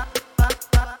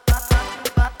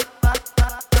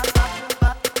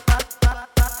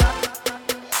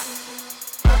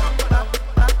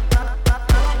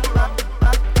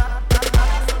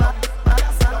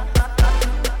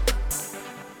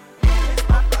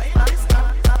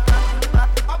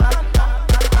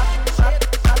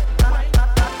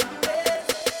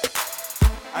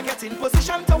 I get in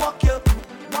position to walk you,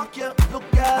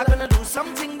 look girl. I'm gonna do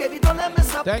something baby, don't let me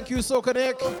stop. Thank you, Soca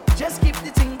Nick. Just keep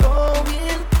the thing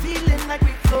going, feeling like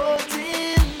we're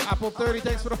floating. Apple 30,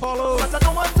 thanks for the follow.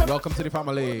 Welcome to the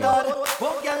family.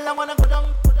 Oh, girl, I wanna go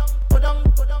down, go down, go down,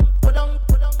 go down, go down,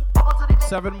 go down.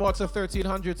 7 more to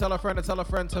 1300. Tell a friend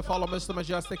to follow Mr.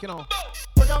 Mejustik, you know.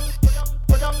 Go down, go down,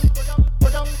 go down, go down, go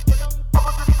down, go down. Up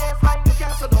to the baseline, you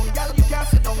can't sit down, girl, you can't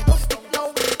sit down, don't stick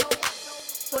down.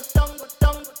 Go down, go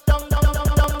down, go down, down,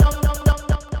 down, down, down,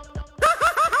 down, down.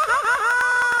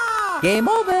 Game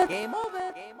over. Game over.